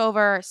voiced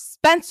over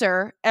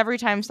Spencer every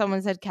time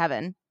someone said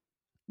Kevin.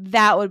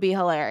 That would be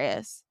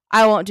hilarious.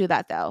 I won't do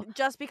that though.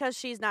 Just because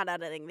she's not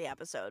editing the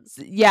episodes.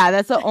 Yeah,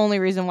 that's the only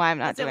reason why I'm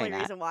not That's the doing only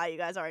that. reason why you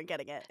guys aren't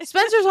getting it.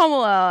 Spencer's home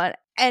alone,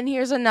 and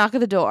here's a knock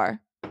at the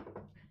door.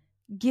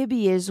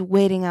 Gibby is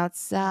waiting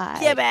outside.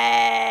 Gibby!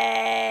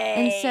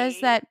 And says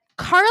that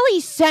Carly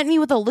sent me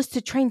with a list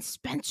to train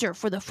Spencer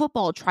for the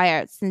football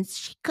tryouts since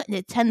she couldn't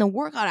attend the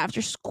workout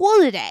after school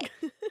today.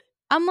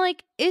 I'm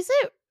like, is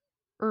it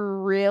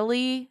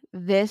really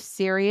this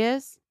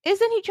serious?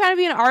 Isn't he trying to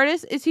be an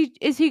artist? Is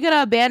he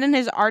gonna abandon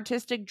his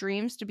artistic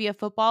dreams to be a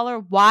footballer?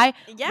 Why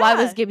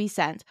was Gibby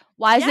sent?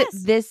 Why is it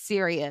this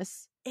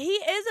serious? He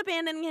is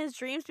abandoning his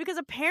dreams because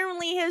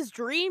apparently his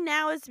dream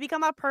now is to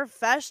become a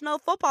professional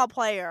football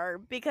player,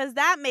 because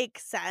that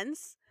makes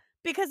sense.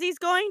 Because he's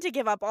going to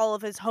give up all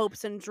of his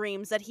hopes and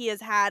dreams that he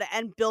has had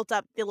and built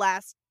up the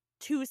last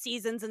 2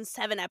 seasons and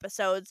 7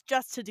 episodes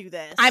just to do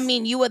this. I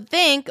mean, you would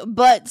think,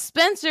 but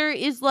Spencer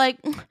is like,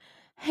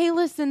 hey,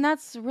 listen,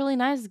 that's really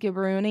nice,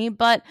 Gibberoonie,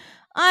 but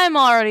I'm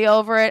already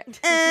over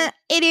it.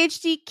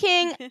 ADHD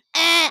king,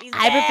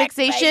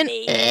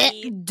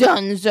 hyperfixation,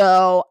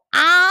 dunzo.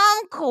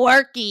 I'm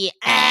quirky.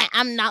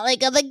 I'm not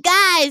like other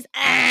guys.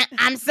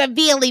 I'm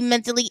severely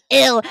mentally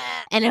ill.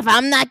 And if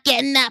I'm not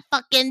getting that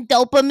fucking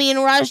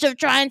dopamine rush of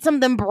trying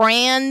something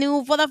brand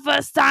new for the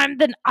first time,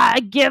 then I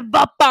give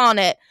up on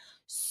it.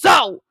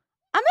 So,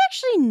 I'm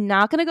actually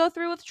not going to go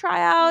through with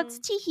tryouts.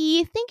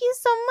 Teehee. Thank you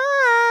so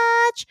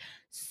much.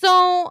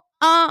 So,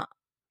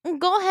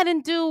 go ahead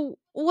and do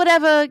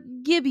whatever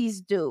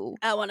Gibbies do.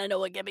 I want to know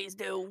what Gibbies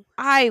do.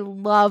 I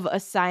love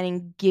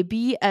assigning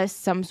Gibby as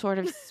some sort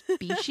of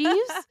species.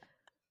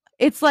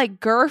 It's like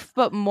Gurf,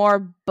 but more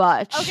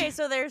butch. Okay,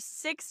 so there's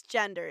 6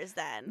 genders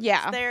then.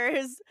 Yeah.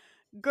 There's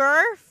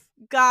Gurf,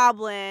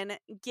 Goblin,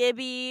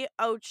 Gibby,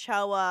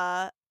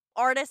 Ochoa,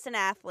 artist and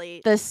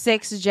athlete. The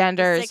 6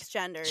 genders. 6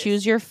 genders.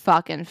 Choose your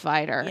fucking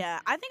fighter. Yeah,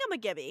 I think I'm a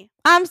Gibby.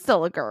 I'm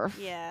still a Gurf.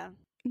 Yeah.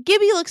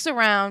 Gibby looks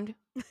around,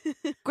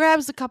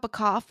 grabs a cup of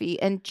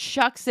coffee, and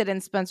chucks it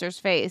in Spencer's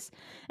face.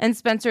 And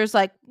Spencer's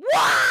like,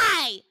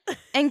 why?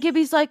 And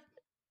Gibby's like,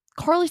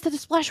 Carly said to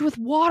splash you with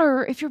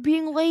water if you're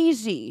being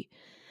lazy.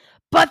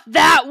 But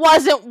that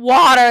wasn't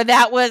water.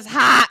 That was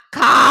hot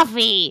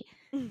coffee.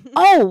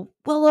 Oh,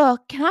 well,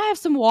 can I have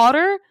some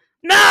water?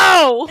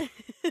 No!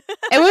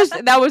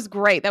 That was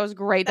great. That was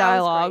great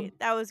dialogue.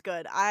 That was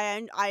good.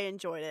 I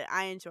enjoyed it.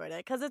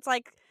 Because it's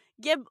like,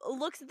 Gib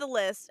looks at the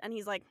list and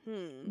he's like,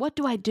 what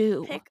do I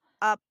do? Pick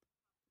up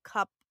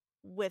cup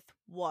with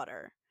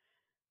water.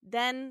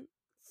 Then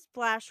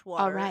splash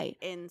water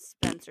in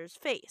Spencer's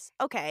face.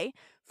 Okay.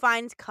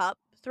 Finds cup,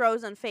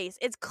 throws on face.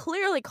 It's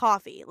clearly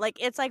coffee.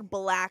 Like, it's like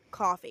black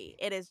coffee.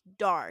 It is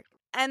dark.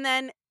 And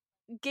then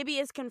Gibby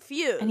is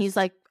confused. And he's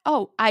like,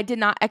 oh, I did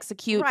not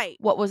execute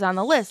what was on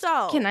the list.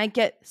 So, can I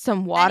get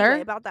some water?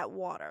 Anyway, about that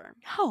water.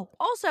 No.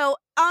 Also,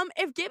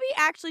 if Gibby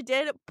actually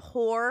did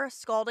pour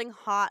scalding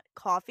hot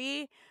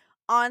coffee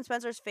on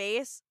Spencer's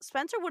face,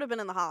 Spencer would have been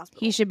in the hospital.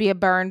 He should be a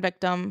burn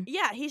victim.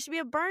 Yeah, he should be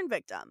a burn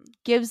victim.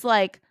 Gives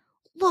like,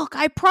 look,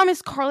 I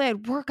promised Carly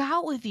I'd work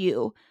out with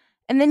you.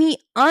 And then he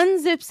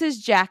unzips his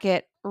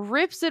jacket,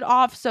 rips it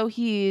off so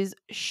he's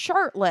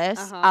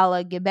shirtless, a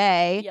la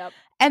Gibby. Yep.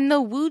 And the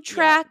woo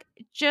track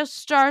just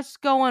starts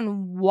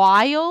going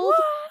wild.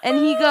 And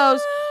he goes,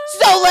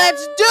 so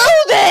let's do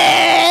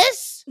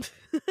this!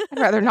 I'd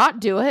rather not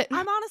do it.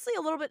 I'm honestly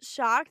a little bit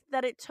shocked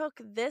that it took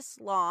this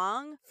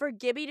long for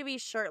Gibby to be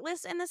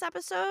shirtless in this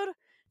episode,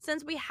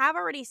 since we have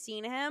already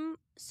seen him.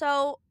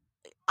 So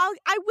I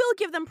will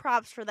give them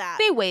props for that.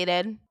 They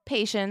waited.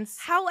 Patience.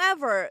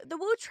 However, the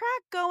woo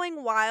track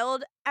going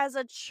wild as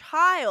a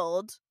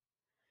child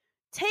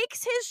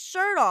takes his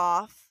shirt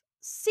off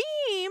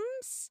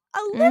seems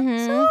a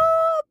little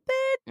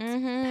bit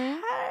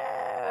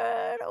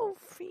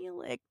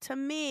pedophilic to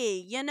me.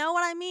 You know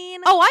what I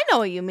mean? Oh, I know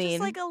what you mean.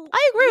 Like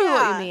I agree with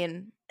what you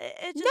mean.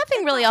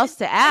 Nothing really else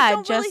to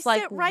add. Just really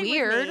like right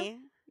weird.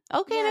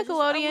 Okay, yeah,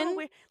 Nickelodeon.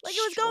 Like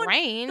it was going.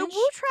 Strange. The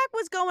woo track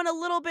was going a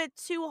little bit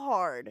too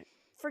hard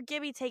for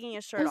Gibby taking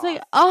his shirt off.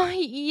 Like, oh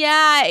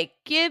yeah,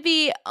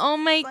 Gibby. Oh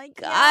my god,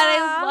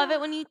 I love it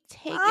when you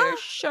take your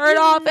shirt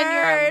off and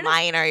you're a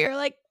minor. You're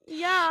like,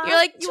 you're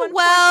like 12.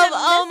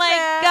 Oh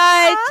my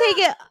god, take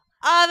it off.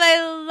 I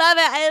love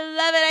it.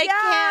 I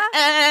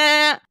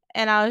can't.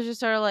 And I was just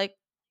sort of like,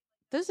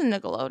 this is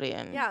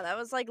Nickelodeon. Yeah, that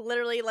was like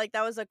literally like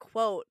that was a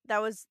quote.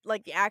 That was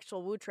like the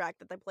actual woo track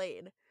that they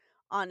played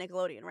on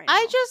Nickelodeon right now.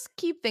 I just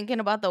keep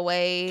thinking about the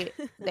way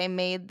they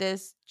made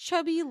this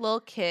chubby little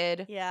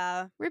kid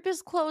rip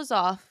his clothes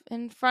off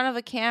in front of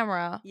a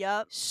camera.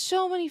 Yep.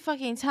 So many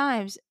fucking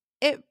times.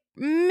 It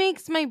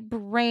makes my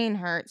brain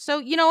hurt. So,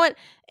 you know what?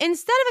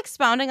 Instead of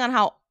expounding on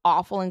how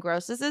awful and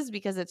gross this is,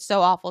 because it's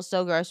so awful,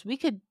 so gross, we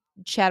could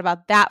chat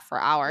about that for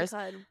hours.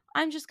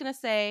 I'm just going to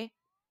say,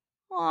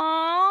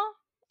 aw,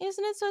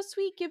 isn't it so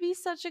sweet?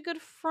 Gibby's such a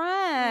good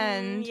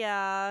friend.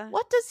 Yeah.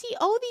 What does he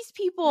owe these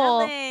people?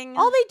 Nothing.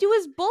 All they do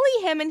is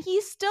bully him, and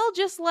he's still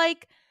just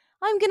like,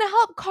 I'm going to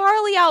help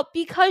Carly out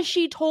because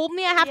she told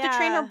me I have to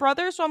train her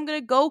brother, so I'm going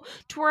to go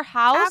to her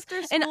house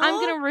After and I'm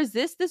school? going to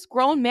resist this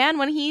grown man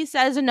when he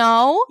says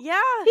no. Yeah.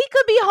 He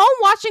could be home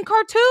watching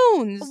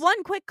cartoons.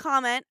 One quick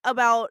comment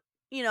about,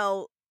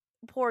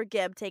 poor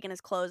Gib taking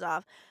his clothes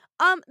off.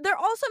 They're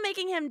also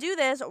making him do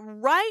this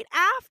right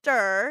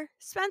after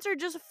Spencer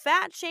just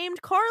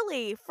fat-shamed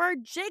Carly for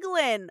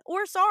jiggling.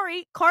 Or,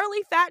 sorry, Carly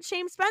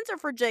fat-shamed Spencer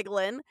for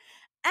jiggling.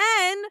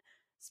 And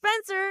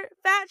Spencer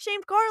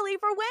fat-shamed Carly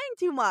for weighing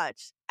too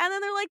much. And then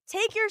they're like,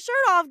 take your shirt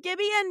off,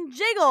 Gibby, and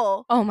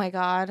jiggle. Oh my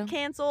God.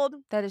 Canceled.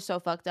 That is so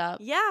fucked up.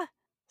 Yeah.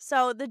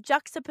 So the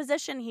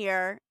juxtaposition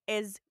here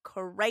is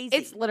crazy.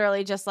 It's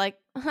literally just like,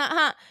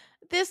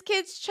 this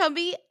kid's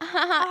chubby.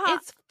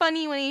 It's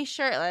funny when he's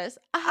shirtless.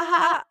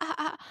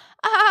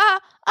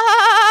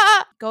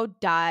 Go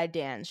die,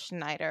 Dan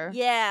Schneider.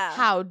 Yeah.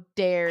 How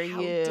dare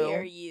How you?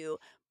 dare you?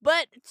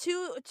 But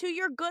to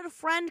your good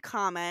friend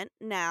comment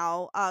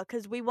now,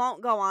 because we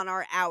won't go on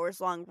our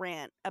hours-long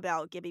rant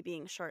about Gibby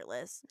being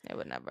shirtless. It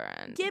would never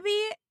end.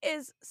 Gibby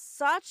is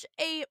such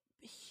a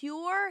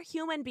pure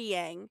human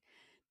being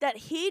that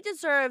he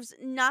deserves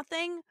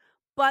nothing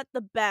but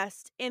the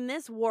best in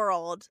this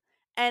world.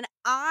 And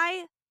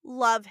I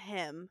love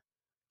him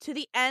to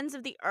the ends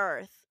of the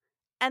earth.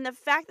 And the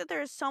fact that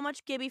there is so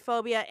much Gibby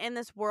phobia in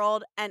this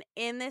world and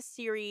in this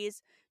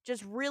series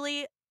just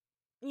really,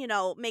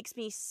 makes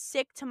me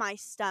sick to my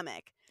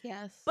stomach.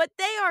 Yes. But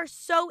they are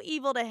so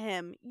evil to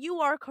him. You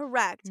are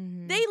correct.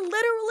 Mhm. They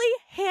literally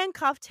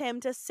handcuffed him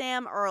to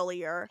Sam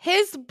earlier.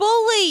 His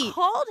bully.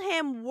 Called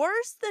him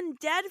worse than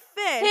dead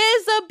fish.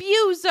 His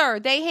abuser.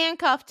 They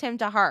handcuffed him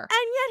to her. And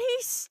yet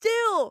he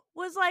still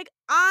was like,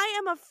 I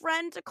am a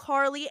friend to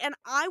Carly and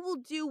I will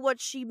do what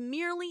she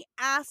merely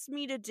asked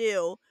me to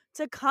do,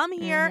 to come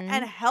here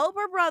and help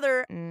her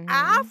brother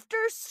after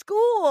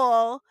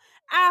school.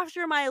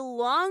 After my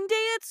long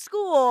day at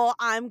school,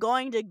 I'm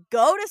going to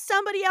go to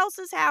somebody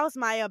else's house,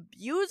 my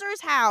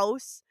abuser's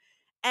house,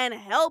 and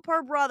help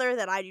her brother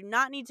that I do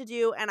not need to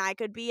do, and I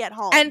could be at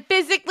home. And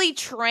physically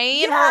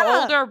train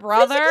her older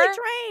brother?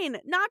 Physically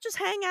train. Not just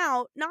hang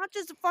out. Not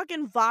just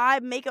fucking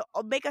vibe, make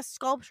a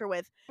sculpture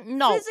with.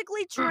 No.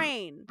 Physically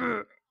train.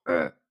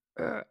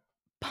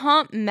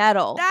 Pump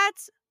metal.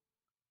 That's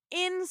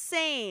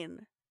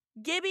insane.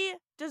 Gibby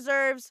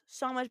deserves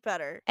so much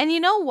better. And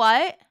you know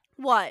what?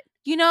 What?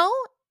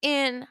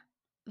 In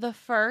the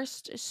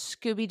first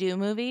Scooby-Doo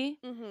movie,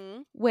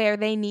 Mm-hmm. where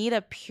they need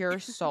a pure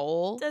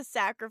soul. To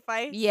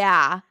sacrifice.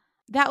 Yeah.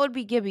 That would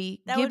be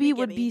Gibby. Gibby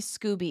would be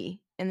Scooby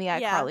in the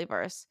iCarly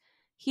verse.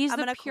 He's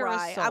the purest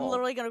cry. soul. I'm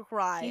literally gonna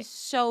cry. He's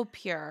so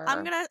pure.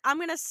 I'm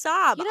gonna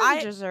sob. He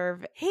doesn't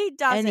deserve He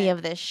doesn't. any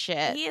of this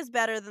shit. He is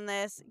better than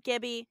this.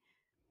 Gibby,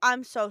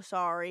 I'm so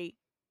sorry.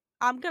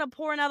 I'm gonna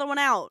pour another one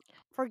out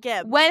for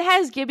Gib. When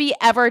has Gibby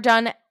ever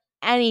done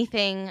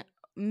anything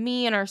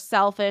mean or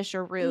selfish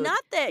or rude?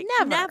 Nothing.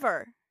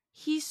 Never.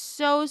 He's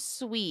so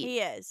sweet. He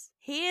is.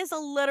 He is a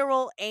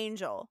literal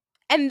angel.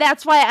 And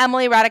that's why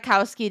Emily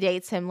Ratajkowski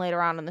dates him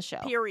later on in the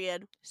show.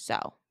 Period.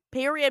 So.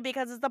 Period,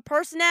 because it's the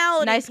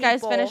personality. Nice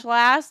guys finish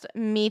last?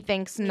 Me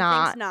thinks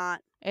not. Thinks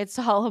not. It's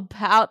all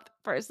about the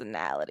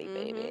personality,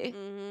 baby.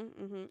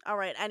 All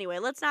right. Anyway,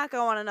 let's not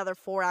go on another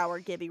 4-hour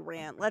Gibby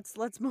rant. Let's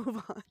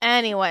move on.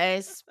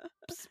 Anyways,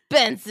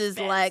 Spence is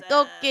like,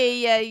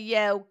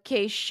 okay,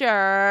 okay,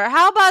 sure.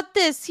 How about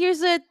this?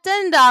 Here's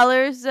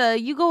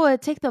 $10. You go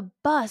take the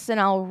bus, and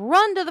I'll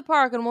run to the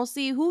park, and we'll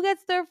see who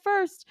gets there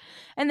first.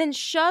 And then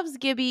shoves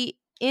Gibby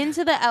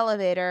into the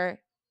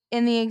elevator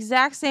in the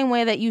exact same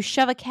way that you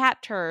shove a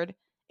cat turd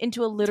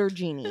into a litter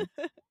genie.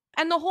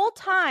 And the whole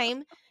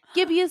time,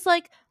 Gibby is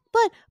like,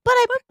 but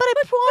I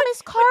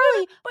promised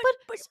Carly, but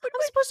I'm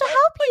supposed to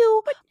help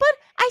you. But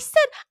I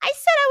said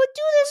I would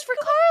do this for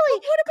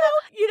Carly. What about,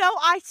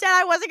 I said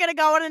I wasn't going to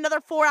go on another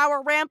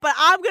 4-hour rant, but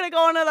I'm going to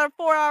go on another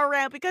 4-hour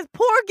rant because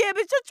poor Gib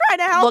is just trying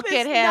to help Look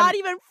his at him. not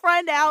even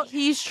friend out.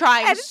 He's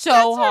trying and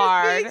so Spencer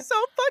hard. Is being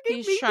so fucking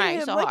He's mean trying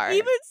to him. so Like, hard.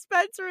 even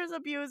Spencer is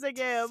abusing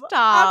him.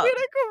 Stop. I'm going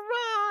to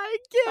cry,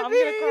 Gibby. I'm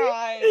gonna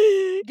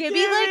cry.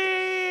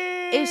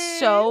 Gibby, is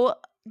so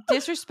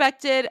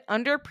disrespected,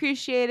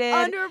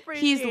 underappreciated.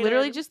 He's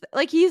literally just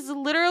like he's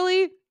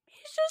literally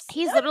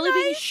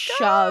being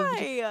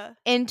shoved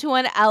into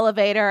an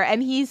elevator,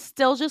 and he's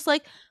still just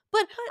like,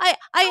 but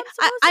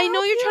I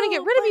know you're trying to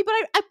get rid of me, but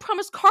I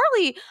promised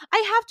Carly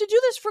I have to do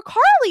this for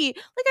Carly.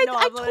 Like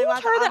I told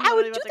her that I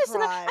would do this,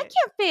 and I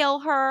can't fail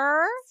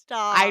her.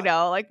 Stop. I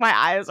know, like my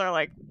eyes are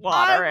like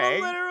watering.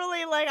 I'm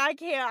literally like, I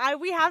can't.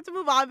 We have to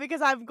move on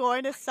because I'm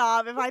going to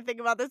sob if I think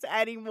about this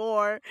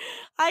anymore.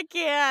 I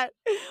can't.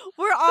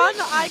 We're on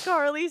the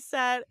iCarly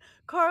set.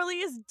 Carly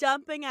is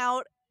dumping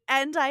out,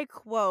 and I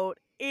quote,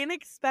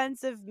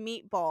 inexpensive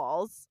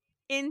meatballs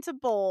into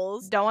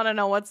bowls. Don't want to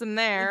know what's in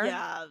there.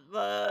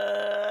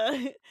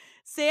 Yeah.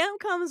 Sam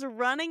comes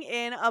running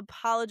in,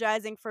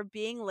 apologizing for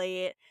being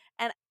late,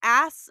 and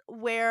asks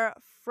where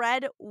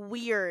Fred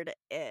Weird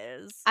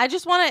is. I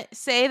just want to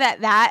say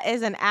that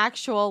is an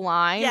actual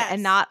line, and Yes.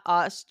 not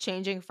us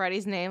changing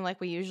Freddie's name like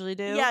we usually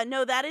do. Yeah,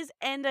 no, that is,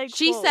 and I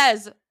She quote,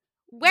 says,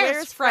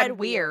 Where's Fred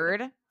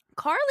weird?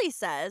 Carly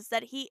says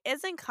that he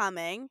isn't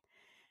coming,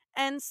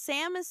 and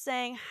Sam is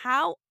saying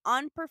how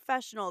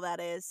unprofessional that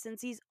is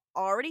since he's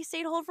already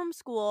stayed home from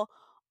school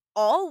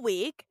all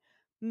week,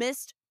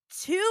 missed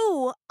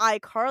 2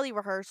 iCarly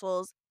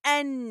rehearsals,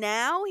 and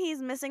now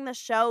he's missing the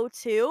show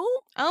too?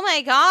 Oh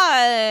my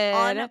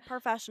god.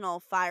 Unprofessional.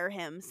 Fire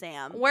him,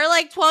 Sam. We're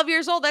like 12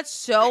 years old. That's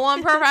so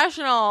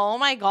unprofessional. Oh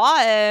my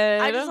god.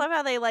 I just love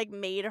how they like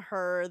made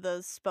her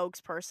the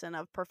spokesperson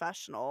of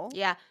professional.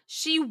 Yeah.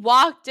 She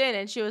walked in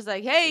and she was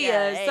like, hey,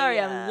 sorry,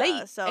 I'm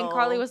late. And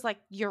Carly so- was like,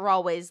 you're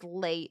always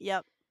late.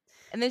 Yep.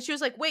 And then she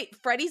was like, wait,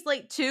 Freddie's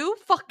late too?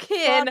 Fuck Fuck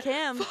him.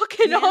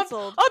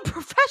 Canceled.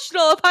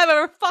 Unprofessional if I've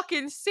ever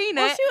fucking seen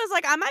Well, it. she was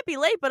like, I might be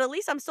late, but at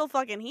least I'm still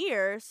fucking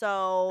here.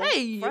 So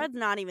Hey. Fred's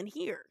not even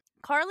here.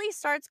 Carly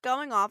starts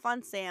going off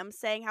on Sam,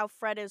 saying how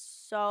Fred is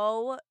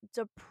so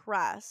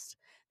depressed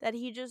that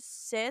he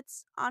just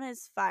sits on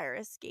his fire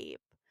escape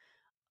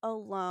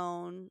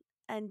alone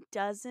and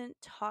doesn't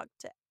talk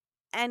to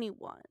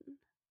anyone.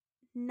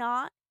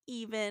 Not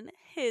even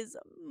his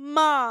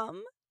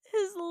mom,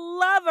 his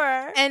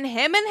lover. And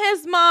him and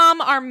his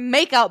mom are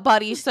makeout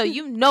buddies, so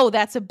you know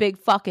that's a big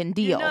fucking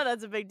deal. You know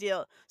that's a big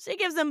deal. She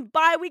gives him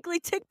bi-weekly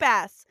tick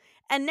baths.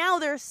 And now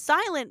they're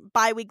silent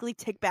bi-weekly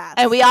tick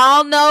baths. And we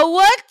all know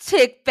what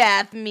tick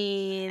bath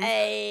means.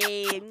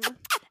 Hey.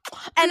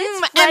 And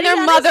it's and Freddie their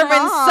and mother his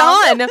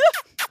mom. and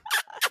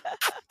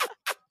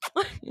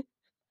son.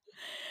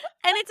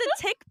 And it's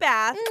a tick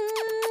bath.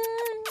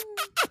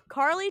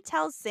 Carly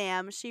tells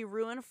Sam she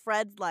ruined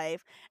Fred's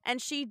life,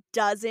 and she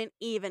doesn't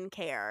even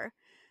care.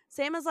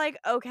 Sam is like,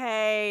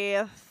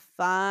 okay,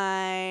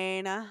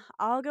 fine.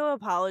 I'll go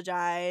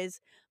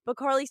apologize. But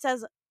Carly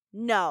says,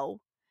 no,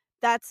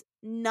 that's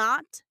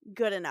not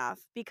good enough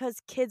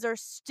because kids are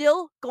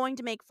still going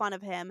to make fun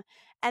of him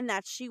and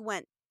that she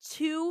went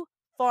too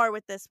far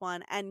with this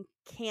one and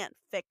can't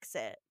fix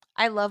it.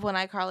 I love when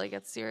iCarly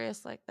gets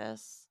serious like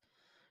this.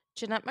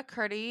 Jeanette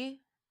McCurdy,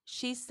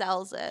 she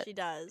sells it. She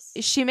does.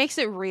 She makes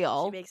it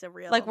real. She makes it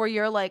real. Like where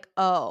you're like,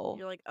 oh.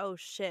 You're like, oh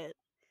shit.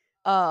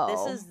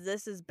 Oh.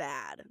 This is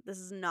bad. This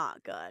is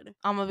not good.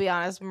 I'm gonna be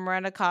honest,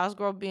 Miranda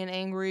Cosgrove being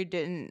angry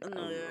did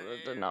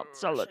not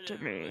sell it to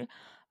me.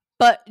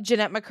 But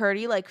Jeanette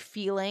McCurdy, like,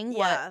 feeling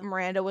what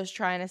Miranda was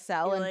trying to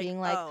sell You're and like, being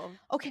like, oh,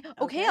 okay,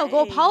 I'll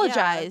go yeah.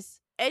 apologize.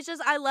 It's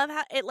just, I love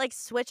how it, like,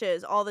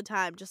 switches all the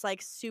time, just,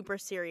 like, super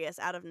serious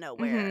out of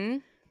nowhere. Mm-hmm.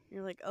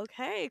 You're like,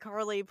 okay,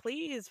 Carly,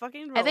 please,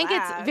 fucking relax. I think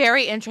it's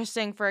very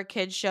interesting for a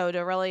kid's show to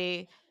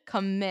really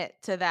commit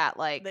to that,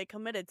 like, they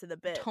committed to the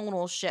bit.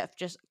 Tonal shift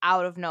just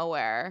out of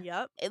nowhere.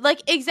 Yep.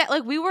 Like, exactly,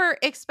 like, we were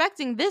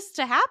expecting this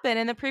to happen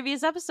in the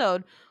previous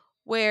episode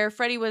where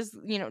Freddie was,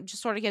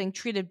 just sort of getting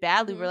treated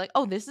badly. Mm-hmm. We're like,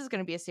 oh, this is going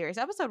to be a serious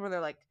episode where they're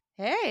like,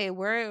 hey,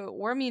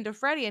 we're mean to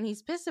Freddie and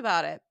he's pissed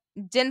about it.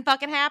 Didn't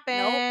fucking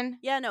happen. Nope.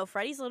 Yeah, no,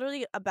 Freddie's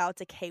literally about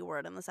to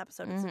K-word in this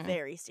episode. It's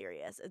very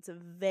serious. It's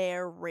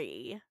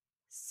very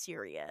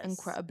serious.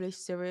 Incredibly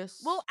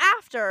serious. Well,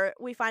 after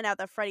we find out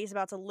that Freddie's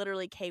about to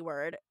literally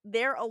K-word,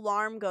 their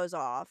alarm goes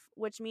off,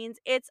 which means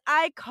it's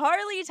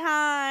iCarly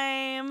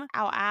time.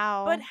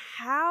 Ow. But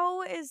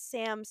how is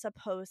Sam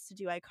supposed to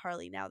do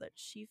iCarly now that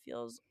she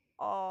feels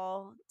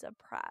all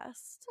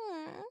depressed?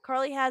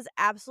 Carly has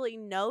absolutely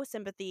no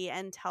sympathy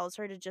and tells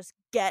her to just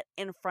get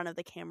in front of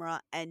the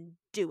camera and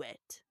do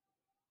it.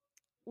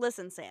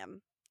 Listen,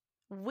 Sam,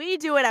 we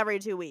do it every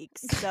 2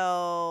 weeks,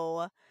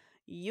 so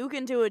you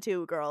can do it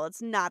too, girl.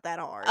 It's not that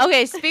hard.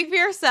 Okay, speak for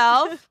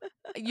yourself.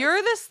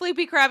 You're the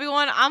sleepy, crabby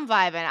one. I'm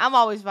vibing. I'm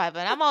always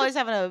vibing. I'm always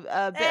having a bit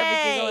of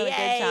a giggle and a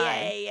good time.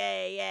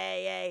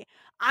 Hey.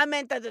 I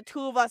meant that the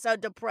two of us are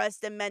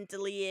depressed and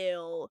mentally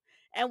ill,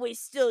 and we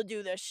still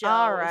do the show.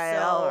 All right.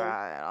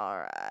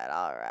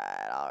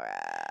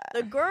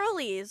 The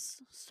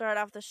girlies start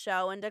off the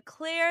show and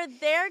declare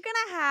they're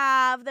gonna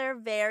have their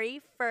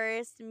very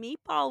first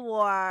meatball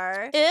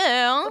war.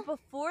 Ew. But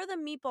before the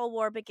meatball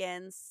war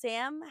begins,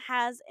 Sam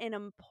has an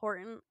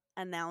important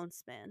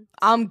announcement.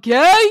 I'm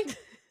gay?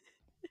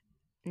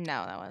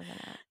 No, that wasn't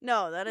it.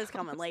 No, that is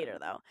coming later,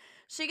 though.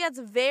 She gets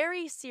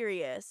very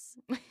serious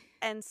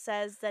and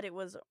says that it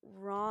was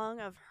wrong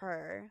of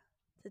her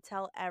to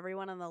tell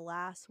everyone on the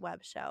last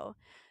web show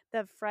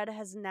that Fred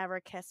has never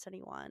kissed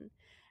anyone.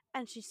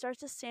 And she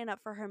starts to stand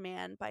up for her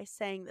man by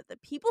saying that the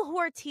people who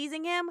are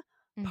teasing him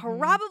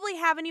probably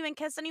haven't even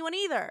kissed anyone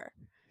either.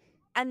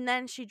 And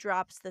then she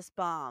drops this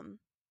bomb.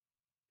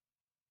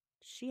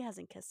 She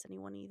hasn't kissed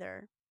anyone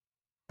either.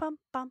 Bum,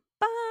 bum,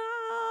 bum.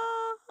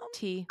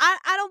 T.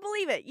 I don't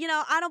believe it.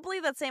 I don't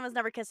believe that Sam has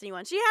never kissed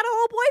anyone. She had a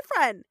whole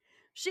boyfriend.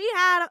 She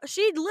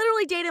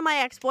literally dated my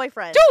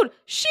ex-boyfriend. Dude,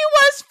 she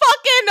was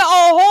fucking a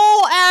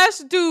whole ass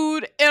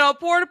dude in a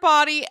porta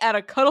potty at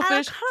a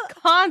Cuttlefish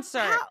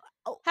concert.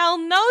 Hell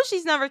no,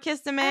 she's never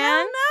kissed a man.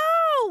 Hell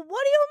no.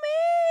 What do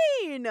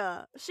you mean?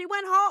 She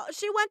went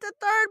to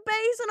third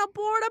base in a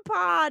porta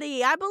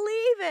potty. I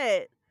believe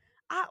it.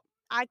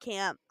 I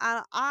can't.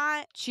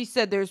 She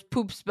said there's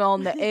poop smell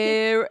in the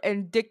air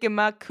and dick in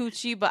my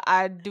coochie, but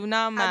I do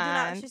not mind.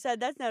 I do not. She said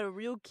that's not a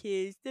real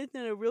kiss. That's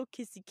not a real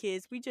kissy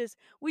kiss. We just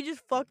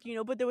fucked,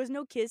 but there was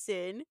no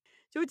kissing,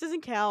 so it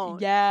doesn't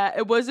count. Yeah,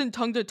 it wasn't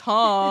tongue to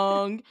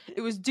tongue.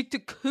 It was dick to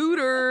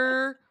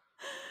cooter.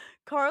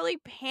 Carly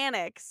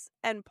panics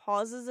and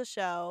pauses the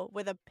show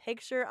with a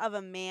picture of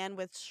a man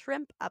with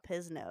shrimp up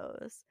his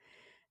nose.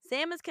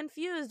 Sam is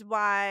confused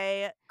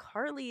why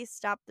Carly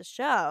stopped the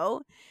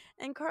show,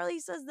 and Carly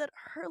says that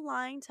her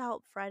lying to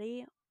help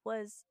Freddie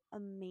was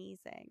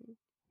amazing.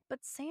 But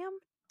Sam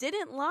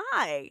didn't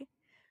lie.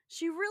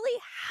 She really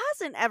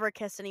hasn't ever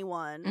kissed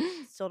anyone.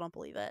 Still don't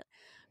believe it.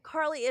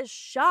 Carly is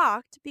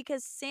shocked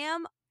because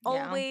Sam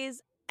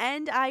always,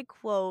 and I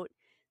quote,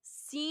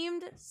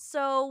 seemed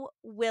so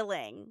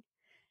willing.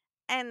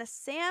 And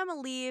Sam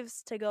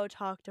leaves to go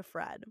talk to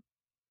Fred.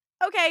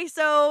 Okay,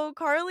 so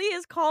Carly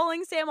is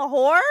calling Sam a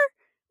whore?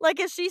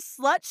 Like, is she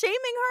slut shaming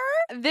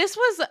her? This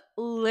was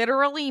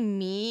literally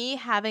me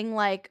having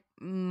like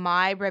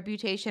my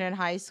reputation in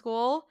high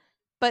school,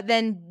 but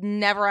then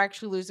never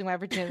actually losing my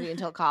virginity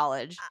until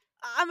college.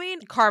 I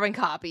mean, Carbon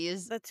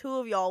copies. the two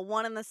of y'all,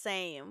 one and the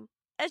same.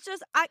 It's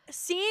just, I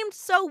seemed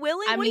so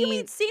willing. What do you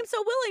mean seemed so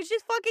willing?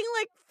 She's fucking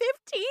like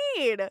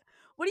 15.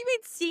 What do you mean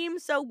seem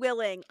so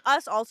willing?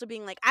 Us also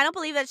being like, I don't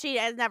believe that she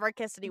has never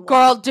kissed anyone.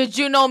 Girl, did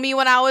you know me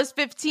when I was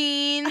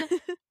 15?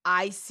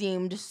 I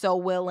seemed so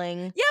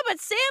willing. Yeah, but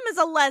Sam is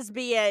a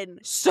lesbian.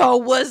 So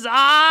was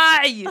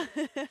I.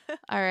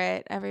 All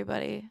right,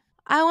 everybody.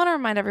 I want to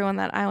remind everyone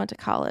that I went to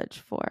college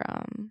for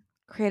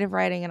creative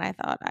writing, and I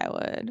thought I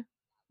would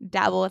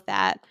dabble with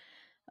that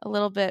a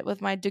little bit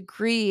with my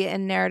degree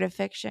in narrative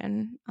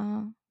fiction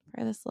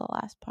for this little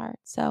last part.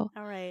 So,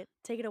 all right,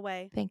 take it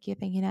away. Thank you,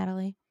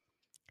 Natalie.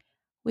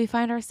 We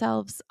find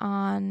ourselves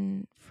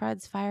on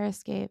Fred's fire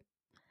escape.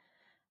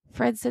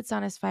 Fred sits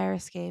on his fire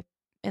escape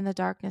in the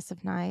darkness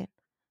of night.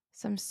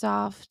 Some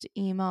soft,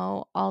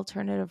 emo,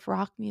 alternative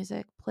rock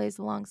music plays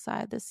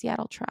alongside the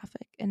Seattle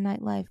traffic and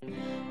nightlife,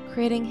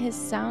 creating his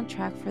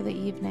soundtrack for the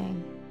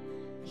evening.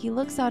 He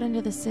looks out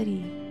into the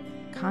city,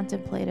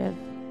 contemplative,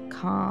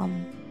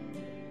 calm,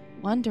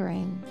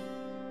 wondering,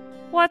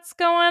 what's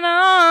going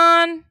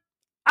on?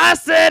 I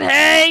said,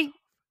 hey!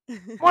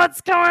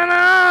 What's going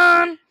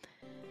on?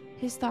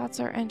 His thoughts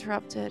are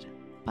interrupted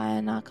by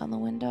a knock on the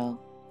window.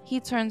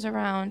 He turns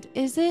around.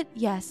 Is it?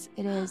 Yes,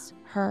 it is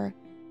her,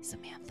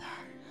 Samantha.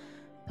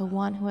 The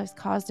one who has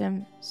caused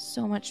him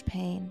so much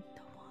pain.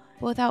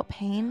 But without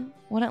pain,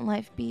 wouldn't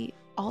life be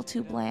all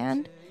too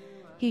bland?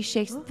 He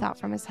shakes the thought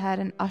from his head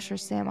and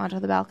ushers Sam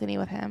onto the balcony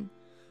with him.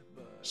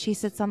 She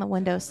sits on the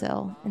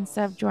windowsill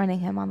instead of joining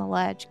him on the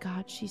ledge.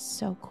 God, she's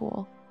so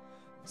cool.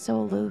 So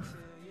aloof.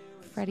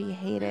 Freddie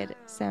hated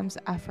Sam's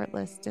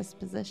effortless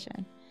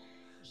disposition.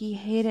 He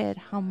hated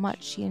how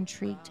much she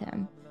intrigued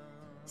him.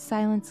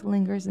 Silence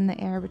lingers in the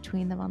air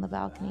between them on the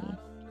balcony.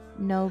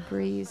 No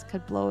breeze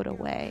could blow it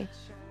away.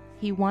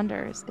 He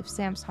wonders if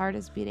Sam's heart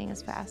is beating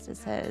as fast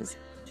as his.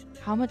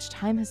 How much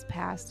time has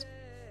passed?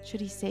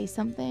 Should he say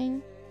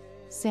something?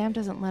 Sam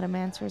doesn't let him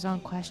answer his own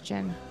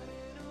question.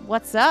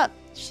 What's up?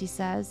 She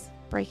says,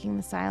 breaking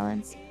the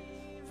silence.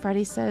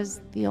 Freddie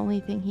says the only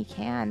thing he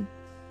can.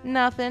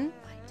 Nothing.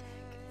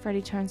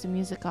 Freddie turns the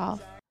music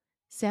off.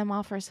 Sam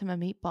offers him a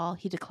meatball.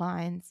 He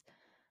declines.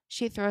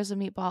 She throws a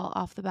meatball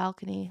off the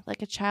balcony,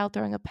 like a child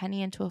throwing a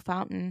penny into a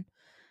fountain.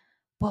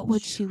 What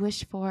would she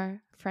wish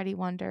for? Freddie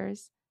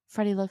wonders.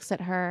 Freddie looks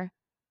at her.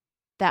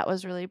 That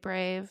was really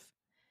brave.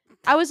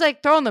 I was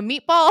like, throwing the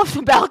meatball off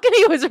the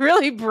balcony was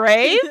really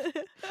brave.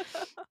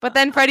 But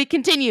then Freddie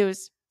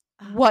continues.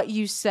 What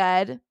you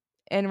said,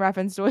 in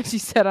reference to what she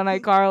said on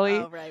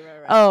iCarly. Oh, right.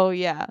 Oh,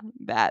 yeah.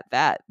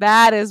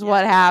 That is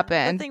what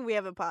happened. The thing we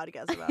have a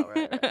podcast about,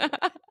 right.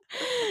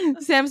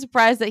 Sam's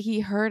surprised that he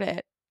heard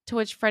it, to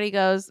which Freddie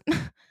goes,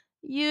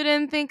 you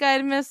didn't think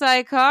I'd miss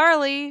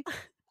iCarly?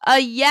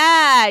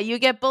 Yeah, you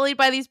get bullied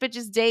by these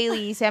bitches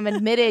daily. Sam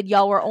admitted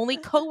y'all were only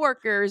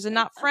coworkers and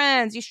not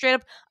friends. You straight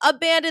up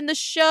abandoned the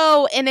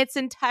show in its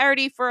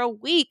entirety for a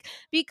week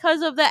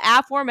because of the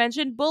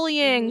aforementioned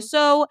bullying. Mm-hmm.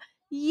 So,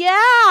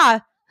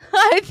 yeah,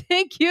 I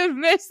think you'd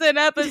miss an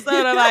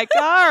episode of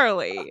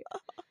iCarly.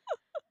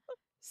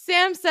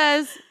 Sam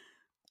says,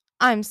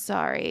 I'm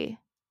sorry.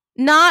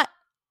 Not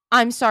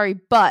I'm sorry,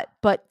 but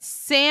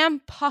Sam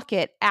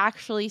Puckett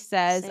actually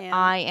says,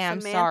 I am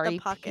Samantha sorry,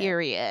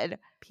 Puckett.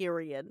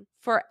 period.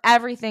 For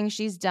everything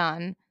she's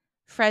done.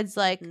 Fred's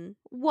like,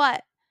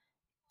 what?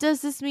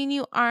 Does this mean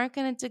you aren't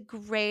going to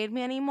degrade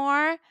me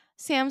anymore?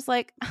 Sam's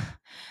like,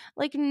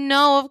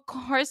 no, of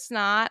course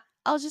not.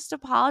 I'll just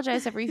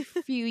apologize every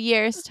few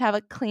years to have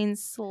a clean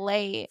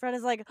slate. Fred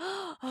is like,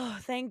 oh,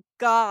 thank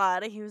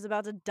God. He was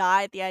about to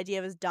die at the idea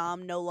of his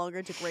dom no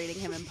longer degrading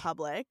him in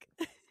public.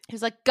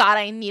 He's like, God,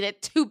 I need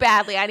it too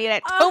badly. I need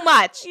it too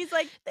much. He's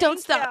like, don't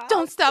stop.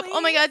 Please. Oh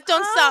my God,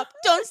 don't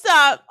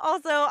stop.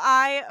 Also,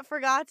 I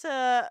forgot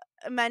to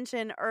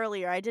mention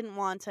earlier, I didn't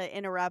want to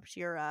interrupt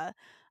your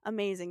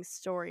amazing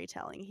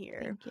storytelling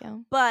here. Thank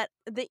you. But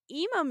the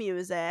emo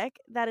music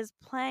that is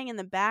playing in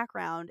the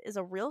background is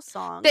a real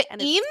song. The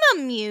and emo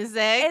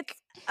music.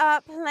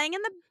 It's playing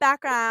in the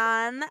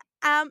background.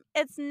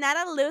 It's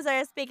not a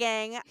loser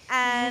speaking,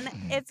 and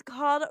it's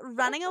called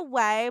 "Running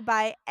Away"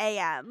 by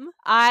AM.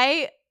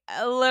 I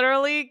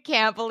literally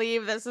can't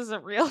believe this is a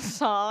real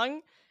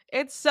song.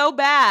 It's so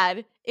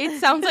bad. It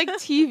sounds like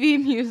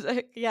TV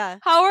music. Yeah.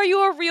 How are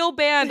you a real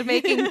band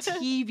making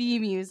TV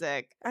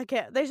music?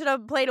 Okay, they should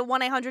have played a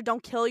 1-800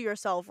 "Don't Kill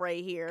Yourself"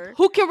 right here.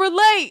 Who can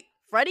relate?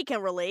 Freddie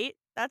can relate.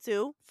 That's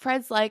who.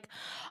 Fred's like,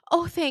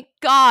 oh, thank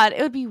God.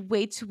 It would be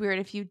way too weird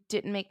if you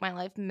didn't make my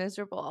life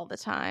miserable all the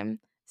time.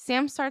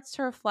 Sam starts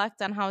to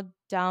reflect on how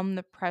dumb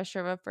the pressure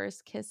of a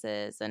first kiss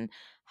is and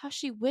how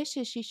she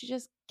wishes she should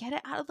just get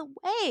it out of the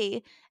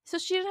way so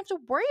she didn't have to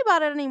worry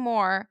about it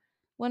anymore.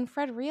 When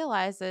Fred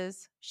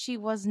realizes she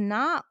was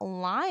not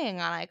lying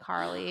on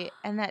iCarly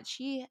and that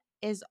she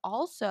is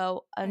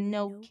also a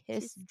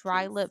no-kiss,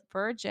 dry-lip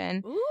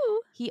virgin,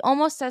 Ooh. he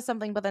almost says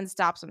something but then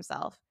stops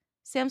himself.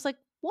 Sam's like,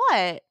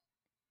 what?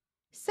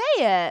 Say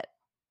it.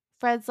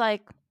 Fred's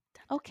like,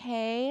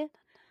 okay.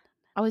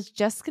 I was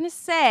just going to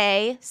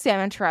say,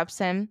 Sam interrupts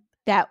him,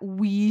 that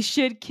we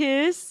should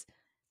kiss.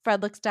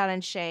 Fred looks down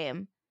in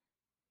shame.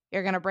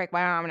 You're going to break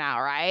my arm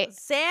now, right?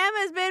 Sam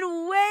has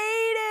been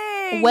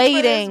waiting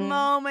for this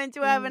moment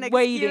to have an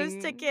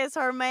excuse to kiss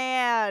her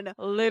man.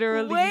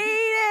 Literally.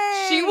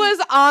 Waiting. She was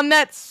on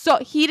that, so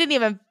he didn't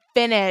even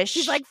finish.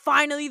 She's like,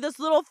 finally, this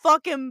little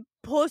fucking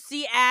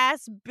pussy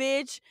ass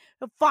bitch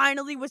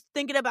finally was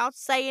thinking about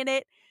saying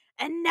it.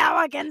 And now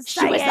I can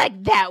say it. She was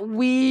like, that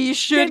we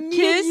should That me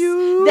kiss? and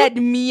you That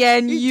me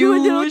and do a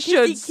little you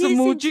should kissy kiss and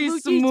smoochy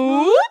smoochy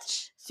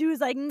smooch? She was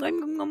like, mwah,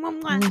 mwah,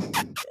 mwah, mwah.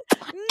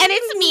 And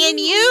it's me and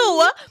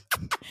you.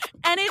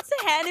 And it's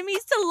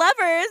enemies to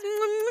lovers.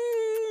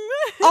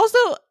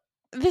 Also,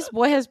 this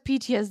boy has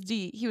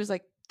PTSD. He was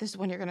like, this is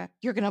when you're gonna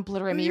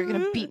obliterate me. You're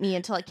gonna beat me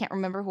until I can't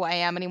remember who I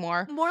am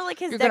anymore. More like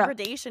his You're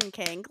degradation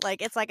kink.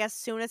 Like, it's like as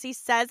soon as he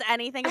says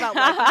anything about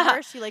liking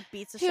her, she like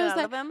beats the He shit was out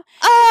like, of him.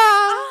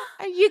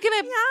 Are you gonna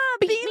Yeah,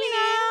 beat me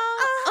now?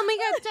 Oh my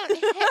God, don't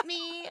hit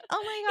me.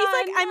 Oh my God, He's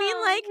like, I mean,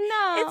 like,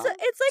 no. it's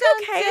like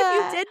Don't okay do if you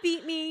it. did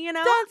beat me, you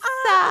know. Don't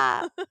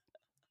stop.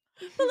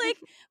 But like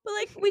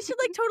we should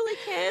like totally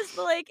kiss.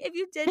 But like if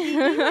you did beat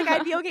me, like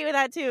I'd be okay with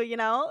that too, you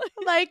know.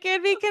 Like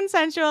it'd be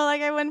consensual.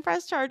 Like I wouldn't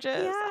press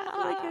charges. Yeah,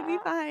 like it'd be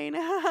fine.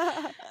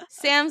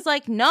 Sam's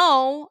like,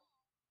 no,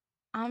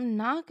 I'm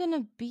not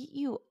gonna beat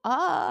you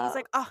up. He's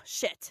like, oh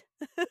shit,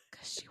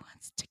 because she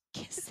wants to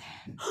kiss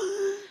him.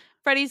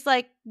 Freddie's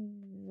like,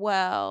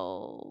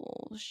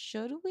 well,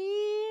 should we?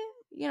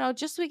 You know,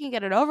 just so we can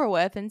get it over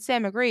with. And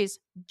Sam agrees,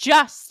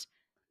 just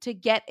to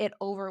get it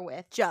over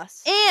with.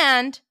 just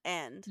And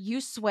and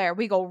you swear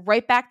we go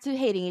right back to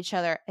hating each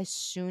other as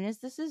soon as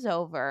this is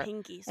over.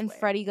 pinky swear. And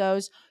Freddie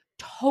goes,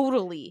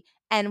 totally.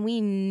 And we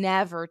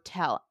never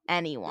tell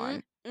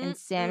anyone. And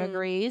Sam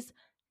agrees,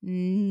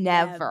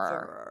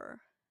 never.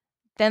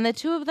 Then the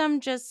two of them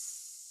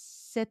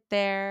just sit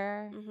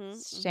there,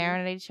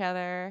 staring at each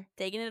other.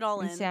 Taking it all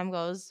And in. Sam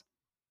goes,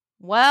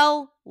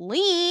 well,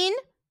 lean.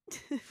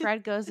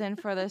 Fred goes in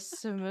for the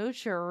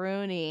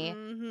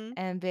smoocheroonie.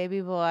 And baby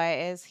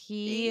boy, is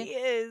He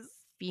is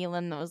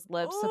feeling those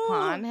lips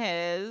upon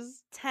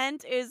his.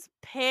 Tent is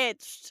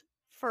pitched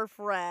for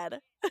Fred.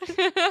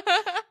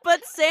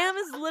 But Sam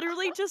is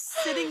literally just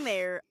sitting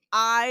there,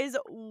 eyes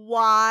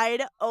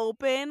wide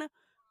open,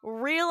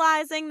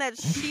 realizing that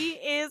she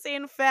is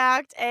in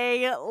fact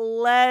a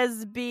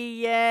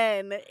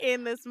lesbian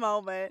in this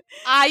moment.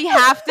 I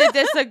have to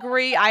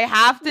disagree.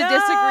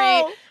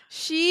 Disagree.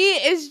 She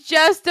is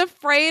just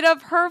afraid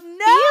of her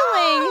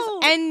feelings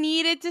and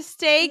needed to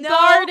stay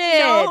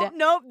guarded.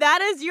 No, that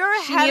is your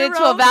She needed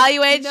to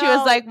evaluate. She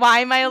was like, why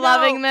am I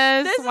loving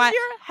this? This is your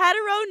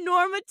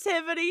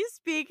heteronormativity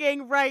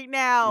speaking right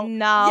now.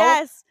 No.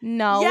 Yes.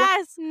 No.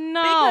 Yes.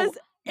 No. Because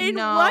in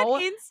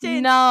what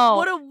instant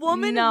would a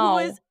woman who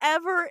is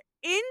ever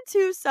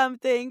into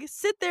something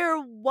sit there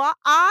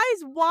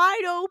eyes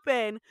wide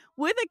open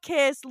with a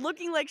kiss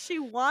looking like she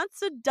wants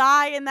to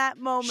die in that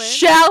moment?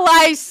 Shall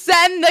I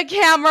send the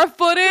camera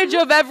footage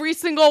of every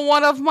single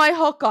one of my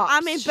hookups? I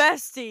mean,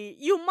 bestie,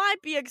 you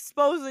might be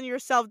exposing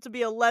yourself to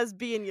be a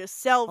lesbian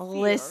yourself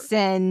here.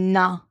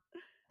 Listen,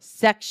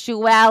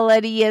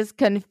 sexuality is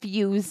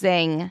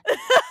confusing.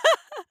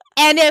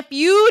 And if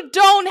you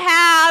don't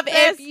have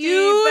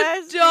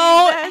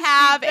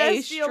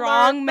a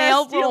strong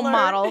male role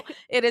model,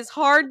 it is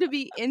hard to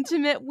be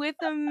intimate with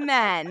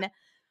men.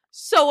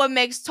 So it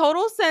makes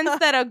total sense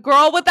that a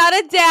girl without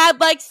a dad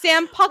like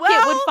Sam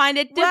Puckett would find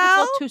it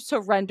difficult to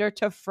surrender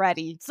to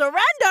Freddie.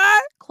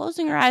 Surrender!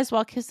 Closing your eyes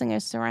while kissing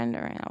is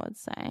surrendering, I would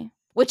say.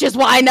 Which is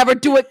why I never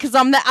do it, because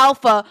I'm the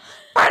alpha.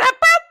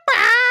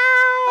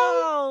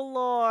 Oh,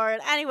 Lord.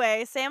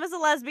 Anyway, Sam is a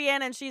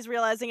lesbian, and she's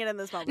realizing it in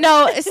this moment.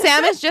 No,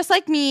 Sam is just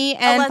like me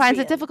and finds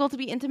it lesbian. difficult to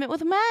be intimate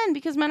with men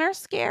because men are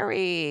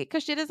scary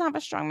because she doesn't have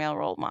a strong male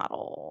role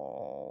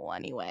model.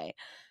 Anyway,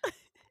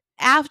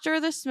 after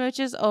the smooch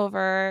is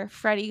over,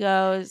 Freddie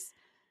goes,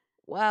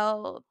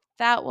 Well,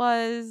 that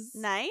was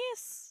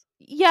Nice.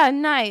 Yeah,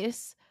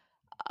 nice.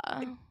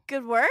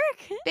 Good work.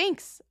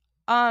 Thanks.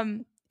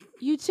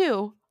 You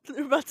too.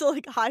 They're about to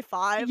like high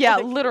five. Yeah,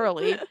 like,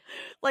 literally.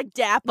 like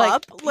dap Like,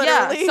 up.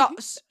 Literally. yeah,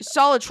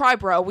 solid try,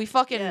 bro. We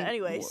fucking Yeah.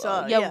 Anyway,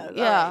 so yeah. All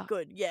right,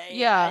 good. Yeah.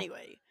 Yeah.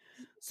 Anyway,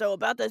 so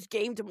about this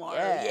game tomorrow.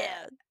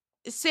 Yeah.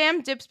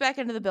 Sam dips back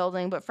into the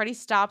building, but Freddie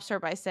stops her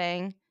by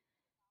saying,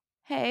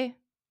 "Hey,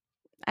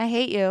 I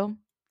hate you."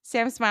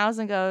 Sam smiles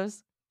and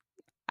goes,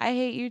 "I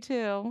hate you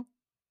too.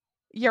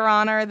 Your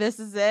Honor, this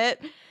is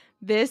it.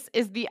 This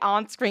is the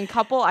on-screen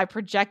couple I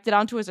projected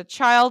onto as a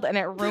child, and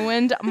it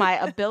ruined my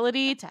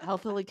ability to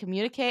healthily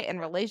communicate in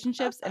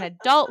relationships in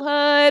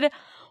adulthood.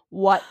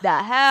 What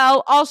the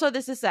hell? Also,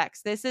 this is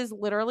sex. This is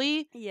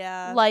literally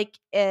like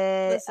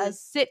a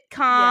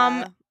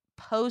sitcom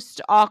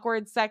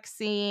post-awkward sex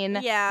scene.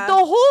 Yeah. The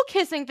whole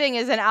kissing thing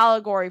is an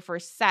allegory for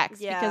sex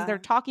because Yeah. they're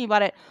talking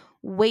about it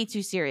way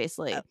too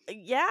seriously.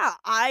 Yeah,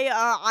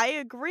 I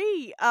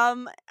agree.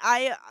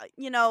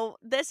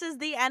 This is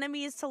the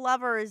enemies to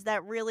lovers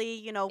that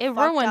really, It fucked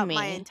ruined up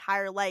my me.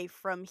 entire life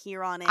from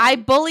here on in. I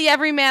bully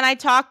every man I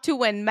talk to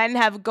when men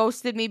have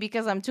ghosted me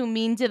because I'm too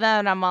mean to them.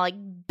 And I'm all like,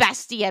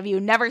 bestie, have you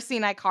never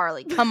seen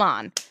iCarly? Come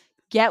on.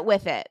 Get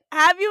with it.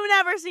 Have you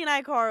never seen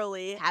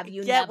iCarly? Have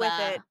you Get never? with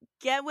it.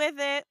 Get with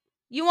it.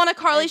 You want a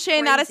Carly It's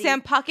Shay, not a crazy.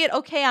 Sam Puckett?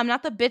 Okay, I'm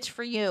not the bitch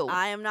for you.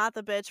 I am not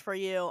the bitch for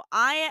you.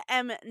 I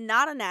am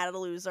not a Nata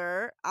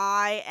loser.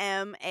 I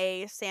am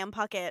a Sam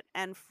Puckett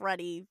and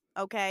Freddie,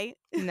 okay?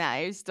 Nah,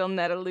 you're still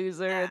not a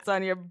loser. It's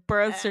on your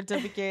birth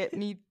certificate,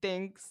 and he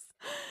thinks.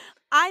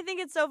 I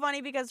think it's so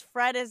funny because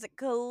Fred is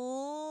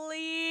clearly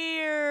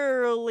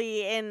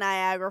in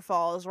Niagara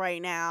Falls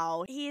right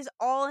now. He's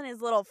all in his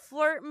little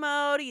flirt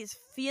mode. He's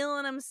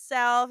feeling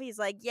himself. He's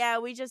like, yeah,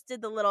 we just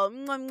did the little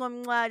mwah,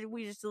 mwah, mwah.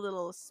 We just did a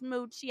little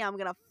smoochy. I'm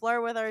gonna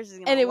flirt with her. She's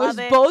gonna And it love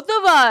was both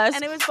of us.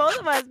 And it was both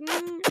of us.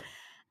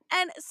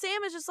 And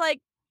Sam is just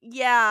like,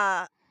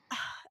 yeah.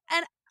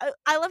 And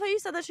I love how you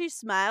said that she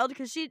smiled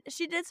because she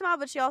did smile,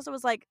 but she also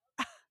was like,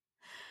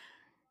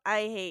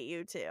 I hate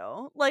you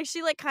too. Like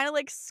she like kind of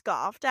like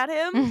scoffed at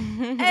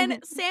him. And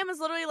Sam is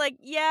literally like,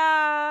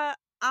 yeah,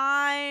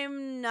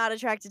 I'm not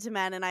attracted to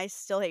men and I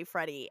still hate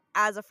Freddie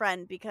as a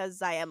friend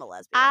because I am a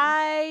lesbian.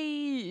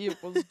 I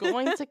was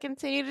going to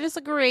continue to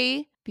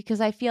disagree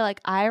because I feel like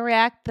I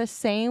react the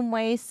same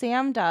way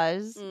Sam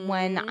does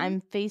when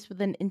I'm faced with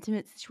an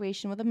intimate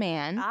situation with a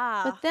man.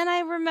 But then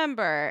I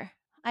remember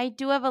I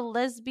do have a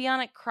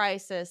lesbianic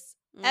crisis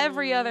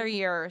every other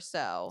year or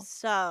so.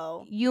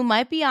 So you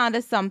might be onto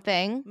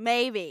something.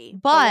 Maybe.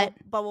 But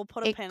we'll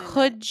put a pin in it. It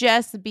could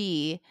just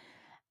be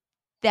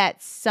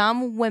that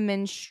some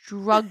women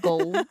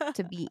struggle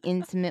to be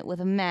intimate with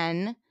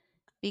men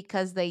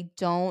because they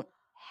don't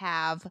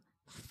have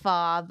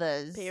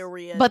fathers.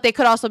 Period. But they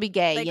could also be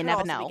gay. They you could never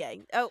also know. be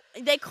gay. Oh,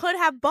 they could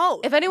have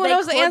both. If anyone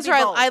knows the answer,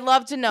 I'd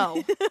love to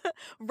know.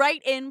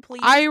 Write in,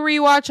 please.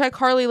 iRewatch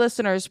iCarly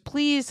listeners,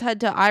 please head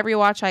to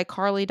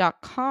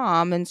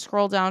iRewatchICarly.com and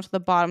scroll down to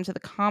the bottom to the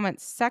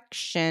comments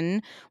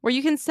section where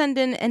you can send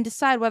in and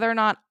decide whether or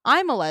not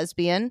I'm a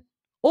lesbian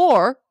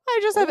or I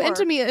just have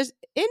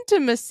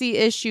intimacy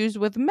issues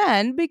with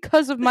men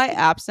because of my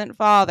absent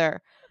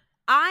father.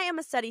 I am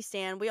a steady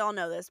stan. We all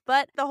know this.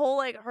 But the whole,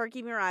 like, her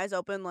keeping her eyes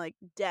open, like,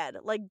 dead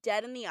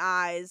in the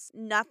eyes,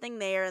 nothing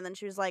there. And then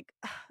she was like,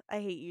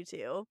 I hate you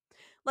too.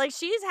 Like,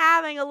 she's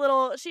having a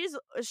little, she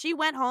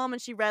went home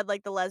and she read,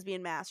 like, the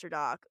Lesbian Master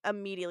doc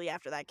immediately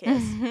after that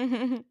kiss.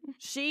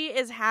 She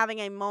is having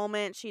a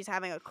moment. She's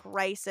having a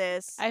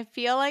crisis. I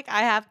feel like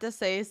I have to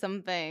say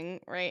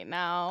something right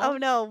now. Oh,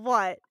 no.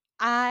 What?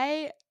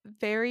 I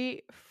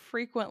very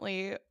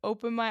frequently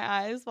open my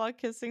eyes while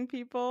kissing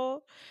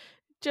people.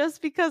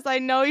 Just because I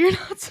know you're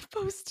not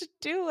supposed to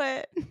do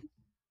it. And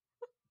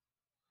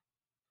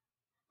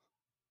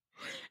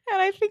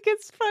I think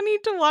it's funny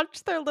to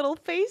watch their little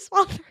face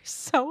while they're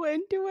so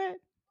into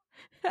it.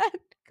 And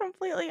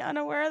completely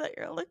unaware that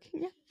you're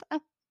looking at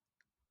them.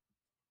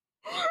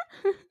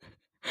 Is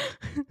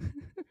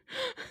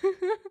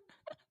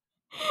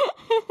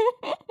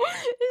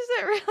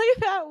it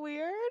really that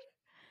weird?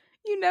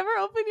 You never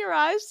open your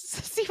eyes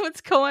to see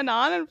what's going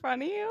on in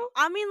front of you?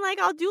 I mean, like,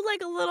 I'll do,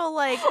 like, a little,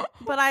 like,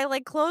 but I,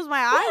 like, close my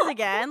eyes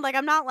again. Like,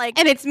 I'm not, like...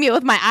 And it's me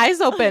with my eyes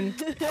open.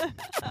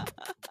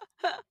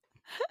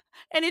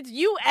 And it's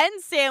you and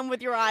Sam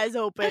with your eyes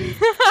open.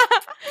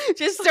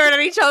 Just staring at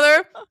each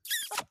other.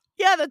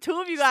 Yeah, the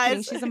two of you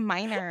guys. She's a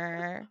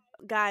minor.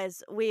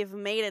 Guys, we've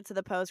made it to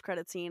the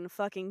post-credit scene.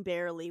 Fucking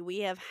barely. We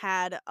have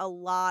had a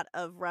lot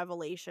of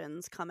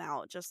revelations come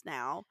out just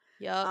now.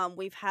 Yep.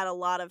 We've had a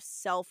lot of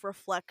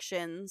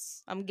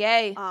self-reflections. I'm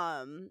gay.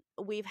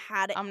 We've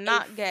had I'm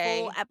not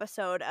gay. Full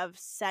episode of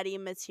SETI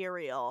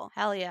material.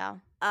 Hell yeah.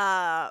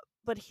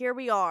 But here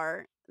we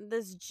are.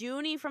 This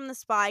Junie from the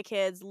Spy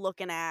Kids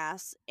looking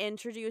ass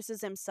introduces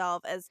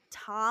himself as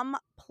Tom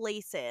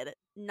Placid,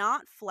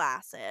 not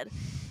Flaccid.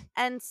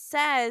 and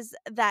says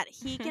that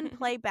he can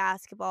play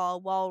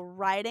basketball while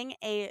riding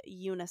a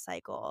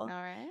unicycle. All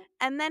right.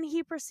 And then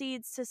he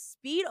proceeds to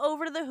speed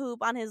over to the hoop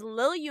on his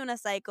little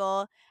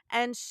unicycle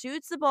and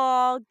shoots the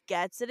ball,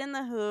 gets it in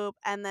the hoop,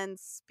 and then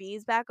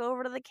speeds back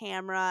over to the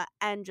camera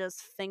and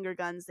just finger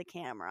guns the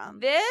camera.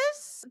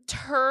 This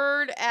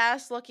turd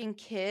ass looking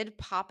kid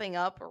popping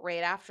up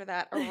right after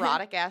that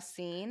erotic ass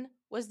scene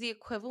was the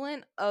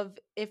equivalent of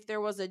if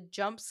there was a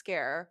jump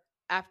scare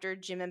after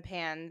Jim and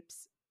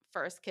Pam's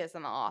first kiss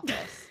in the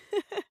office.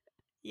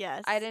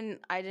 Yes. I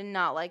did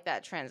not like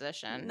that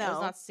transition. It was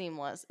No. not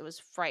seamless. It was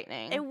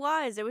frightening. It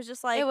was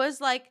just like, it was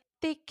like,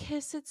 they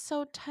kiss, it's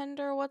so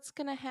tender. What's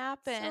gonna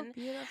happen? so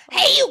beautiful.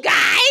 Hey, you guys!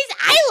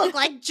 I look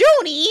like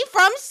Junie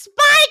from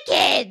Spy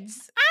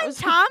Kids. I'm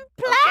Tom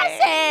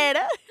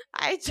Placid.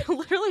 I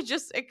literally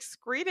just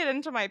excreted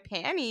into my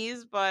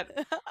panties,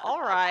 but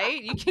all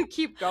right, you can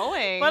keep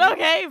going. But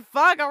okay,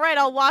 fuck, all right,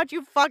 I'll watch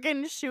you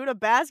fucking shoot a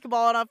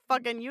basketball on a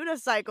fucking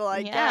unicycle, I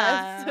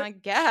yeah, guess. I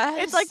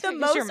guess. It's like the 'cause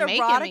most you're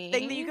making erotic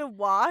thing that me. you could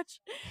watch,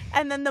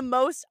 and then the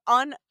most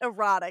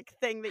unerotic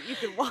thing that you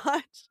could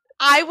watch.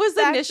 I was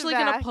back to initially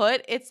gonna back.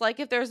 put it's like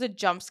if there's a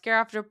jump scare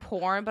after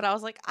porn, but I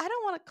was like, I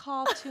don't want to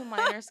call two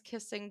minors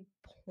kissing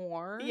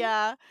porn.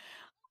 Yeah.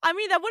 I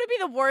mean, that wouldn't be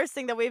the worst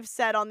thing that we've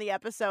said on the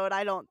episode,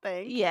 I don't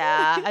think.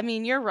 Yeah, I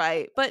mean, you're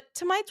right. But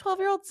to my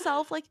 12-year-old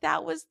self, like,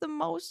 that was the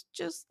most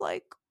just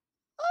like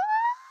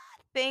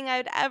thing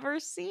I'd ever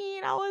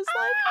seen. I was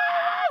like,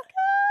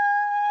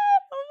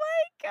 Oh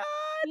my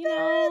god. you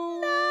they're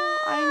in know,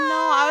 I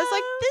know. I was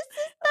like, love. this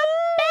is the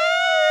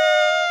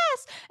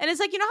best. And it's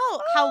like, you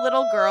know how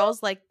little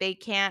girls, like, they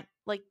can't,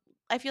 like,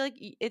 I feel like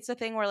it's a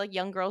thing where, like,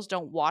 young girls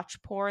don't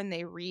watch porn.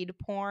 They read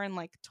porn,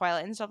 like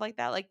Twilight and stuff like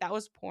that. Like, that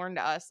was porn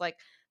to us. Like,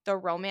 the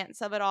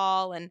romance of it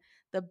all and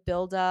the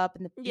buildup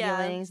and the Yeah.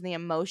 feelings and the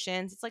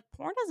emotions. It's like,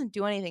 porn doesn't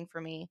do anything for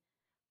me.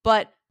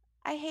 But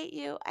I hate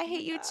you. I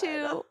hate you God.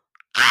 too.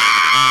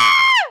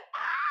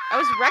 I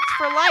was wrecked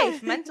for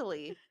life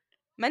mentally.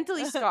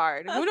 Mentally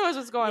scarred. Who knows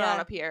what's going on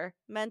Yeah. up here?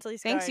 Mentally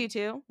scarred. Thanks, you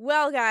two.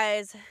 Well,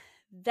 guys,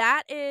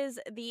 that is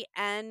the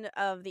end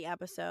of the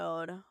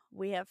episode.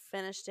 We have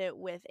finished it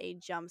with a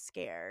jump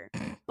scare.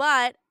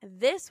 But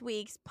this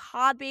week's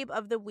Pod Babe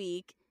of the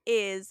Week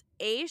is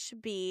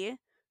HB,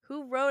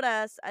 who wrote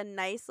us a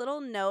nice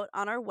little note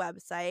on our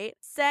website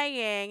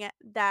saying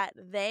that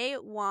they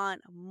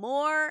want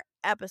more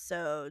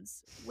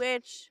episodes,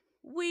 which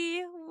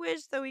we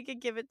wish that we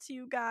could give it to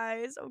you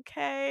guys,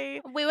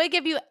 okay? We would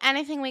give you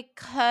anything we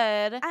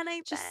could.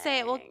 Anything. Just say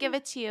it. We'll give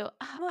it to you.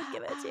 We'll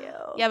give it to you.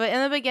 Yeah, but in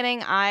the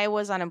beginning, I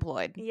was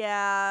unemployed.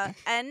 Yeah,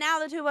 and now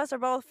the two of us are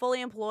both fully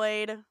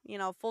employed, you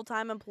know,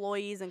 full-time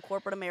employees in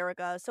corporate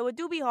America. So it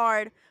do be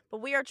hard,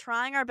 but we are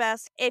trying our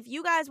best. If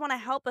you guys want to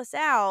help us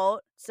out,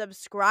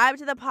 subscribe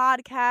to the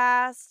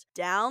podcast,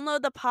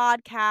 download the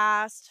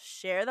podcast,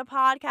 share the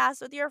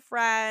podcast with your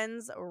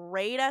friends,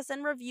 rate us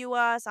and review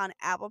us on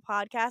Apple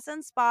Podcasts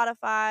and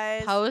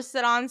Spotify. Post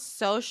it on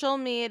social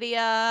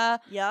media.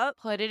 Yep.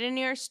 Put it in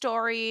your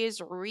stories.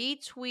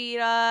 Retweet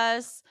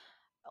us.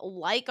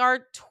 Like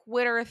our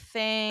Twitter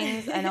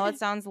things. I know it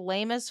sounds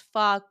lame as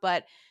fuck,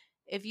 but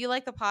if you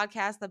like the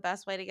podcast, the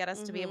best way to get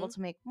us to be able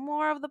to make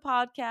more of the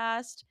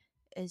podcast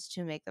is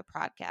to make the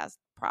podcast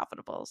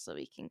profitable so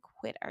we can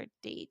quit our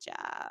day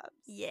jobs.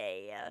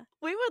 Yay.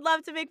 We would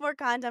love to make more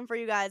content for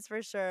you guys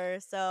for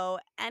sure. So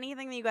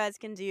anything that you guys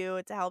can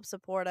do to help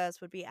support us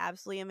would be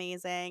absolutely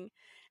amazing.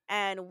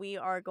 And we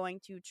are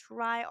going to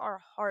try our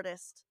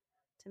hardest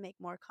to make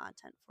more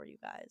content for you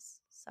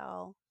guys.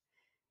 So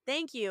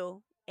thank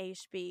you,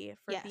 HB,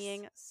 for Yes.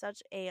 being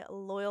such a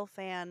loyal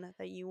fan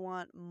that you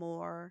want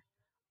more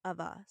of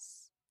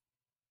us.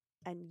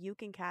 And you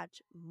can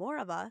catch more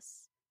of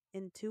us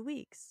in 2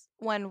 weeks.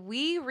 When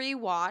we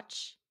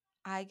rewatch,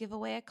 I give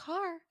away a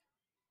car.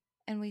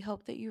 And we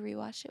hope that you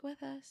rewatch it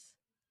with us.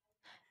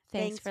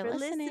 Thanks for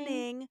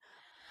listening.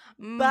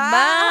 Bye.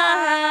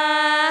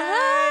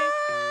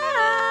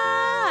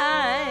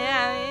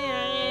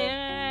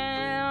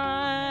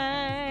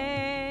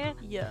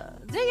 Yeah.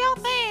 Do your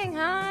thing,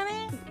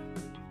 honey.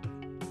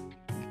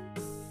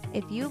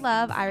 If you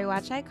love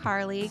iRewatch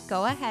iCarly,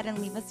 go ahead and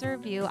leave us a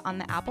review on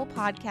the Apple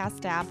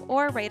Podcast app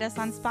or rate us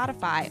on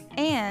Spotify.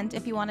 And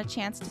if you want a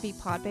chance to be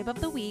Pod Babe of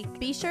the Week,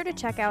 Be sure to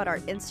check out our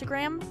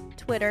Instagram,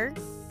 Twitter,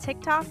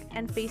 TikTok,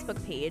 and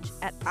Facebook page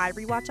at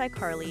iRewatch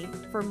iCarly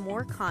for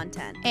more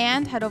content.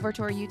 and head over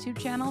to our YouTube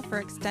channel for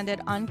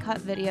extended uncut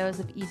videos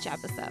of each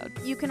episode.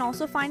 You can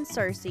also find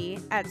Cersei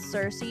at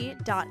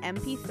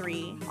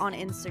cersei.mp3 on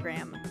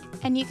Instagram,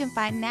 And you can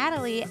find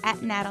Natalie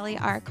at Natalie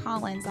R.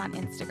 Collins on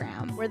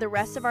Instagram. where the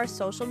rest of our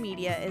social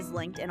media is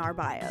linked in our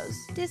bios.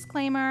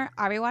 Disclaimer,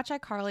 iRewatch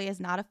iCarly is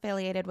not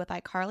affiliated with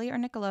iCarly or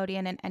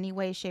Nickelodeon in any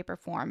way, shape, or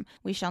form.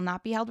 We shall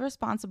not be held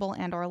responsible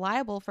and or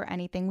liable for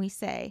anything we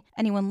say.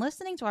 Anyone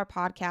listening to to our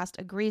podcast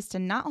agrees to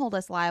not hold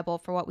us liable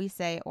for what we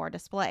say or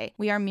display.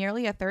 We are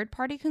merely a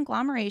third-party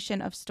conglomeration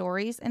of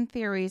stories and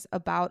theories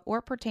about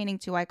or pertaining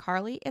to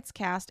iCarly, its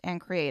cast, and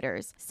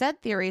creators.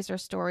 Said theories or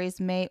stories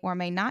may or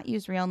may not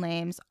use real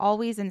names,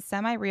 always in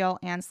semi-real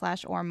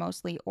and/or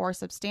mostly or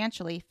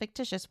substantially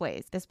fictitious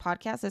ways. This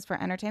podcast is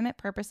for entertainment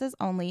purposes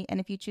only,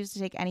 and if you choose to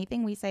take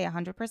anything we say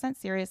 100%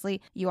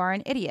 seriously, you are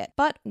an idiot.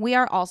 But we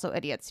are also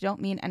idiots. You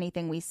don't mean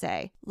anything we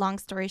say. Long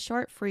story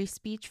short, free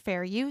speech,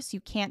 fair use. You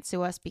can't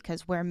sue us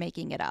because we're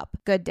making it up.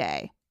 Good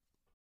day.